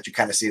stuff that you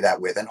kind of see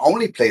that with, and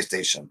only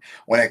PlayStation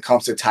when it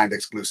comes to timed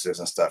exclusives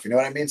and stuff. You know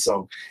what I mean?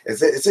 So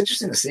it's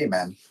interesting to see,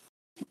 man.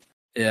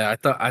 Yeah,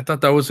 I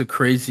thought that was a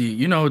crazy.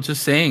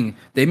 Just saying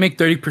they make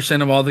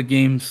 30% of all the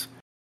games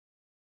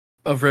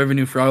of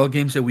revenue for all the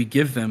games that we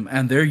give them,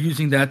 and they're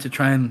using that to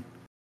try and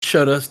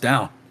shut us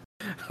down.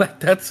 Like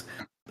that's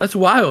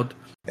wild.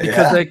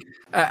 Because Yeah. like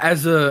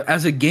as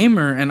a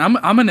gamer, and I'm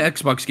an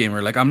Xbox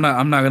gamer. Like I'm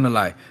not gonna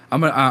lie.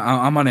 I'm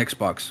on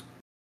Xbox.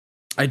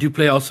 I do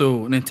play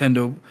also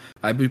Nintendo.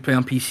 I do play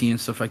on PC and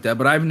stuff like that.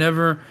 But I've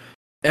never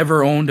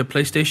ever owned a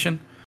PlayStation.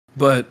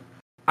 But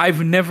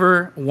I've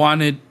never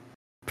wanted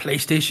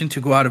PlayStation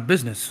to go out of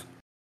business.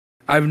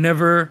 I've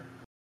never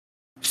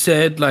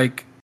said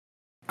like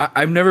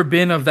I've never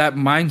been of that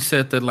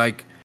mindset that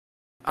like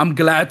I'm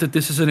glad that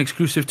this is an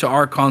exclusive to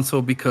our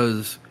console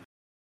because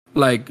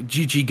like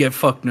GG get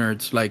fucked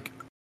nerds. Like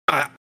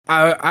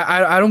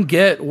I don't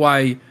get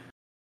why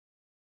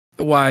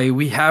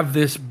we have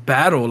this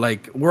battle.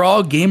 Like we're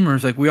all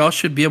gamers. Like we all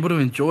should be able to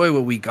enjoy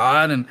what we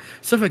got and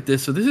stuff like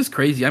this. So this is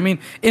crazy. I mean,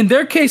 in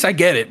their case, I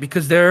get it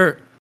because they're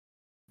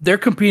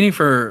competing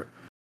for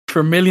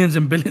millions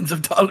and billions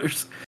of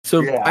dollars.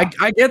 So Yeah.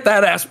 I get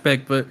that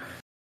aspect, but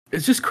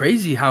it's just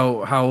crazy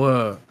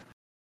how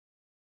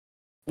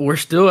we're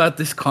still at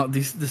this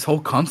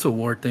whole console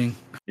war thing.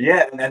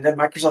 Yeah, and then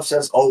Microsoft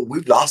says, "Oh,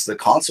 we've lost the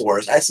console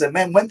wars." I said,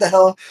 "Man, when the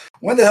hell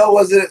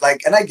was it?"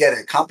 Like, and I get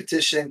it,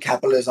 competition,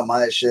 capitalism, all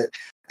that shit,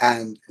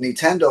 and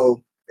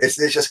Nintendo is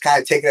just kind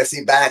of taking a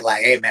seat back,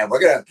 like, "Hey, man,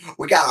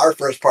 we got our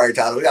first party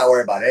title, we got to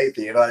worry about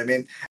anything." You know what I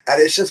mean?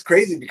 And it's just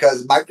crazy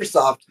because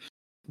Microsoft,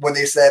 when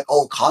they said,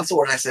 "Oh, console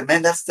wars," I said,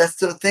 "Man, that's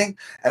the thing."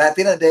 And at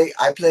the end of the day,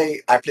 I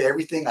play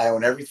everything, I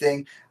own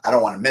everything. I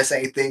don't want to miss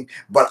anything.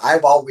 But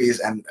I've always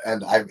and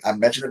I've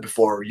mentioned it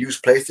before,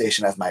 used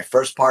PlayStation as my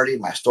first party,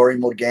 my story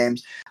mode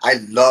games. I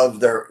love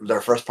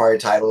their first party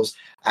titles.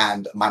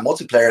 And my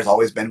multiplayer has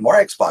always been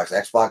more Xbox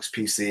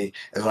PC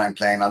is what I'm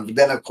playing on.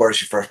 Then of course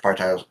your first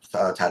party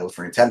titles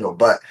for Nintendo.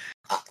 But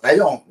I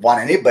don't want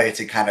anybody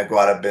to kind of go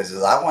out of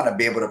business. I want to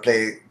be able to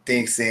play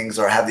these things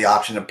or have the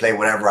option to play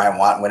whatever I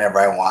want, whenever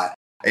I want.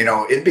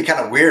 It'd be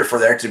kind of weird for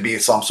there to be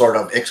some sort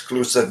of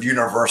exclusive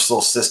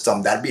universal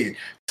system. That'd be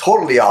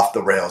totally off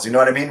the rails. You know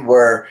what I mean?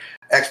 Where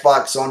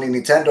Xbox, Sony,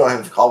 Nintendo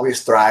have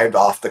always thrived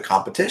off the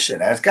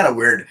competition. And it's kind of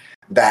weird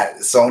that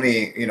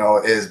Sony,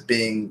 is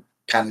being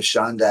kind of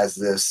shunned as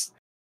this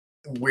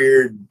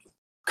weird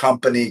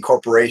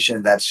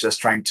corporation that's just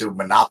trying to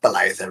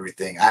monopolize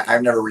everything.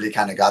 I've never really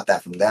kind of got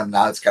that from them.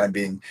 Now it's kind of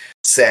being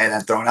said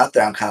and thrown out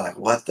there. I'm kind of like,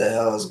 what the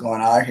hell is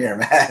going on here,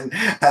 man?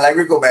 And like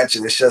Rico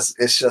mentioned, it's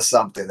just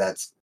something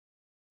that's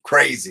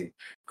crazy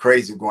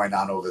going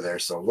on over there.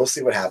 So we'll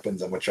see what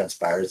happens and what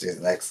transpires in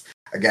the next,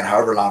 again,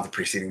 however long the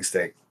preceding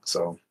stake.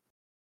 So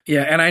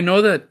Yeah, and I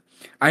know that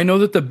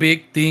the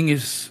big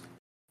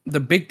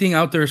thing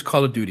out there is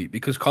Call of Duty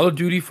because Call of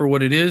Duty for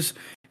what it is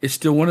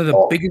still one of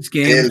the biggest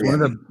games,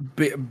 one of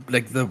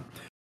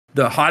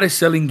the hottest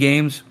selling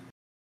games,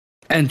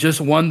 and just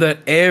one that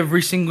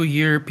every single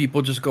year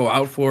people just go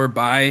out for,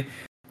 buy.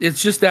 It's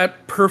just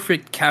that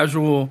perfect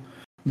casual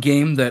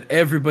game that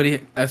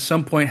everybody at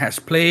some point has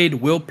played,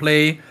 will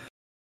play,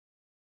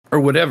 or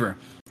whatever.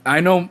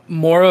 I know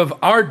more of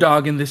our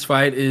dog in this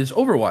fight is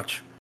Overwatch.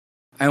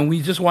 And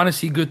we just want to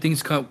see good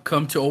things come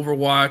to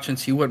Overwatch and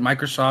see what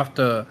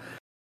Microsoft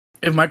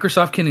if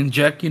Microsoft can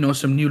inject,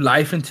 some new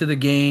life into the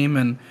game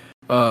and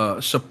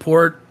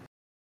support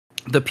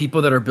the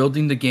people that are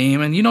building the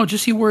game and,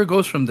 just see where it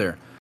goes from there.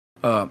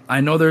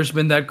 I know there's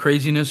been that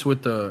craziness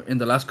in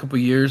the last couple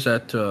of years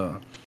at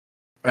Blizzard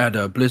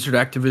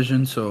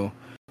Activision. So,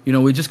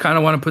 we just kind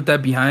of want to put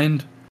that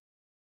behind.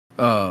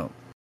 We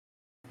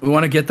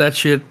want to get that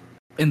shit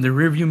in the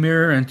rearview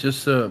mirror and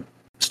just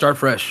start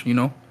fresh,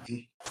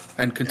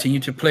 and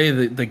continue to play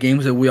the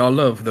games that we all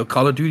love. The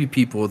Call of Duty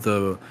people,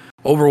 the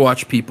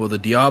Overwatch people, the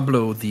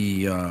Diablo,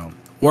 the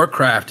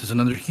Warcraft is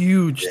another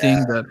huge thing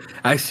that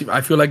I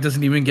feel like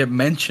doesn't even get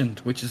mentioned,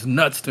 which is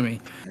nuts to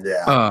me.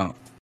 Yeah.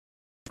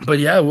 But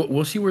yeah,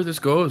 we'll see where this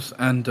goes,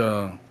 and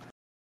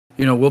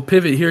we'll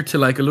pivot here to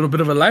like a little bit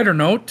of a lighter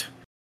note,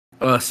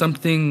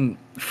 something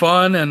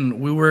fun,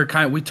 and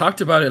we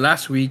talked about it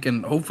last week,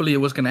 and hopefully it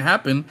was going to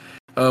happen.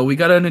 We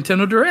got a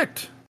Nintendo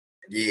Direct.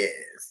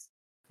 Yes.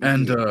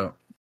 And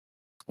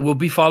we'll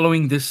be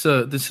following this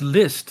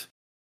list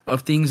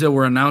of things that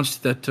were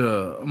announced that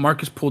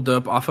Marcus pulled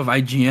up off of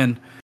IGN,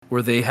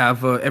 where they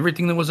have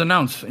everything that was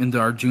announced in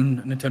our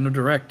June Nintendo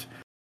Direct.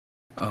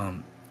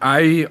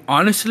 I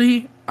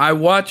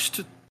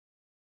watched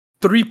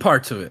 3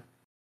 parts of it,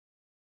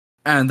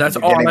 and that's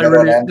all I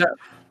really.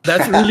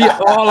 That's really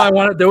all I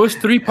wanted. There was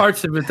 3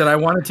 parts of it that I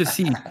wanted to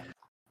see,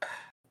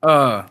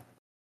 uh,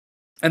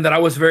 and that I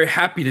was very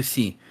happy to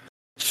see.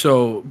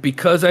 So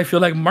because I feel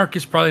like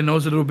Marcus probably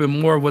knows a little bit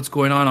more of what's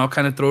going on, I'll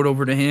kind of throw it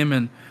over to him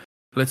and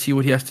let's see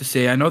what he has to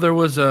say. I know there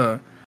was a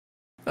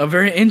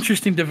very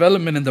interesting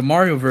development in the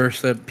Mario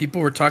verse that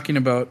people were talking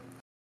about.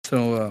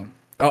 So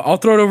I'll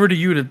throw it over to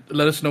you to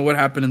let us know what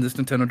happened in this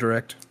Nintendo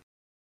Direct.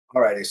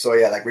 Alrighty, so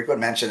yeah, like Rico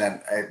had mentioned,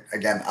 and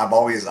again, I'm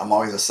always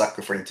a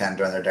sucker for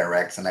Nintendo and their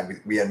directs,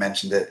 and we had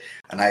mentioned it,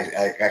 and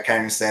I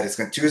kind of said it's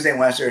going Tuesday,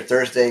 Wednesday, or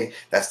Thursday.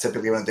 That's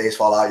typically when the days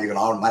fall out. You can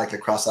automatically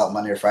cross out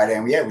Monday or Friday,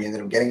 and yeah, we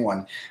ended up getting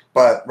one.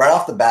 But right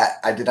off the bat,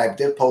 I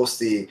did post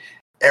the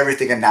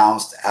everything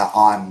announced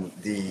from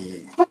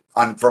the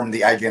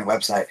IGN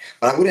website,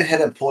 but I went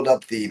ahead and pulled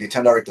up the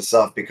Nintendo Direct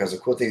itself because the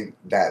cool thing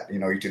that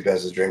YouTube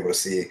does is you're able to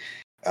see.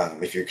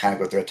 If you kind of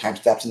go through the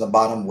timestamps in the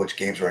bottom, which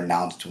games were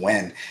announced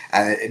when.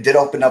 And it did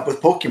open up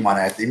with Pokemon.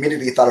 I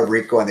immediately thought of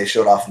Rico, and they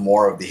showed off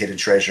more of the hidden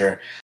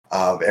treasure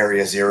of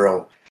Area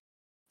Zero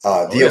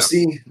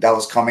DLC that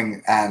was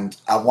coming. And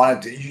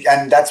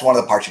and that's one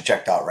of the parts you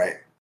checked out, right?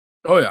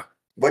 Oh yeah.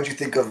 What'd you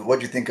think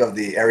of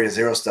the Area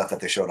Zero stuff that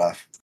they showed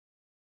off?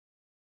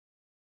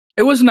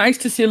 It was nice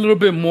to see a little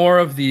bit more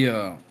of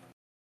the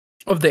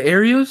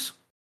areas.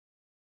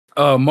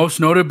 Most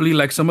notably,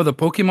 like some of the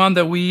Pokemon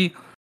that we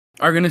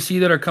are going to see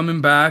that are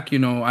coming back. I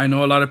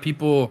know a lot of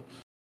people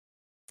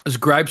as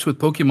gripes with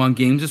Pokemon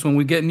games is when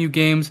we get new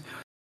games,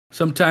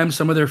 sometimes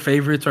some of their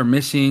favorites are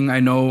missing. I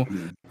know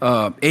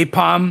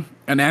Apom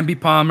and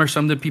Ambipom are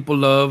some that people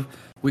love.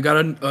 We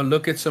got a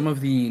look at some of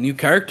the new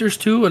characters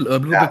too, a little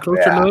bit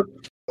closer look.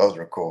 Those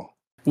were cool.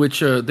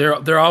 Which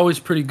they're always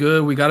pretty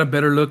good. We got a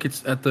better look at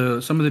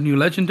some of the new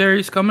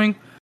legendaries coming.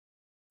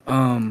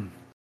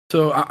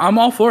 So I'm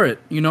all for it.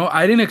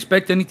 I didn't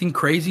expect anything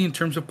crazy in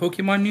terms of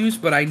Pokemon news,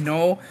 but I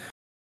know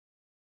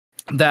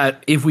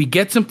that if we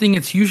get something,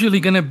 it's usually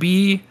going to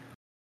be,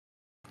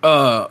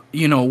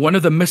 one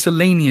of the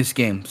miscellaneous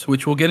games,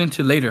 which we'll get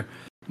into later.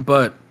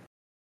 But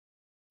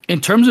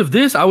in terms of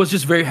this, I was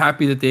just very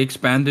happy that they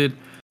expanded.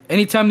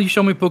 Anytime you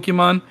show me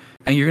Pokemon,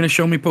 and you're going to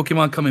show me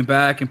Pokemon coming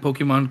back and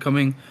Pokemon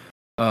coming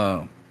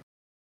out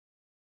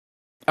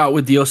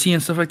with DLC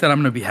and stuff like that, I'm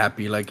going to be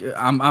happy. Like,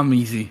 I'm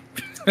easy.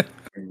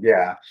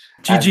 Yeah.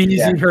 GG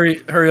easy,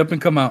 hurry up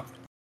and come out.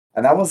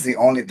 And that wasn't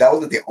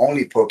the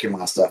only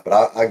Pokemon stuff. But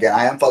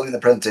I am following the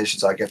presentation,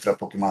 so I'll get to the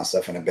Pokemon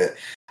stuff in a bit.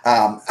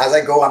 As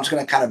I go, I'm just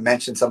going to kind of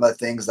mention some of the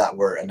things that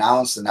were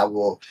announced, and I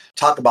will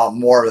talk about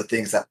more of the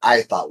things that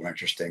I thought were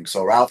interesting.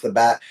 So right off the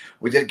bat,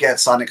 we did get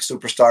Sonic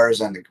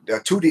Superstars and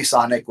 2D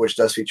Sonic, which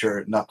does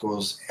feature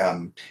Knuckles,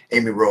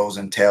 Amy Rose,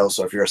 and Tails.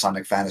 So if you're a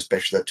Sonic fan,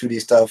 especially the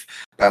 2D stuff,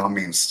 by all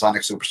means,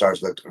 Sonic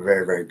Superstars looked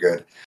very, very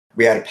good.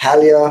 We had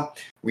Palia,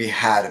 we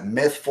had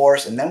Myth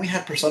Force, and then we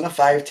had Persona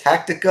 5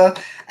 Tactica.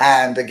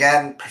 And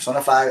again,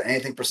 Persona 5,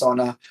 anything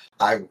Persona,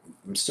 I'm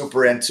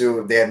super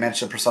into. They had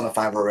mentioned Persona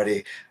 5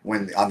 already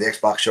on the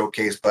Xbox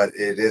showcase, but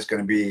it is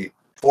going to be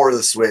for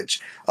the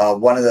Switch.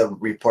 One of the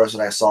reports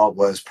that I saw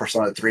was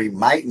Persona 3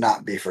 might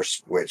not be for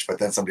Switch, but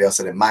then somebody else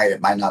said it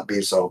might not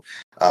be. So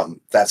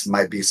that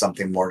might be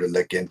something more to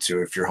look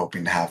into if you're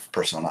hoping to have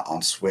Persona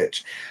on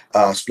Switch.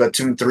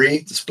 Splatoon 3,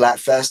 the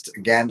Splatfest.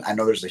 Again, I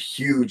know there's a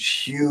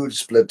huge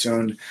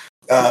Splatoon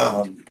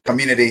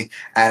community,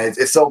 and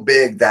it's so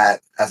big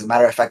that, as a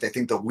matter of fact, I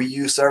think the Wii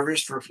U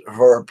servers for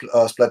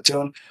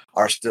Splatoon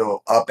are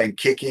still up and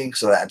kicking,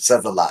 so that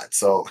says a lot.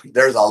 So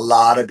there's a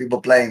lot of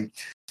people playing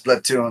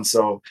Splatoon.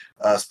 So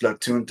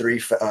Splatoon 3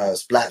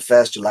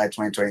 Splatfest, July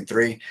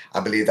 2023. I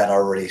believe that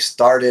already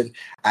started.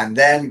 And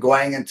then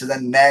going into the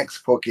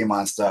next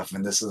Pokemon stuff,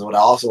 and this is what I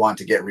also want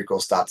to get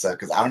Rico's thoughts at,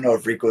 because I don't know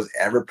if Rico's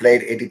ever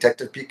played a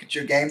Detective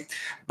Pikachu game,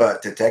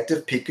 but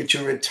Detective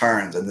Pikachu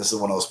Returns, and this is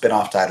one of those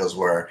spin-off titles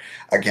where,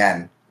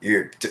 again,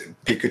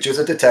 Pikachu's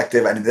a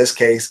detective, and in this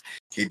case,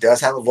 he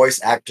does have a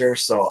voice actor.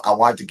 So I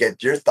wanted to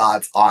get your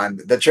thoughts on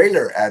the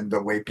trailer and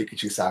the way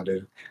Pikachu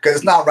sounded, because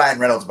it's not Ryan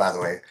Reynolds, by the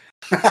way.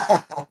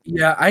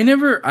 Yeah,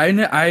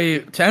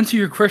 to answer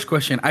your first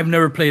question, I've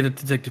never played a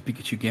Detective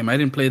Pikachu game. I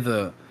didn't play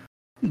the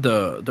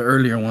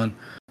earlier one,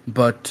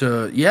 but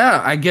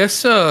yeah, I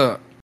guess the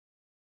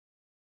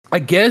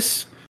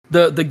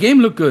game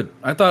looked good.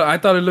 I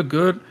thought it looked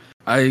good.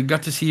 I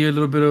got to see a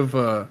little bit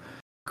of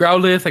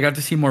Growlithe. I got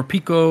to see more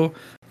Pico.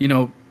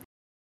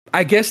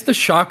 I guess the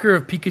shocker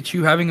of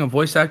Pikachu having a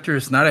voice actor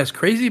is not as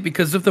crazy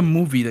because of the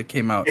movie that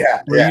came out.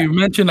 Yeah. You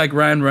mentioned like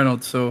Ryan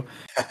Reynolds. So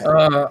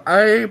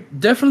I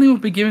definitely will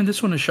be giving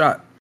this one a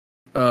shot.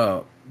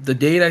 The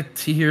date I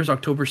see here is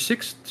October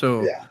 6th.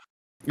 So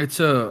it's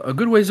a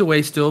good ways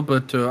away still,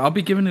 but I'll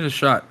be giving it a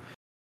shot.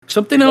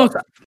 Something else.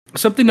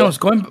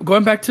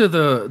 Going back to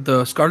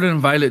the Scarlet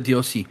and Violet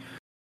DLC.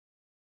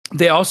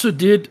 They also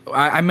did.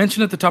 I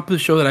mentioned at the top of the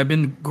show that I've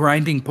been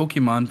grinding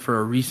Pokemon for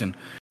a reason.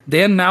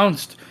 They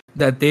announced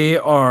that they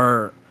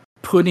are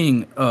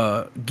putting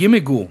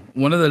Gimmighoul,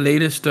 one of the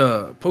latest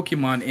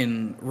Pokemon,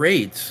 in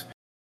raids,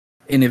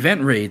 in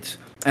event raids,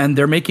 and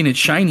they're making it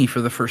shiny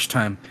for the first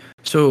time.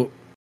 So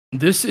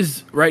this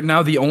is right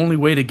now the only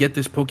way to get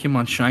this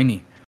Pokemon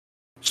shiny.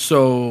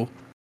 So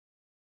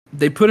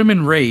they put him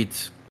in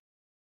raids,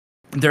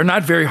 they're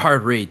not very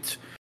hard raids,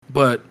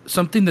 but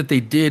something that they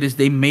did is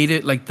they made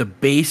it like the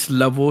base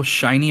level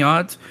shiny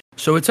odds.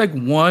 So it's like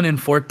 1 in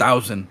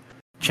 4,000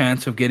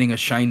 chance of getting a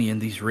shiny in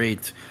these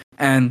raids.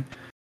 And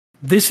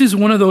this is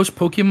one of those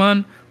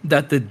Pokemon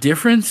that the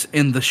difference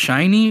in the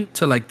shiny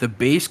to like the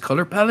base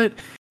color palette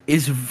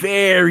is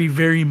very,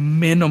 very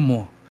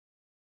minimal.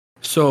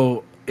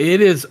 So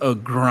it is a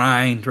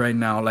grind right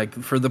now. Like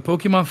for the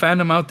Pokemon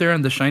fandom out there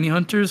and the shiny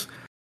hunters,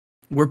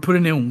 we're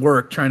putting in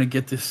work trying to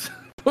get this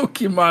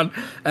Pokemon,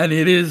 and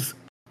it is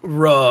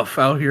rough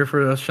out here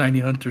for us shiny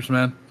hunters,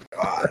 man.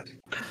 God,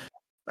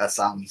 that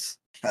sounds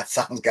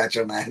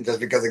gotcha, man. Just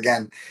because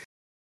again,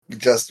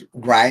 just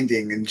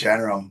grinding in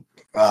general.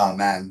 Oh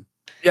man.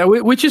 Yeah,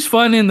 which is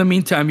fun in the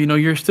meantime. You know,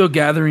 you're still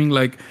gathering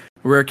like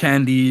rare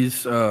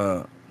candies,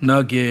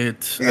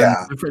 nuggets, and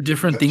Yeah.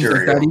 different things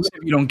like that. Even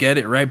if you don't get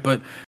it, right?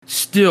 But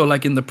still,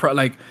 like in the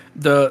like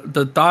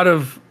the thought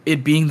of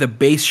it being the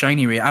base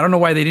shiny rate. I don't know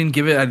why they didn't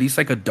give it at least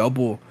like a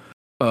double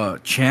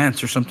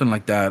chance or something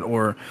like that,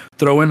 or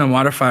throw in a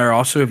modifier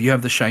also if you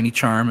have the shiny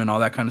charm and all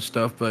that kind of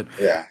stuff. But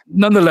yeah,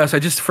 nonetheless, I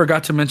just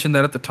forgot to mention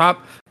that at the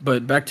top.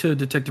 But back to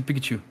Detective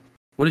Pikachu.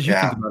 What did you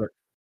think about it?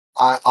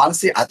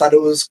 Honestly, I thought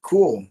it was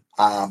cool.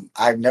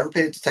 I've never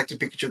played a Detective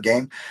Pikachu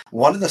game.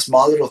 One of the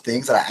small little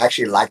things that I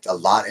actually liked a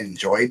lot and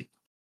enjoyed,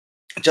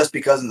 just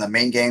because in the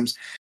main games,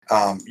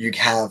 you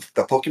have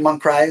the Pokemon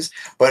cries,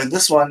 but in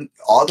this one,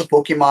 all the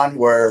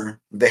Pokemon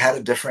they had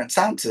a different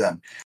sound to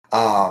them.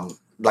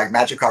 Like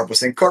Magikarp was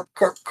saying "Carp,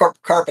 Carp, Carp,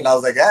 Carp," and I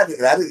was like,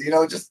 that is,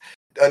 just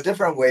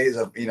different ways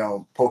of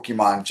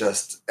Pokemon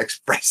just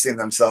expressing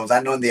themselves.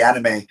 I know in the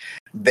anime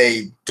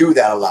they do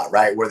that a lot,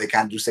 right? Where they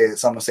kind of do say that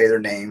someone say their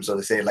names, or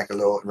they say like a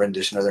little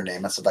rendition of their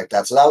name and stuff like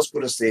that. So that was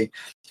cool to see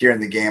here in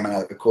the game, and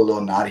a cool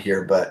little nod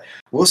here. But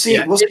we'll see.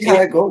 Yeah, we'll see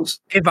how it goes.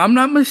 If I'm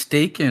not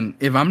mistaken,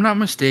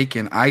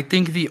 I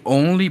think the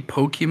only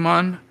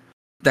Pokemon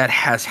that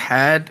has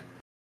had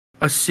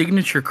a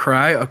signature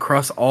cry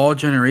across all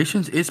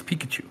generations is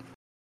Pikachu.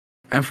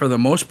 And for the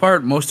most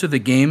part, most of the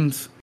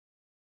games,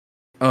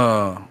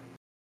 well,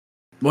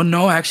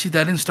 no, actually,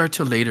 that didn't start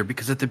till later,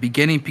 because at the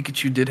beginning,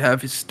 Pikachu did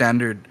have his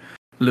standard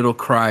little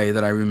cry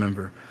that I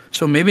remember.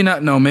 So maybe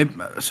not. No, maybe.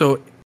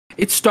 So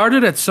it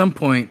started at some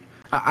point.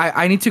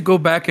 I need to go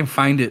back and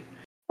find it,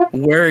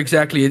 where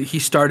exactly he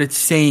started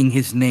saying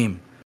his name.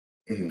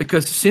 Mm-hmm.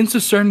 Because since a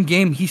certain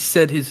game, he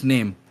said his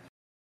name.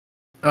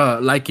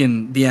 Like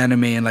in the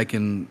anime and like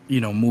in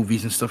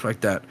movies and stuff like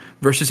that,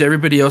 versus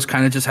everybody else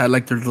kind of just had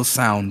like their little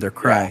sound, their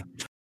cry.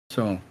 Yeah.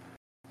 So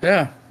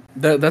yeah,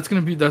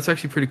 that's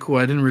actually pretty cool.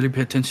 I didn't really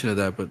pay attention to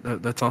that,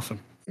 but that's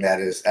awesome.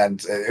 That is,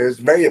 and it was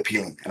very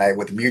appealing. And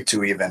with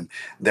Mewtwo, even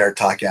they're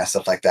talking and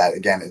stuff like that.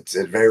 Again, it's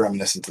very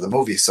reminiscent to the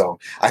movie. So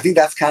I think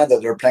that's kind of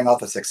that they're playing off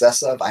the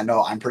success of. I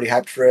know I'm pretty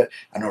hyped for it.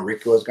 I know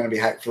Rico is going to be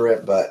hyped for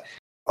it, but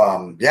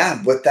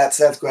yeah. With that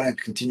said, it's going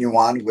to continue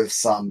on with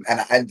some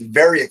and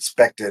very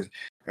expected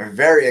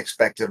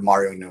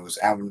Mario news,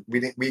 and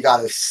we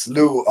got a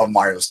slew of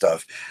Mario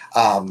stuff.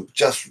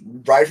 Just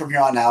right from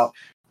here on out,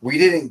 we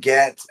didn't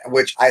get,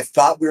 which I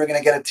thought we were going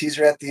to get a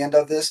teaser at the end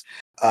of this,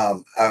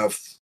 of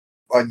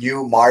a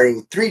new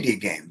Mario 3D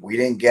game. We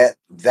didn't get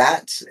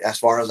that, as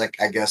far as like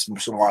I guess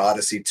Super Mario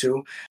Odyssey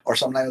 2 or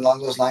something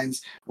along those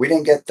lines. We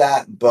didn't get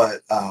that,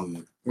 but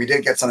we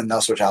did get something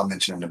else, which I'll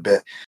mention in a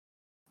bit.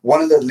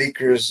 One of the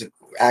leakers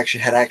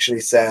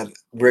actually said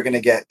we're going to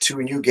get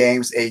 2 new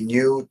games, a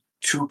new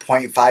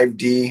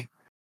 2.5D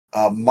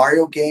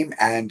Mario game,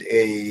 and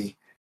a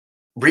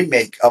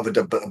remake of a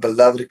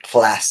beloved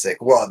classic.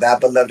 Well,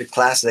 that beloved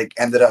classic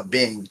ended up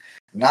being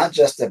not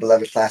just a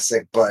beloved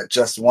classic, but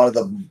just one of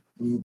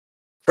the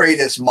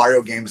greatest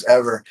Mario games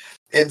ever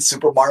in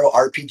Super Mario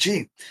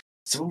RPG.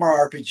 Super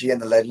Mario RPG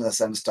and The Legend of the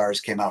Seven Stars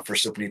came out for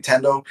Super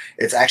Nintendo.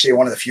 It's actually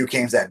one of the few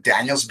games that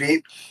Daniel's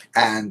beat.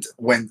 And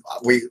when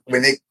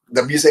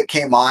the music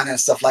came on and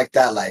stuff like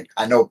that, like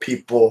I know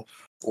people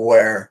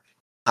were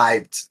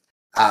hyped.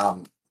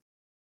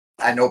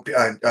 I know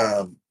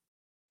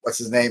what's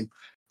his name?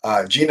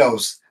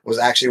 Genos was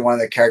actually one of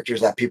the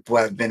characters that people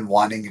have been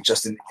wanting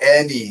just an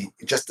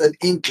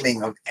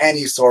inkling of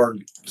any sort,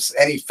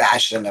 any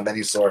fashion of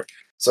any sort.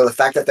 So the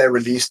fact that they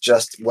released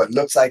just what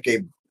looks like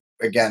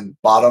again,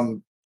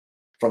 bottom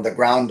from the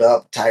ground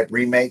up type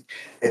remake,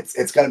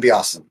 it's going to be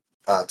awesome.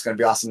 It's going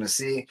to be awesome to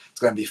see. It's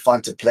going to be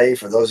fun to play.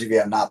 For those of you who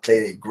have not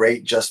played a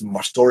great just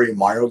story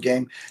Mario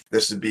game,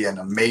 this would be an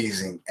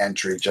amazing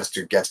entry just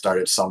to get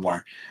started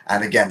somewhere.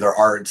 And again,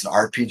 it's an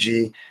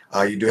RPG.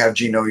 You do have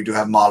Geno, you do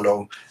have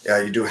Malo,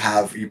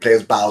 you play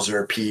as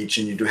Bowser, Peach,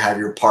 and you do have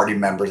your party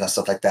members and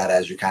stuff like that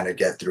as you kind of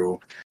get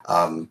through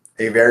a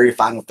very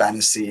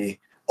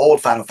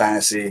old Final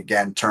Fantasy,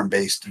 again,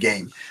 turn-based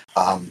game.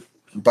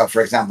 But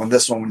for example, in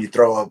this one, when you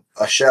throw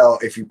a shell,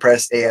 if you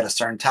press A at a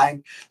certain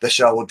time, the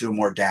shell will do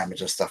more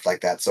damage and stuff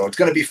like that. So it's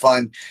going to be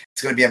fun.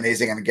 It's going to be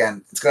amazing. And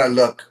again, it's going to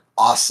look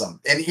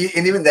awesome. And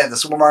even then, the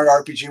Super Mario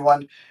RPG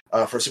one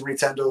for Super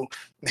Nintendo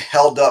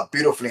held up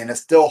beautifully, and it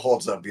still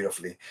holds up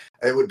beautifully.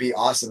 It would be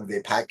awesome if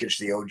they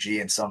packaged the OG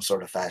in some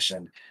sort of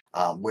fashion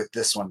with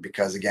this one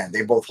because again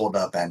they both hold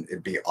up and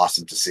it'd be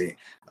awesome to see.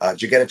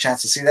 Did you get a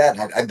chance to see that?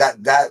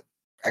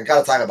 I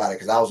gotta talk about it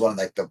because that was one of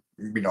like the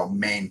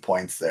main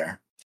points there.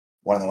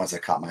 One of the ones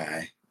that caught my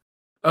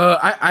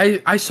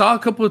eye. I saw a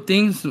couple of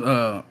things.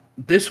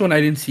 This one I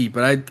didn't see,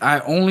 but I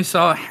only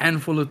saw a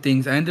handful of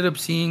things. I ended up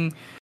seeing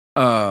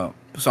so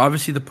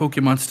obviously the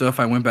Pokemon stuff.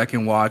 I went back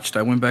and watched.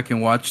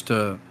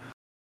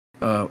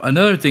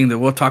 Another thing that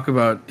we'll talk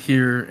about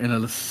here in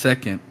a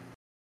second.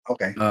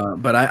 Okay.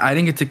 But I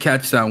didn't get to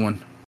catch that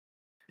one.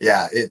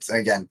 Yeah, it's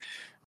again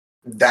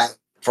that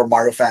for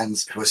Mario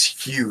fans was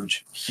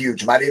huge.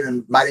 Might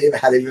even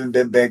had even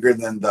been bigger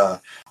than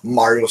the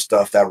Mario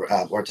stuff that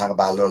we're talking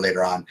about a little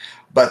later on.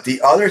 But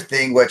the other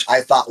thing which I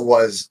thought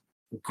was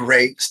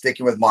great,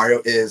 sticking with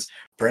Mario, is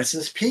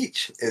Princess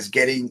Peach is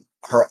getting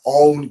her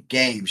own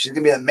game. She's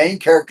gonna be the main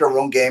character of her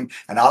own game,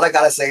 and all I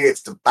gotta say,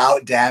 it's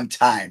about damn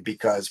time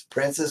because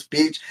Princess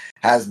Peach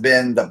has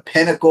been the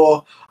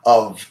pinnacle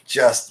of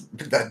just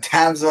the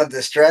damsel in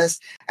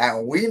distress,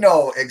 and we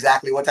know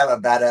exactly what type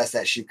of badass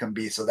that she can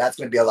be. So that's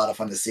gonna be a lot of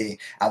fun to see,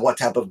 and what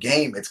type of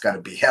game it's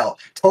gonna be. Hell,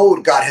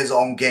 Toad got his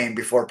own game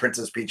before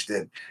Princess Peach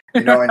did,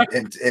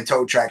 in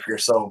Toad Tracker.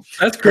 So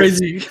that's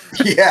crazy.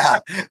 Yeah,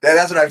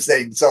 that's what I'm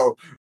saying. So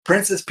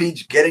Princess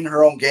Peach getting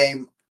her own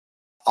game,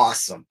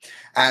 awesome.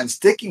 And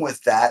sticking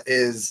with that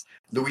is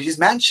Luigi's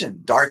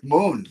Mansion, Dark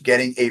Moon,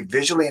 getting a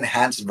visually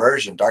enhanced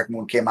version. Dark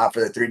Moon came out for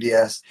the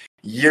 3DS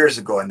years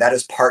ago, and that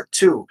is part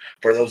 2,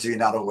 for those of you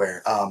not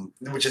aware.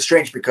 Which is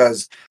strange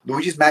because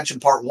Luigi's Mansion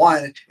Part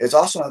 1 is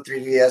also on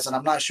 3DS, and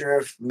I'm not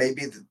sure if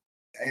maybe,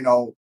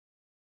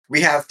 we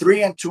have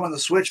 3 and 2 on the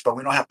Switch, but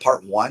we don't have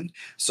Part 1.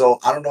 So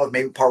I don't know if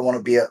maybe Part 1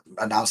 will be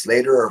announced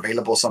later or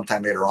available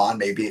sometime later on,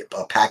 maybe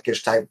a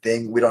package type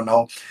thing. We don't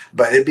know.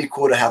 But it'd be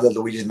cool to have the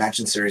Luigi's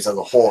Mansion series as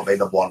a whole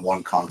available on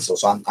one console.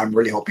 So I'm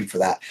really hoping for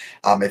that.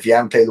 If you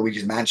haven't played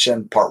Luigi's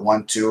Mansion Part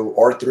 1, 2,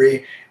 or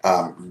 3,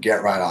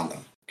 get right on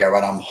them. Get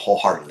right on them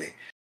wholeheartedly.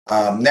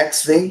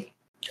 Next thing,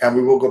 and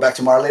we will go back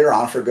tomorrow later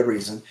on for a good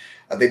reason.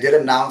 They did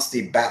announce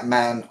the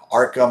Batman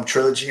Arkham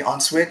trilogy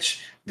on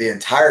Switch. The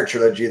entire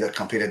trilogy, the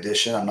complete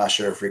edition. I'm not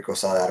sure if Rico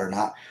saw that or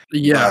not.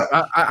 Yeah,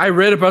 I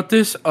read about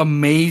this.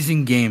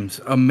 Amazing games,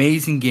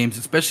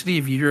 especially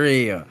if you're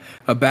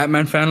a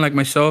Batman fan like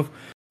myself.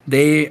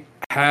 They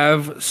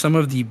have some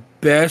of the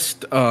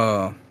best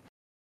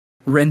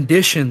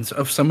renditions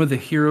of some of the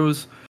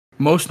heroes,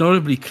 most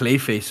notably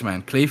Clayface,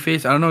 man.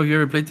 Clayface, I don't know if you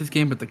ever played this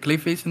game, but the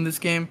Clayface in this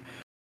game,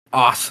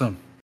 awesome.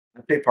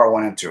 I played Part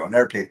 1 and 2. I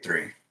never played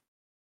 3.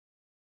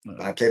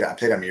 I played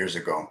them years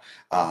ago.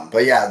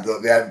 But yeah,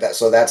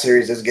 so that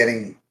series is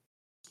getting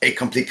a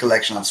complete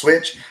collection on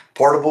Switch,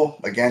 portable.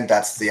 Again,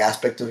 that's the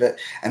aspect of it.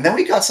 And then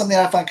we got something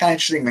I find kind of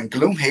interesting. I mean,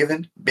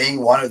 Gloomhaven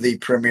being one of the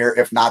premier,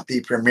 if not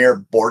the premier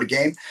board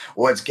game,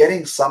 was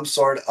getting some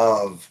sort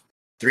of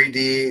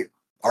 3D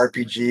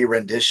RPG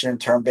rendition,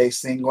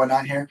 turn-based thing going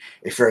on here.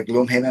 If you're a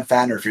Gloomhaven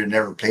fan or if you've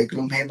never played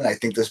Gloomhaven, I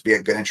think this would be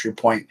a good entry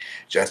point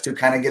just to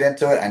kind of get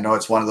into it. I know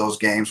it's one of those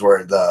games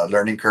where the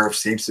learning curve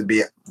seems to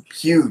be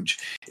huge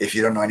if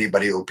you don't know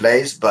anybody who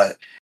plays, but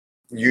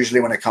usually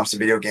when it comes to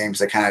video games,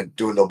 they kind of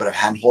do a little bit of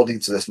hand holding.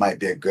 So this might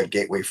be a good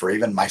gateway for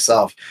even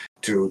myself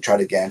to try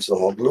to get into the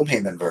whole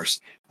Gloomhaven verse.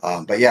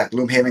 But yeah,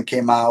 Gloomhaven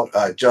came out,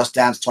 Just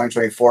Dance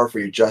 2024 for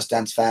you Just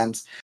Dance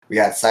fans. We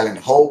had Silent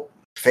Hope,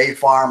 Fae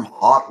Farm,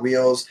 Hot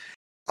Wheels,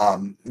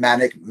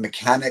 Manic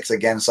Mechanics,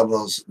 again, some of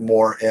those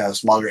more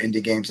smaller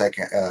indie games that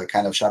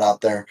kind of shut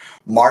out there.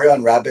 Mario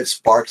and Rabbids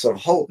Sparks of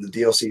Hope, the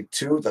DLC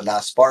 2, The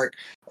Last Spark,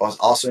 was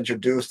also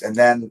introduced. And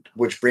then,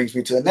 which brings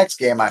me to the next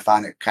game I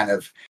found it kind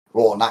of,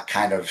 well, not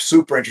kind of,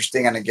 super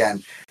interesting. And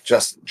again,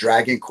 just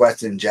Dragon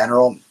Quest in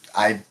general.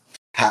 I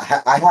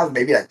have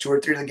maybe like 2 or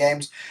 3 of the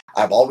games.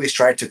 I've always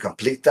tried to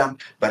complete them.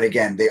 But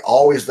again, they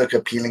always look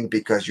appealing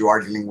because you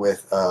are dealing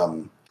with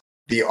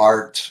the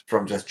art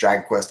from just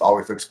Dragon Quest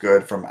always looks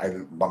good from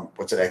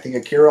what's it? I think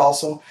Akira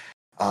also.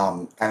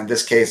 And in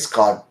this case, it's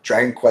called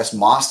Dragon Quest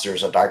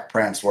Monsters: A Dark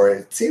Prince, where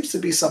it seems to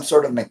be some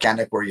sort of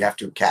mechanic where you have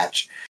to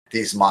catch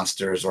these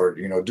monsters or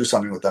do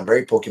something with them,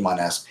 very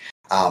Pokemon-esque.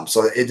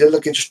 So it did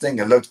look interesting.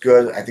 It looked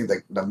good. I think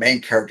the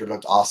main character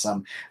looked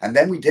awesome. And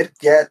then we did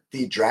get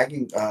the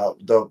Dragon,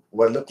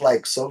 what looked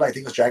like Solo. I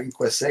think it was Dragon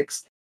Quest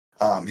 6.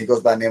 He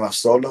goes by the name of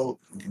Solo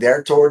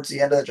there towards the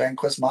end of the Dragon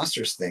Quest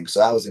Monsters thing. So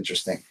that was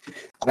interesting.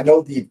 I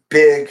know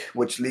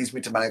which leads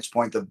me to my next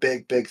point, the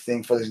big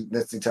thing for this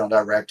Nintendo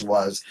Direct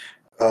was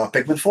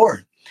Pikmin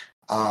 4.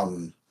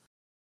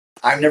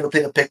 I've never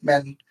played a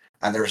Pikmin,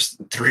 and there's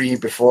 3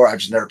 before. I've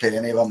just never played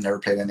any of them. Never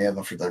played any of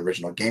them for the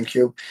original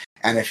GameCube.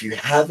 And if you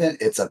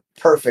haven't, it's a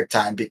perfect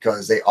time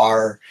because they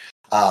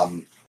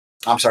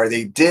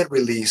did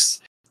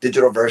release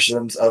digital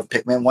versions of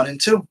Pikmin 1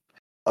 and 2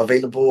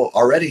 available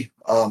already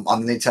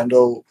on the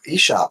Nintendo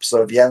eShop.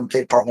 So if you haven't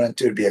played Part 1 and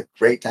 2, it'd be a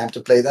great time to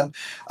play them.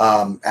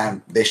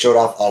 And they showed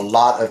off a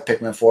lot of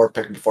Pikmin 4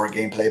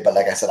 gameplay, but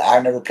like I said,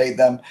 I've never played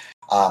them.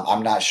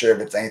 I'm not sure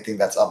if it's anything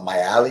that's up my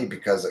alley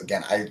because,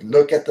 again, I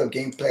look at the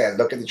gameplay, I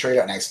look at the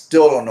trailer, and I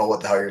still don't know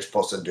what the hell you're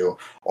supposed to do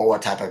or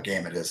what type of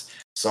game it is.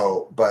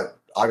 So, but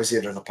obviously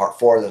there's a part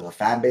 4. There's a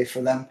fan base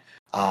for them.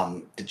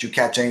 Did you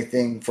catch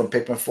anything from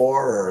Pikmin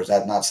 4, or is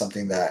that not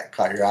something that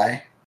caught your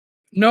eye?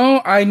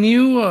 No, I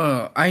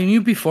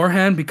knew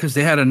beforehand because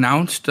they had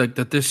announced like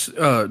that this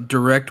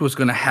direct was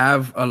gonna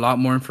have a lot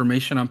more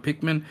information on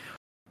Pikmin.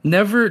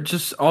 Never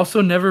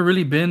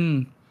really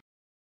been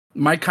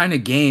my kind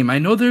of game. I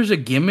know there's a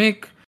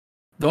gimmick.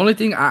 The only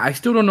thing I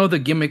still don't know the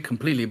gimmick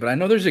completely, but I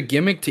know there's a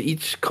gimmick to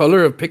each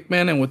color of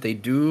Pikmin and what they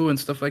do and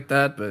stuff like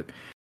that. But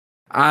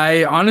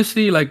I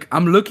honestly like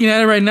I'm looking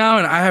at it right now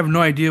and I have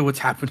no idea what's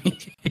happening.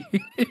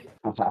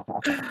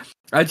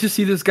 I just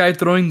see this guy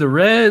throwing the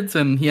reds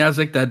and he has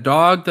like that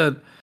dog that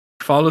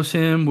follows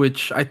him,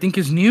 which I think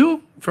is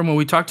new from what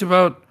we talked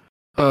about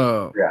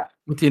Yeah.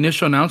 with the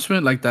initial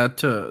announcement, like that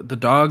the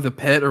dog, the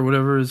pet or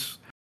whatever is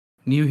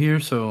new here.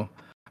 So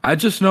I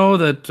just know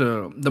that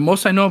the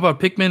most I know about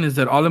Pikmin is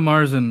that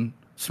Olimar's and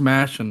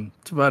Smash, and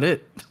that's about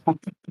it.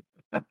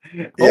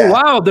 Yeah. Oh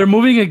wow, they're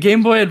moving a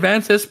Game Boy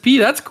Advance SP.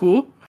 That's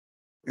cool.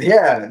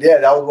 Yeah,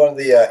 that was one of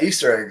the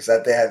Easter eggs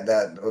that they had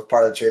that was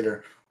part of the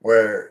trailer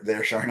where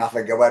they're showing off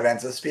a Game Boy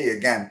Advance SP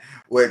again,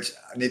 which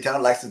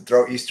Nintendo likes to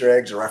throw Easter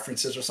eggs or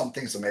references or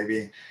something. So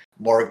maybe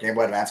more Game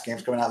Boy Advance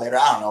games coming out later.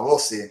 I don't know. We'll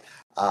see.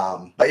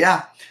 But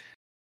yeah,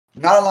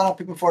 not a lot of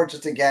people for it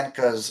just again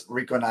because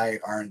Rico and I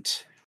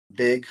aren't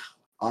big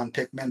on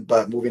Pikmin.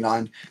 But moving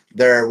on,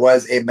 there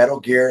was a Metal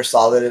Gear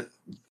Solid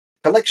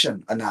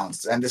collection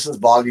announced, and this is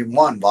Volume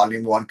 1.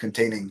 Volume 1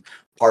 containing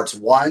Parts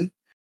 1,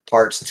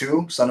 Parts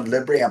 2, Son of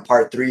Liberty, and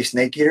Part 3,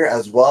 Snake Eater,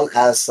 as well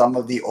as some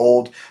of the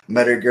old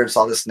Metal Gear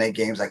Solid Snake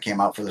games that came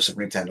out for the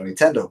Super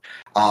Nintendo.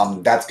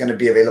 That's going to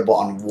be available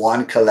on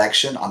one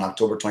collection on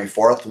October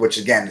 24th, which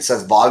again, it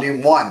says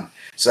Volume 1.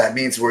 So that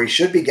means we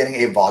should be getting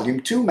a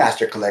Volume 2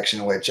 Master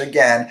Collection, which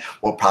again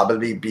will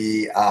probably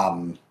be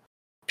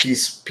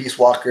Peace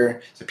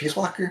Walker. Is it Peace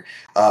Walker?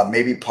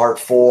 Maybe Part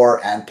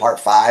 4 and Part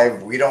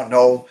 5. We don't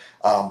know.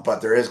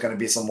 But there is going to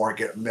be some more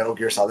Metal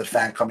Gear Solid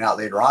fan coming out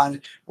later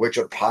on, which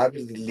would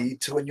probably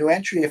lead to a new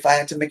entry if I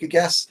had to make a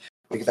guess,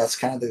 because that's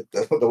kind of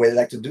the way they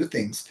like to do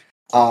things.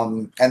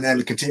 And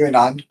then continuing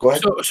on, go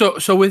ahead.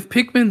 So with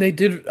Pikmin, they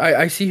did.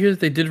 I see here that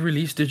they did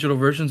release digital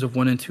versions of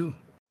 1 and 2.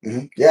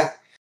 Mm-hmm. Yeah.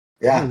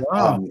 Oh,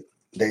 wow.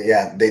 They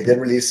did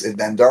release it,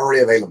 and they're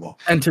already available.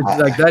 And to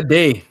like that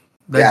day.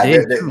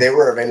 They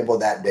were available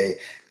that day,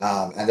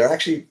 and they're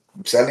actually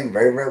selling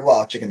very, very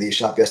well. Checking the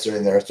eShop yesterday,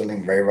 and they're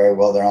selling very, very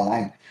well. They're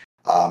online.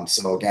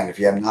 So again, if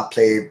you have not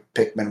played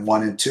Pikmin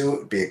 1 and 2,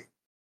 it'd be a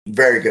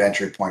very good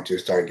entry point to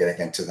start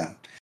getting into them.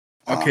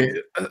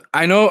 Okay,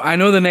 I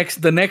know the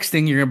next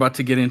thing you're about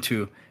to get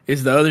into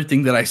is the other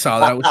thing that I saw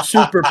that I was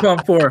super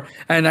pumped for,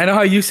 and I know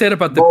how you said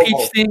about the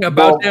Peach thing,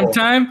 about damn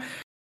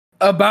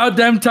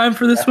time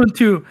for this one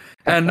too,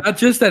 and not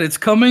just that it's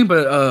coming,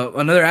 but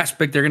another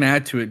aspect they're gonna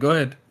add to it. Go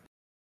ahead.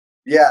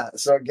 Yeah.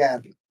 So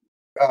again,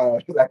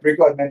 like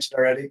Rico had mentioned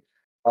already,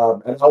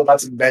 and I was about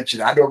to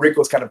mention, I know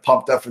Rico's kind of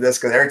pumped up for this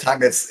because every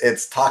time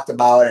it's talked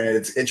about and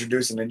it's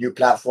introduced in a new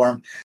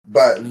platform,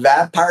 but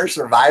Vampire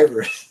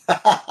Survivors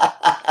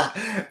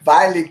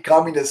finally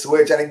coming to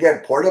Switch. And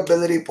again,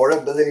 portability.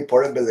 Not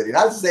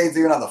to say it's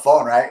even on the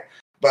phone, right?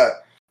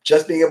 But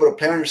just being able to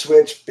play on your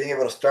Switch, being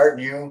able to start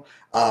new.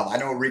 I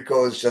know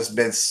Rico's just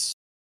been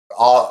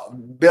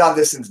on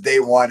this since day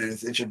one, and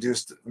it's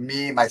introduced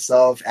me,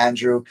 myself,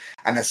 Andrew,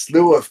 and a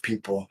slew of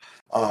people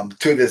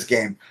to this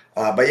game.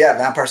 But yeah,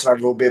 Vampire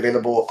Survivors will be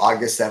available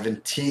August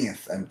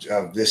 17th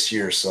of this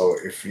year. So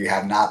if you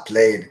have not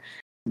played,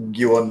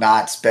 you will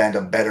not spend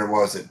a better,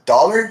 what was it,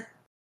 $1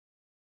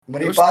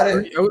 when you bought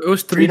it? It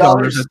was $3,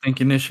 I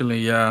think, initially.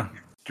 Yeah.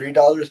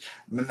 $3,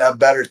 a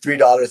better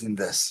 $3 than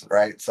this,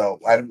 right? So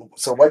what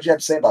did you have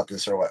to say about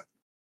this, or what?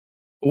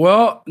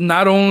 Well,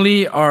 not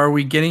only are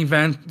we getting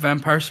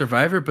Vampire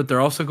Survivor, but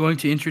they're also going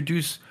to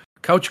introduce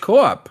couch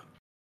co-op.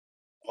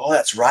 Oh,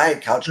 that's right,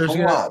 couch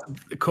co-op.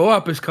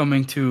 Co-op is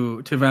coming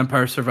to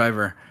Vampire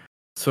Survivor,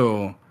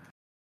 so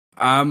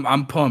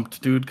I'm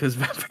pumped, dude, because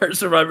Vampire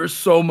Survivor is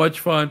so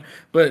much fun.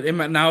 But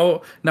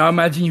now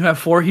imagine you have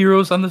 4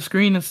 heroes on the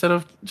screen instead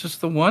of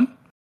just the one.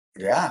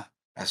 Yeah,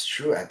 that's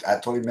true. I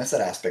totally missed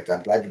that aspect.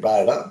 I'm glad you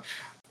brought it up.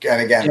 And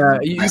again, yeah,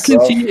 you can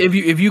see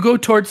if you go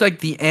towards like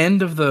the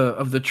end of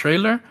the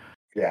trailer.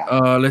 Yeah.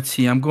 Let's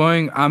see.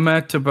 I'm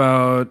at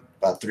about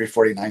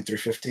 349,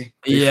 350.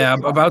 Yeah,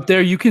 about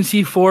there. You can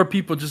see 4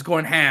 people just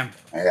going ham.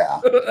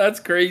 Yeah. That's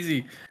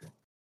crazy.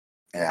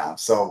 Yeah.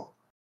 So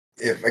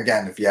if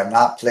you have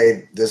not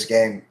played this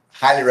game,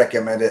 highly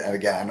recommend it. And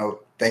again, I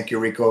know, thank you,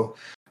 Rico.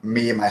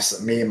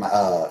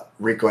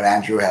 Rico and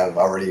Andrew have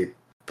already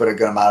put a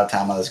good amount of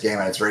time on this game,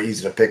 and it's very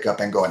easy to pick up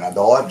and go. Now,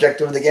 the whole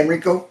objective of the game,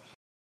 Rico?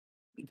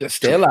 Just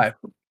stay alive.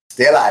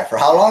 Stay alive. For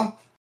how long?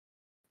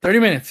 30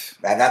 minutes.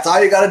 And that's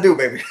all you got to do,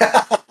 baby.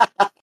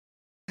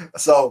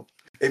 So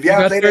if you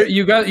haven't played it,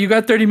 you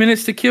got 30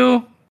 minutes to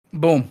kill.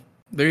 Boom.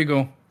 There you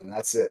go. And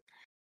that's it.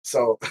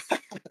 So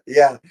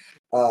yeah,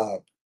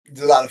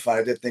 it's a lot of fun.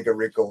 I did think of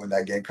Rico when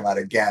that game came out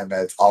again,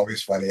 man. It's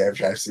always funny every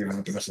time I see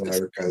him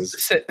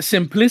because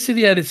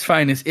simplicity at its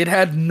finest. It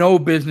had no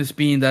business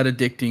being that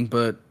addicting,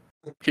 but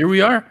here we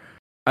are.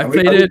 I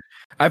played it.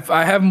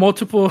 I have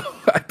multiple.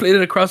 I played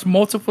it across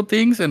multiple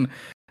things, and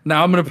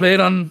now I'm gonna play it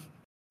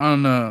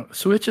on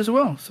Switch as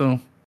well. So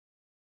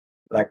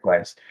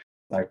Likewise.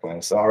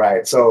 Likewise. All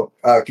right. So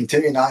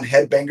continuing on,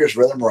 Headbangers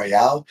Rhythm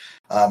Royale.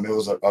 It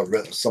was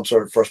some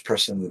sort of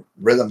first-person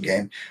rhythm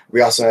game.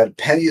 We also had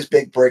Penny's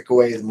Big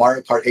Breakaway,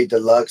 Mario Kart 8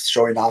 Deluxe,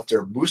 showing off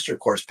their Booster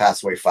Course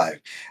Pathway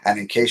 5. And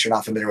in case you're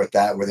not familiar with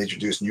that, where they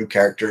introduced new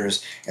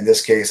characters, in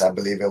this case, I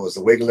believe it was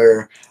the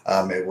Wiggler,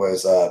 it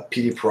was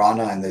PD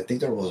Piranha, and I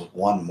think there was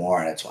one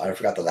more, and I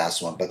forgot the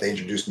last one, but they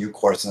introduced new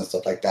courses and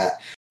stuff like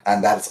that.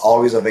 And that's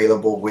always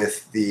available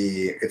with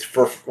it's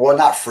for, well,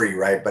 not free,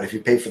 right? But if you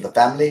pay for the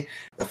family,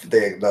 the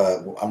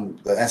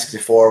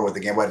N64 with the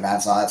Game Boy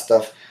Advance and all that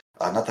stuff,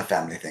 not the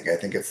family thing, I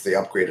think it's the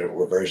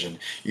upgraded version,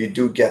 you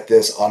do get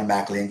this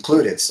automatically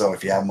included. So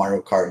if you have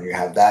Mario Kart and you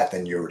have that,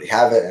 then you already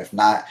have it. And if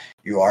not,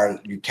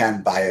 you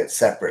can buy it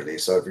separately.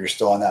 So if you're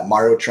still on that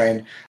Mario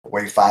train,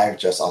 Wave 5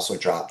 just also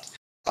dropped.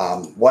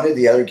 One of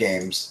the other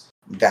games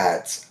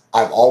that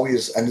I've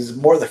always, and this is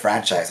more the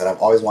franchise that I've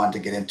always wanted to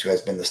get into,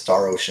 has been the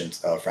Star Ocean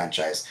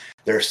franchise.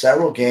 There are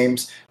several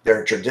games.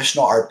 They're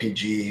traditional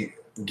RPG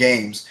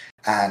games,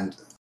 and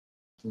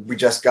we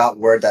just got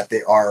word that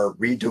they are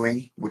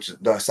redoing, which is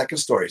the second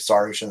story,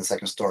 Star Ocean, the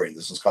second story.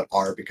 This one's called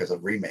R because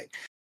of remake.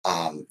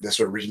 This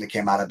originally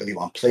came out, I believe,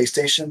 on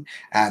PlayStation,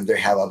 and they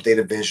have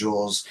updated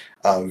visuals.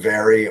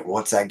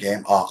 What's that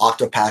game?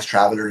 Octopath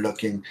Traveler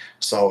looking.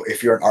 So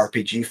if you're an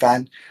RPG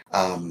fan,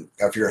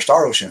 if you're a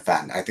Star Ocean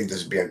fan, I think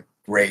this would be a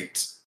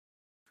great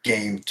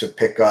game to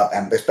pick up,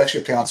 and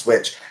especially play on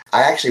Switch.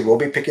 I actually will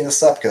be picking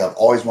this up because I've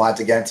always wanted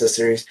to get into the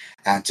series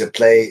and to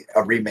play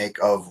a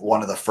remake of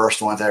one of the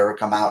first ones that ever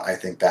come out. I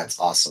think that's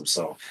awesome.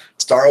 So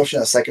Star Ocean,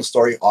 the second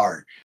story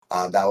R,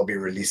 that will be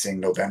releasing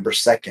November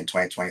 2nd,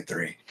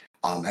 2023.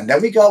 And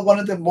then we got one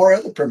of the more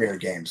other premiere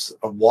games,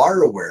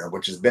 WarioWare,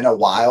 which has been a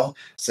while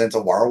since a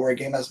WarioWare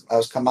game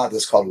has come out.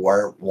 This is called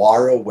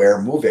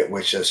WarioWare Move It,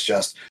 which is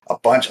just a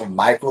bunch of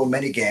micro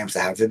mini games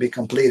that have to be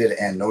completed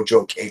in, no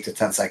joke, 8 to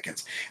 10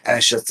 seconds. And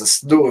it's just a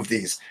slew of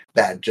these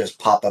that just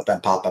pop up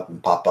and pop up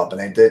and pop up.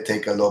 And they did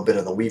take a little bit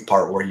of the Wii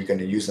part where you're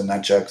going to use the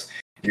nunchucks.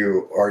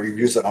 You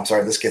use it, I'm sorry,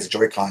 in this case,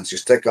 Joy-Cons, you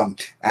stick them,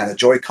 and the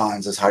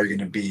Joy-Cons is how you're going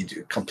to be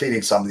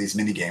completing some of these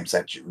mini games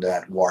that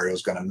Wario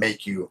is going to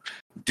make you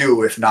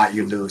do. If not,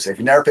 you lose. If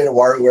you never played a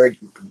WarioWare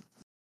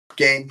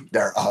game,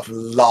 they're a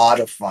lot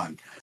of fun.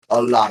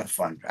 A lot of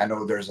fun. I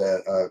know there's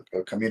a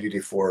community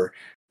for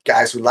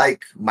guys who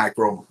like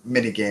micro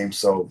mini games.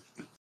 So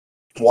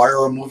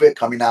WarioWare Move It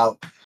coming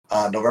out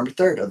November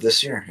 3rd of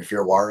this year. If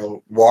you're a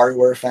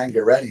WarioWare fan,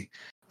 get ready.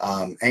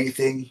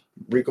 Anything,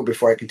 Rico,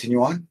 before I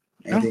continue on?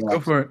 Anything go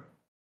for it.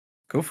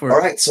 Go for it. All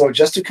right. So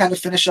just to kind of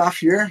finish off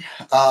here,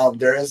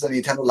 there is a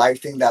Nintendo Live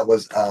thing that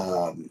was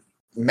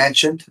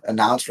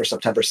announced for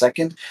September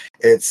 2nd.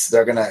 It's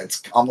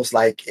almost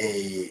like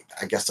a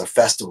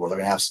festival. They're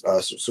gonna have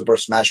Super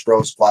Smash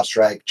Bros. Quad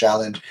Strike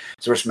Challenge,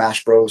 Super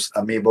Smash Bros.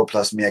 Amiibo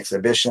plus Me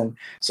exhibition.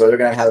 So they're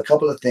gonna have a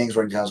couple of things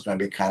where Nintendo's gonna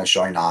be kind of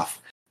showing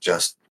off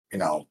just,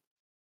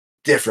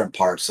 different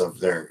parts of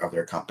their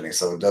company.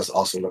 So it does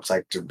also looks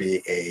like to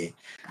be a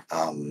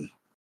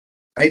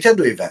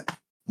Nintendo event,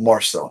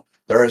 more so.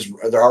 There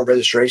are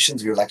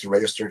registrations. If you'd like to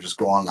register, just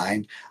go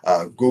online,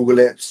 Google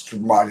it,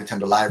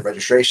 Nintendo Live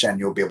registration, and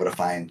you'll be able to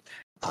find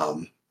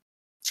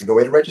the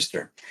way to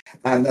register.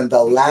 And then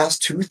the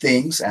last two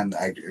things, and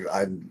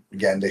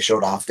again, they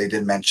showed off. They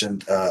did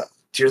mention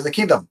Tears of the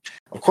Kingdom.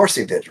 Of course,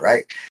 they did,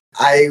 right?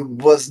 I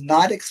was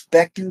not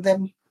expecting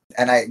them.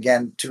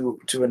 And to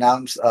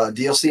announce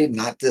DLC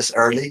not this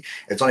early.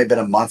 It's only been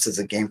a month since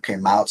the game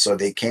came out, so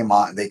they came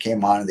on and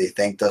they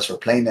thanked us for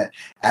playing it.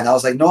 And I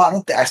was like, no, I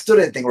don't. I still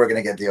didn't think we were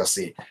gonna get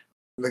DLC.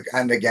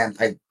 And again,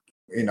 I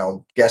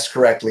guessed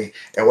correctly.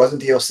 It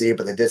wasn't DLC,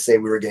 but they did say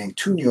we were getting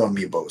 2 new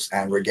amiibos,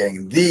 and we're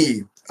getting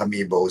the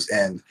amiibos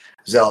in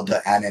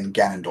Zelda and in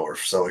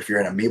Ganondorf. So if you're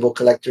an amiibo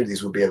collector,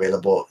 these will be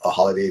available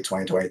holiday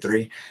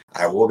 2023.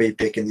 I will be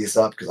picking these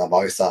up because I've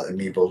always thought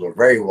amiibos were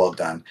very well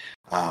done,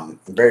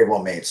 very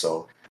well made.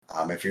 So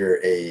if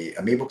you're a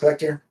amiibo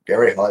collector, get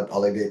ready,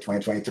 holiday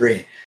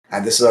 2023.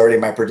 And this is already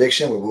my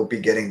prediction. We will be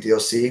getting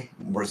DLC,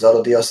 more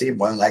Zelda DLC,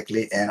 more than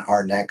likely in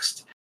our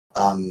next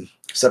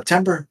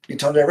September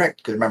Nintendo Direct.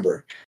 Because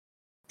remember,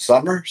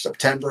 summer,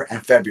 September,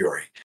 and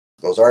February.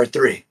 Those are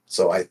 3.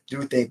 So I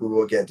do think we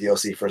will get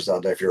DLC for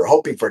Zelda if you're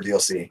hoping for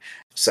DLC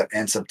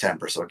in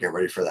September. So get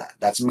ready for that.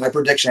 That's my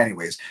prediction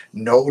anyways.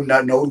 No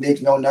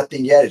leak, no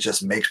nothing yet. It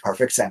just makes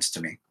perfect sense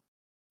to me.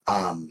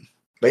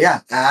 But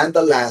yeah, and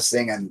the last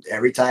thing, and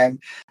every time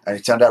a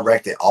Nintendo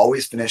Direct, they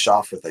always finish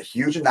off with a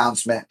huge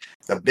announcement.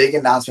 The big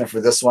announcement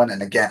for this one,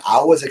 and again,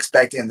 I was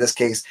expecting in this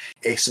case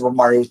a Super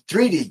Mario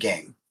 3D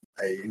game.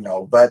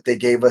 But they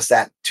gave us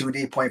that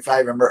 2D.5.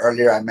 Remember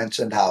earlier I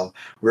mentioned how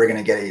we were going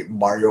to get a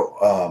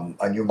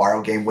new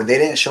Mario game. When they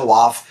didn't show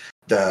off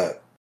the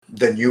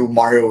new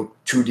Mario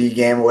 2D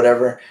game or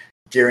whatever,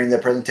 during the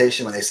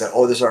presentation when they said,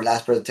 "Oh, this is our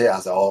last presentation," I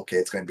was like, "Oh, okay,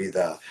 it's going to be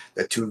the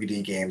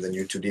 2D game, the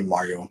new 2D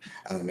Mario."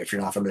 And if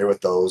you're not familiar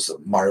with those,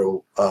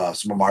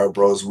 Super Mario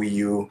Bros. Wii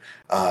U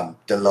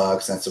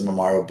Deluxe and Super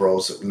Mario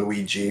Bros.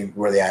 Luigi,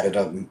 where they added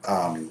up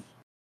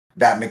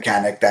that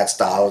mechanic, that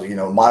style,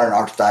 modern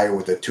art style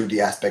with a 2D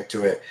aspect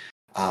to it.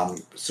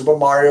 Super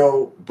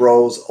Mario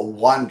Bros.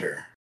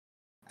 Wonder,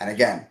 and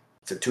again,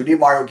 it's a 2D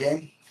Mario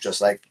game, just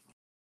like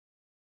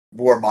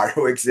where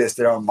Mario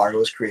existed or Mario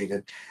was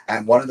created.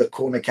 And one of the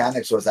cool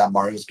mechanics was that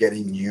Mario's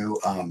getting new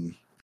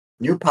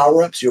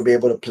power ups. You'll be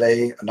able to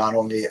play not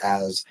only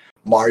as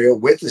Mario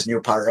with his new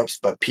power ups,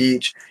 but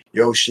Peach,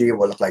 Yoshi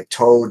will look like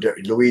Toad,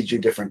 Luigi,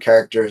 different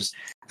characters.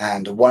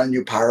 And one of the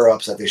new power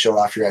ups that they showed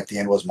off here at the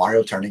end was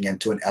Mario turning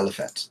into an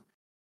elephant.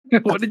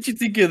 What did you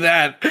think of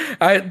that?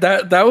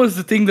 That was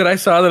the thing that I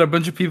saw that a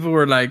bunch of people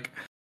were like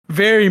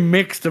very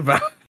mixed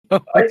about.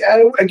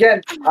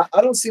 Again,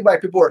 I don't see why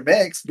people are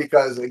mixed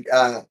because,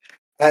 and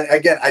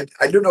again,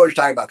 I do know what you're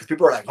talking about because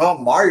people are like, "Oh,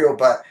 Mario,"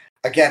 but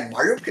again,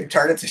 Mario can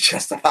turn into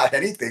just about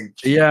anything.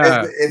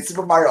 Yeah. In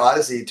Super Mario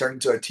Odyssey, he turned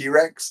into a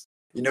T-Rex.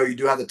 You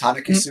do have the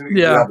Tanuki suit. You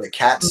do Yeah. have the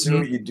cat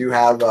suit. You do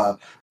have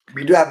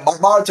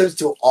Mario turns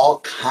to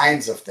all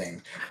kinds of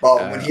things.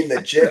 But when he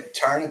legit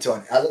turned into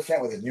an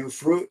elephant with a new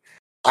fruit,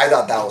 I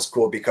thought that was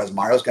cool because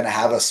Mario's going to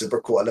have a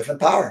super cool elephant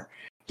power.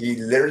 He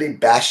literally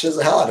bashes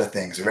the hell out of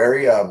things.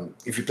 Very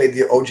if you played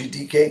the OG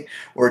DK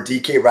where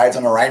DK rides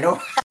on a rhino,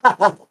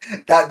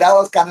 that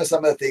was kind of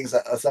some of the things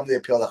some of the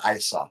appeal that I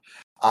saw.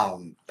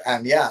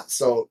 And yeah,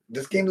 so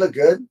this game looked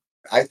good.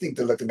 I think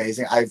they looked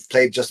amazing. I've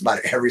played just about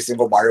every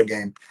single Mario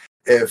game.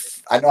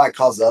 If I know I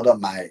call Zelda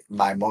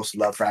my most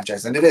loved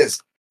franchise, and it is.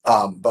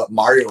 But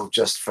Mario,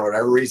 just for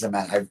whatever reason,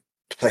 man, I've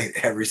played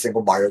every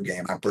single Mario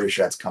game. I'm pretty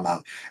sure it's come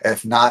out.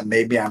 If not,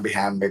 maybe I'm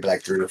behind, maybe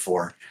like 3 to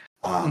 4.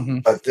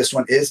 But this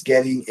one is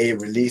getting a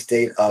release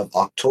date of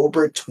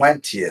October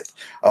 20th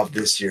of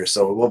this year,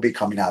 so it will be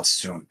coming out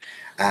soon.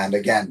 And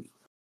again,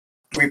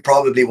 we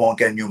probably won't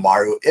get a new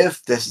Mario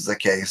if this is the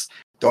case.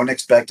 Don't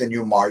expect a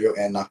new Mario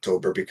in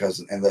October because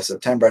in the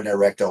September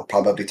Direct, they'll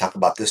probably talk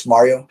about this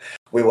Mario.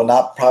 We will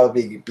not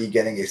probably be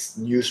getting a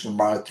new Super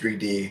Mario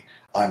 3D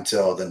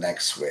until the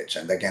next Switch.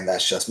 And again,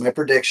 that's just my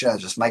prediction.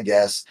 That's just my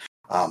guess.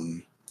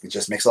 It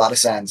just makes a lot of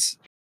sense.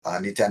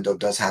 Nintendo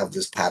does have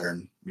this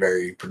pattern,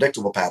 very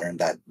predictable pattern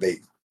that they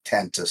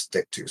tend to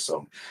stick to.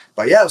 So,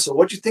 but yeah. So,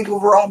 what do you think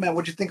overall, man?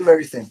 What do you think of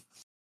everything?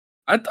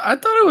 I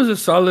thought it was a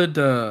solid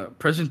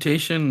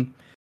presentation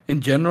in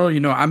general.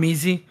 I'm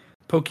easy.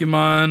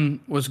 Pokemon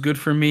was good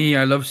for me.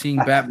 I love seeing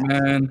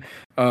Batman.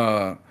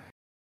 The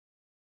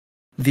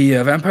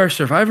Vampire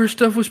Survivor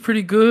stuff was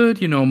pretty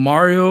good.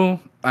 Mario,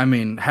 I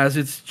mean, has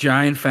its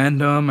giant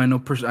fandom.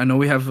 I know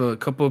we have a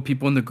couple of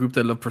people in the group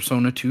that love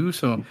Persona 2,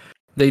 so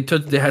they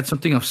had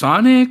something of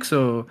Sonic.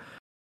 So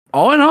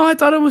all in all, I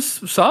thought it was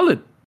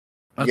solid.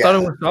 I thought it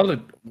was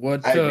solid.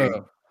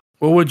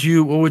 What would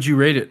you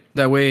rate it?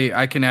 That way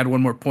I can add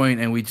one more point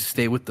and we just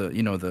stay with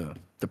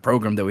the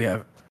program that we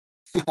have.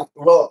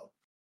 Well,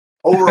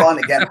 overall,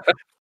 again,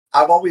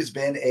 I've always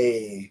been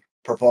a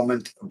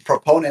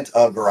proponent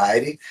of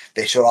variety.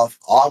 They showed off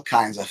all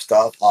kinds of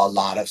stuff, a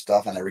lot of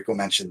stuff, and like Rico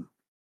mentioned,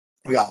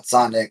 we got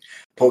Sonic,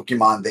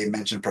 Pokemon. They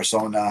mentioned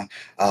Persona.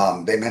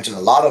 They mentioned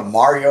a lot of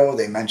Mario.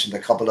 They mentioned a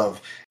couple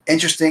of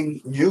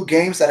interesting new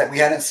games that we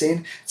hadn't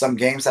seen. Some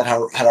games that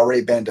had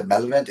already been in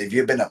development. If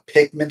you've been a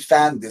Pikmin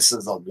fan, this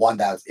is the one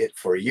that's it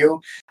for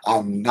you.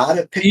 I'm not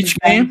a Pikmin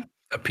fan.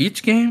 A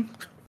Peach game?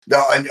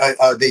 No,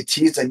 they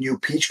teased a new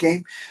Peach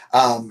game,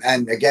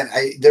 and again,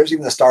 there's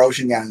even the Star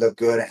Ocean game that looked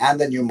good, and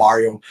the new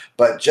Mario.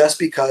 But just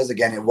because,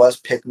 again, it was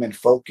Pikmin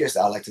focused,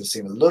 I like to see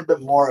a little bit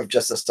more of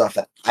just the stuff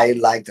that I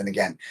liked. And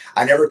again,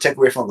 I never take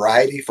away from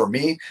variety. For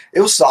me,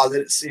 it was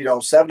solid.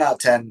 7 out of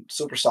 10,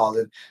 super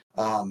solid.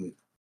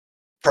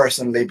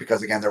 Personally,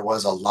 because again, there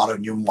was a lot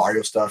of new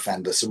Mario stuff,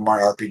 and the Super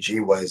Mario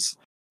RPG was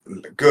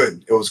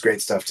good. It was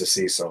great stuff to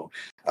see. So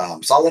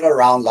solid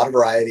around, a lot of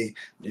variety.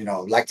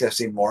 Like to have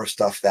seen more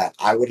stuff that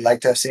I would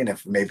like to have seen.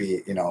 If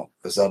maybe the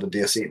Zelda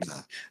DLC.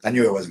 I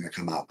knew it wasn't going to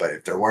come out, but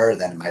if there were,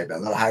 then it might have been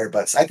a little higher.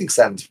 But I think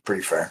 7's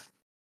pretty fair.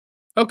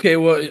 Okay,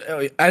 well,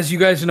 as you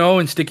guys know,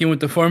 and sticking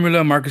with the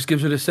formula, Marcus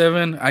gives it a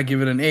 7. I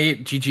give it an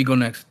 8. GG, go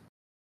next.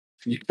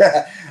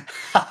 Yeah.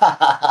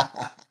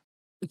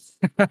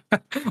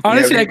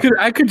 Honestly,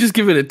 I could just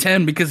give it a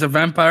 10 because of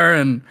Vampire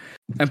and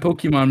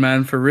Pokemon,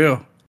 man, for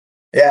real.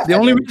 Yeah. The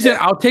only reason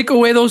I'll give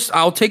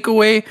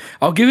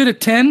it a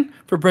 10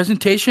 for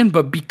presentation,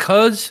 but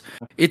because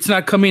it's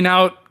not coming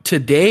out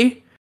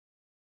today,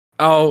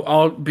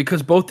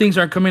 because both things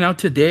aren't coming out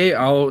today,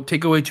 I'll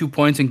take away 2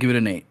 points and give it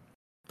an 8.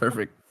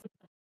 Perfect.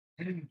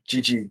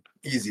 GG,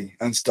 easy,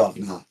 unstuff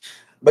now.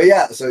 But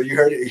yeah, so you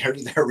heard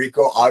it there,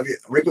 Rico.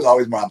 Rico's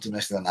always more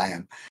optimistic than I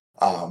am.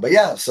 But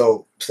yeah,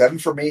 so 7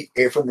 for me,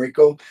 8 from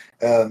Rico.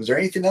 Is there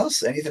anything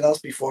else? Anything else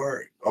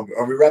before?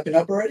 Are we wrapping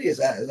up already? Is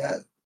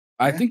that?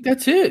 I think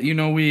that's it.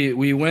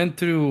 We went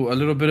through a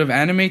little bit of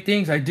anime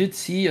things. I did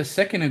see a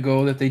second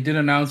ago that they did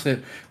announce that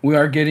we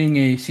are getting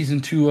a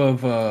season 2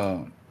 of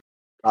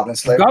Goblin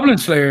Slayer. Goblin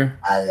Slayer.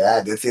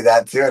 I did see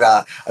that too. And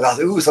I was like,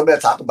 ooh, something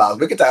to talk about.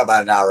 We can talk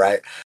about it now, right?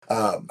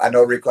 I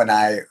know Rico and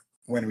I,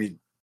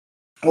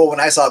 when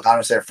I saw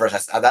Goblin Slayer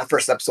first, that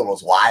first episode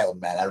was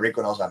wild, man. And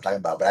Rico knows what I'm talking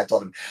about. But I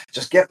told him,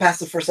 just get past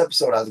the first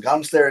episode. I was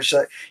Goblin Slayer,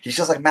 he's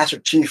just like Master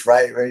Chief,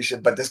 right?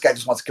 But this guy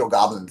just wants to kill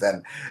goblins.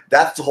 And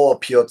that's the whole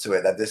appeal to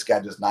it, that this guy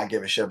does not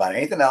give a shit about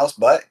anything else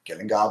but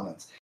killing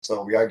goblins.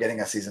 So we are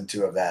getting a season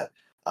 2 of that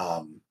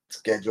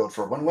scheduled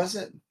for, when was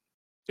it?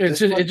 It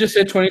just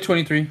said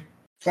 2023.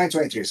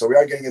 2023. So we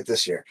are getting it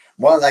this year.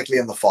 More likely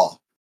in the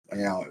fall,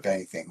 if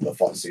anything, the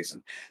fall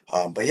season.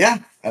 But yeah,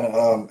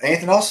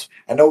 anything else?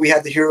 I know we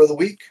had the hero of the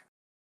week.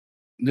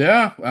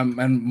 Yeah,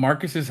 and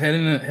Marcus is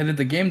headed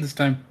the game this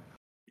time.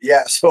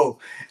 Yeah, so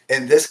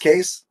in this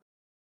case,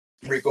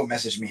 Rico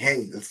messaged me,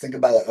 hey, let's think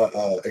about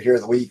a hero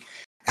of the week.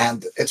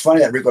 And it's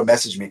funny that Rico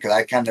messaged me because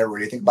I kind of never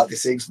really think about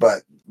these things.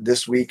 But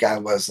this week I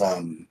was,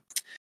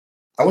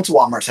 I went to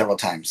Walmart several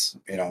times,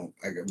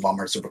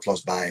 Walmart super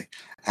close by.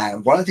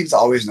 And one of the things I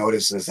always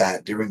notice is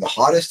that during the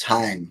hottest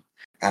time,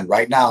 and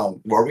right now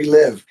where we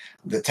live,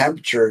 the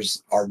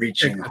temperatures are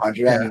reaching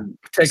 107.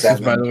 Texas,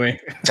 by the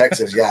way.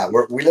 Texas, yeah.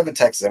 We live in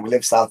Texas, and we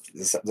live south,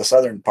 the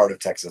southern part of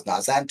Texas.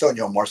 Not San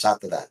Antonio, more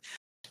south of that.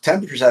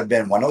 Temperatures have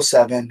been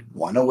 107,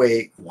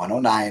 108,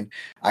 109.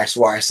 I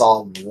swear I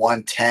saw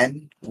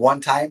 110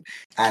 one time,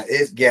 and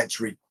it gets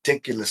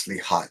ridiculously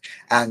hot.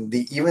 And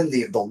even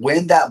the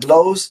wind that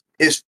blows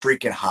is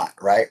freaking hot,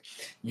 right?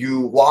 You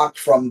walk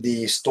from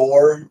the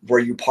store where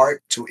you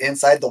park to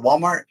inside the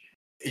Walmart,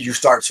 you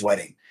start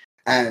sweating.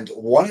 And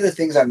one of the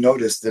things I've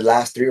noticed the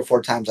last 3 or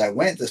 4 times I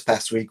went this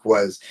past week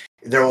was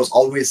there was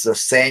always the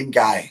same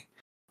guy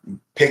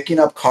picking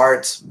up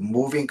carts,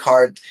 moving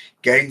carts,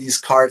 getting these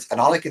carts. And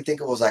all I could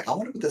think of was like, I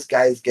wonder what this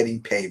guy is getting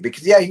paid.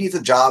 Because, yeah, he needs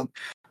a job.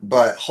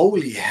 But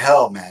holy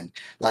hell, man.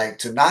 Like,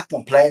 to not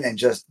complain and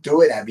just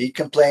do it. And he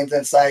complains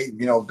inside,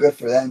 good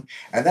for them.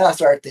 And then I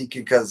started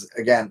thinking, because,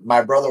 again,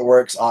 my brother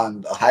works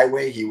on the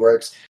highway. He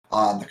works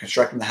on the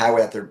constructing the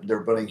highway that they're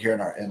building here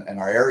in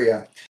our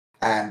area.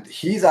 And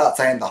he's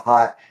outside in the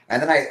hot.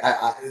 And then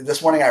I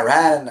this morning I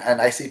ran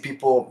and I see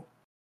people,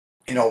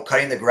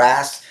 cutting the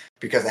grass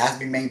because it has to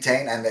be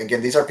maintained. And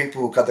again, these are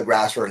people who cut the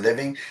grass for a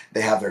living. They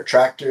have their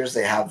tractors,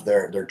 they have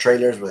their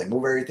trailers where they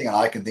move everything. And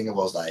all I can think of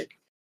was like,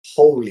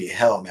 holy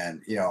hell,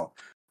 man,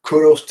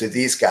 kudos to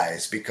these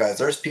guys, because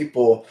there's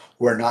people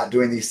who are not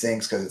doing these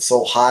things because it's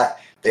so hot.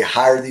 They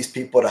hire these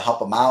people to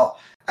help them out.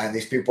 And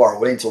these people are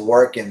willing to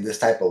work in this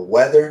type of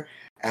weather.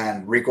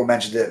 And Rico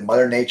mentioned it.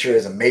 Mother Nature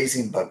is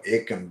amazing, but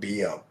it can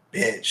be a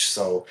bitch.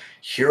 So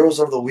heroes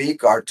of the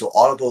week are to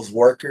all of those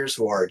workers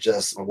who are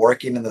just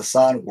working in the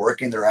sun,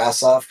 working their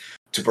ass off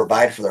to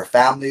provide for their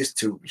families,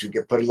 to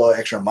put a little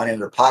extra money in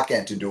their pocket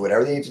and to do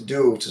whatever they need to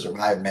do to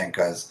survive, man.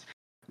 Because,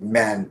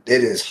 man,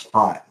 it is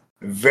hot.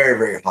 Very,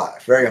 very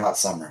hot. Very hot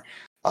summer.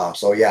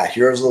 So, yeah,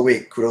 heroes of the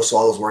week. Kudos to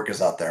all those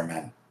workers out there,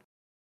 man.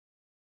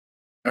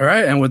 All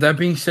right. And with that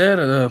being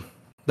said,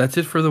 that's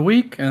it for the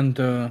week. And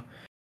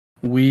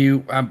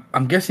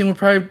I'm guessing we'll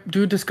probably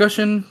do a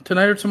discussion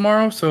tonight or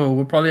tomorrow. So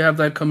we'll probably have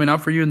that coming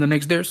out for you in the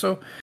next day or so.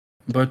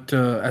 But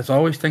as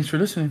always, thanks for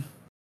listening.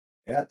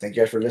 Yeah, thank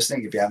you guys for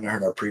listening. If you haven't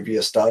heard our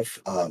previous stuff,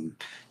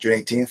 June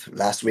 18th,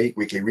 last week,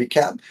 weekly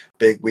recap,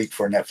 big week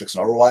for Netflix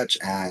and Overwatch.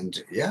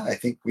 And yeah, I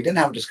think we didn't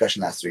have a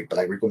discussion last week, but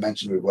like Rico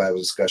mentioned, we will have a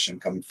discussion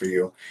coming for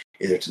you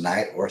either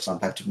tonight or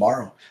sometime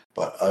tomorrow.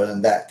 But other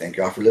than that, thank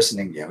you all for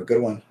listening. You have a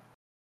good one.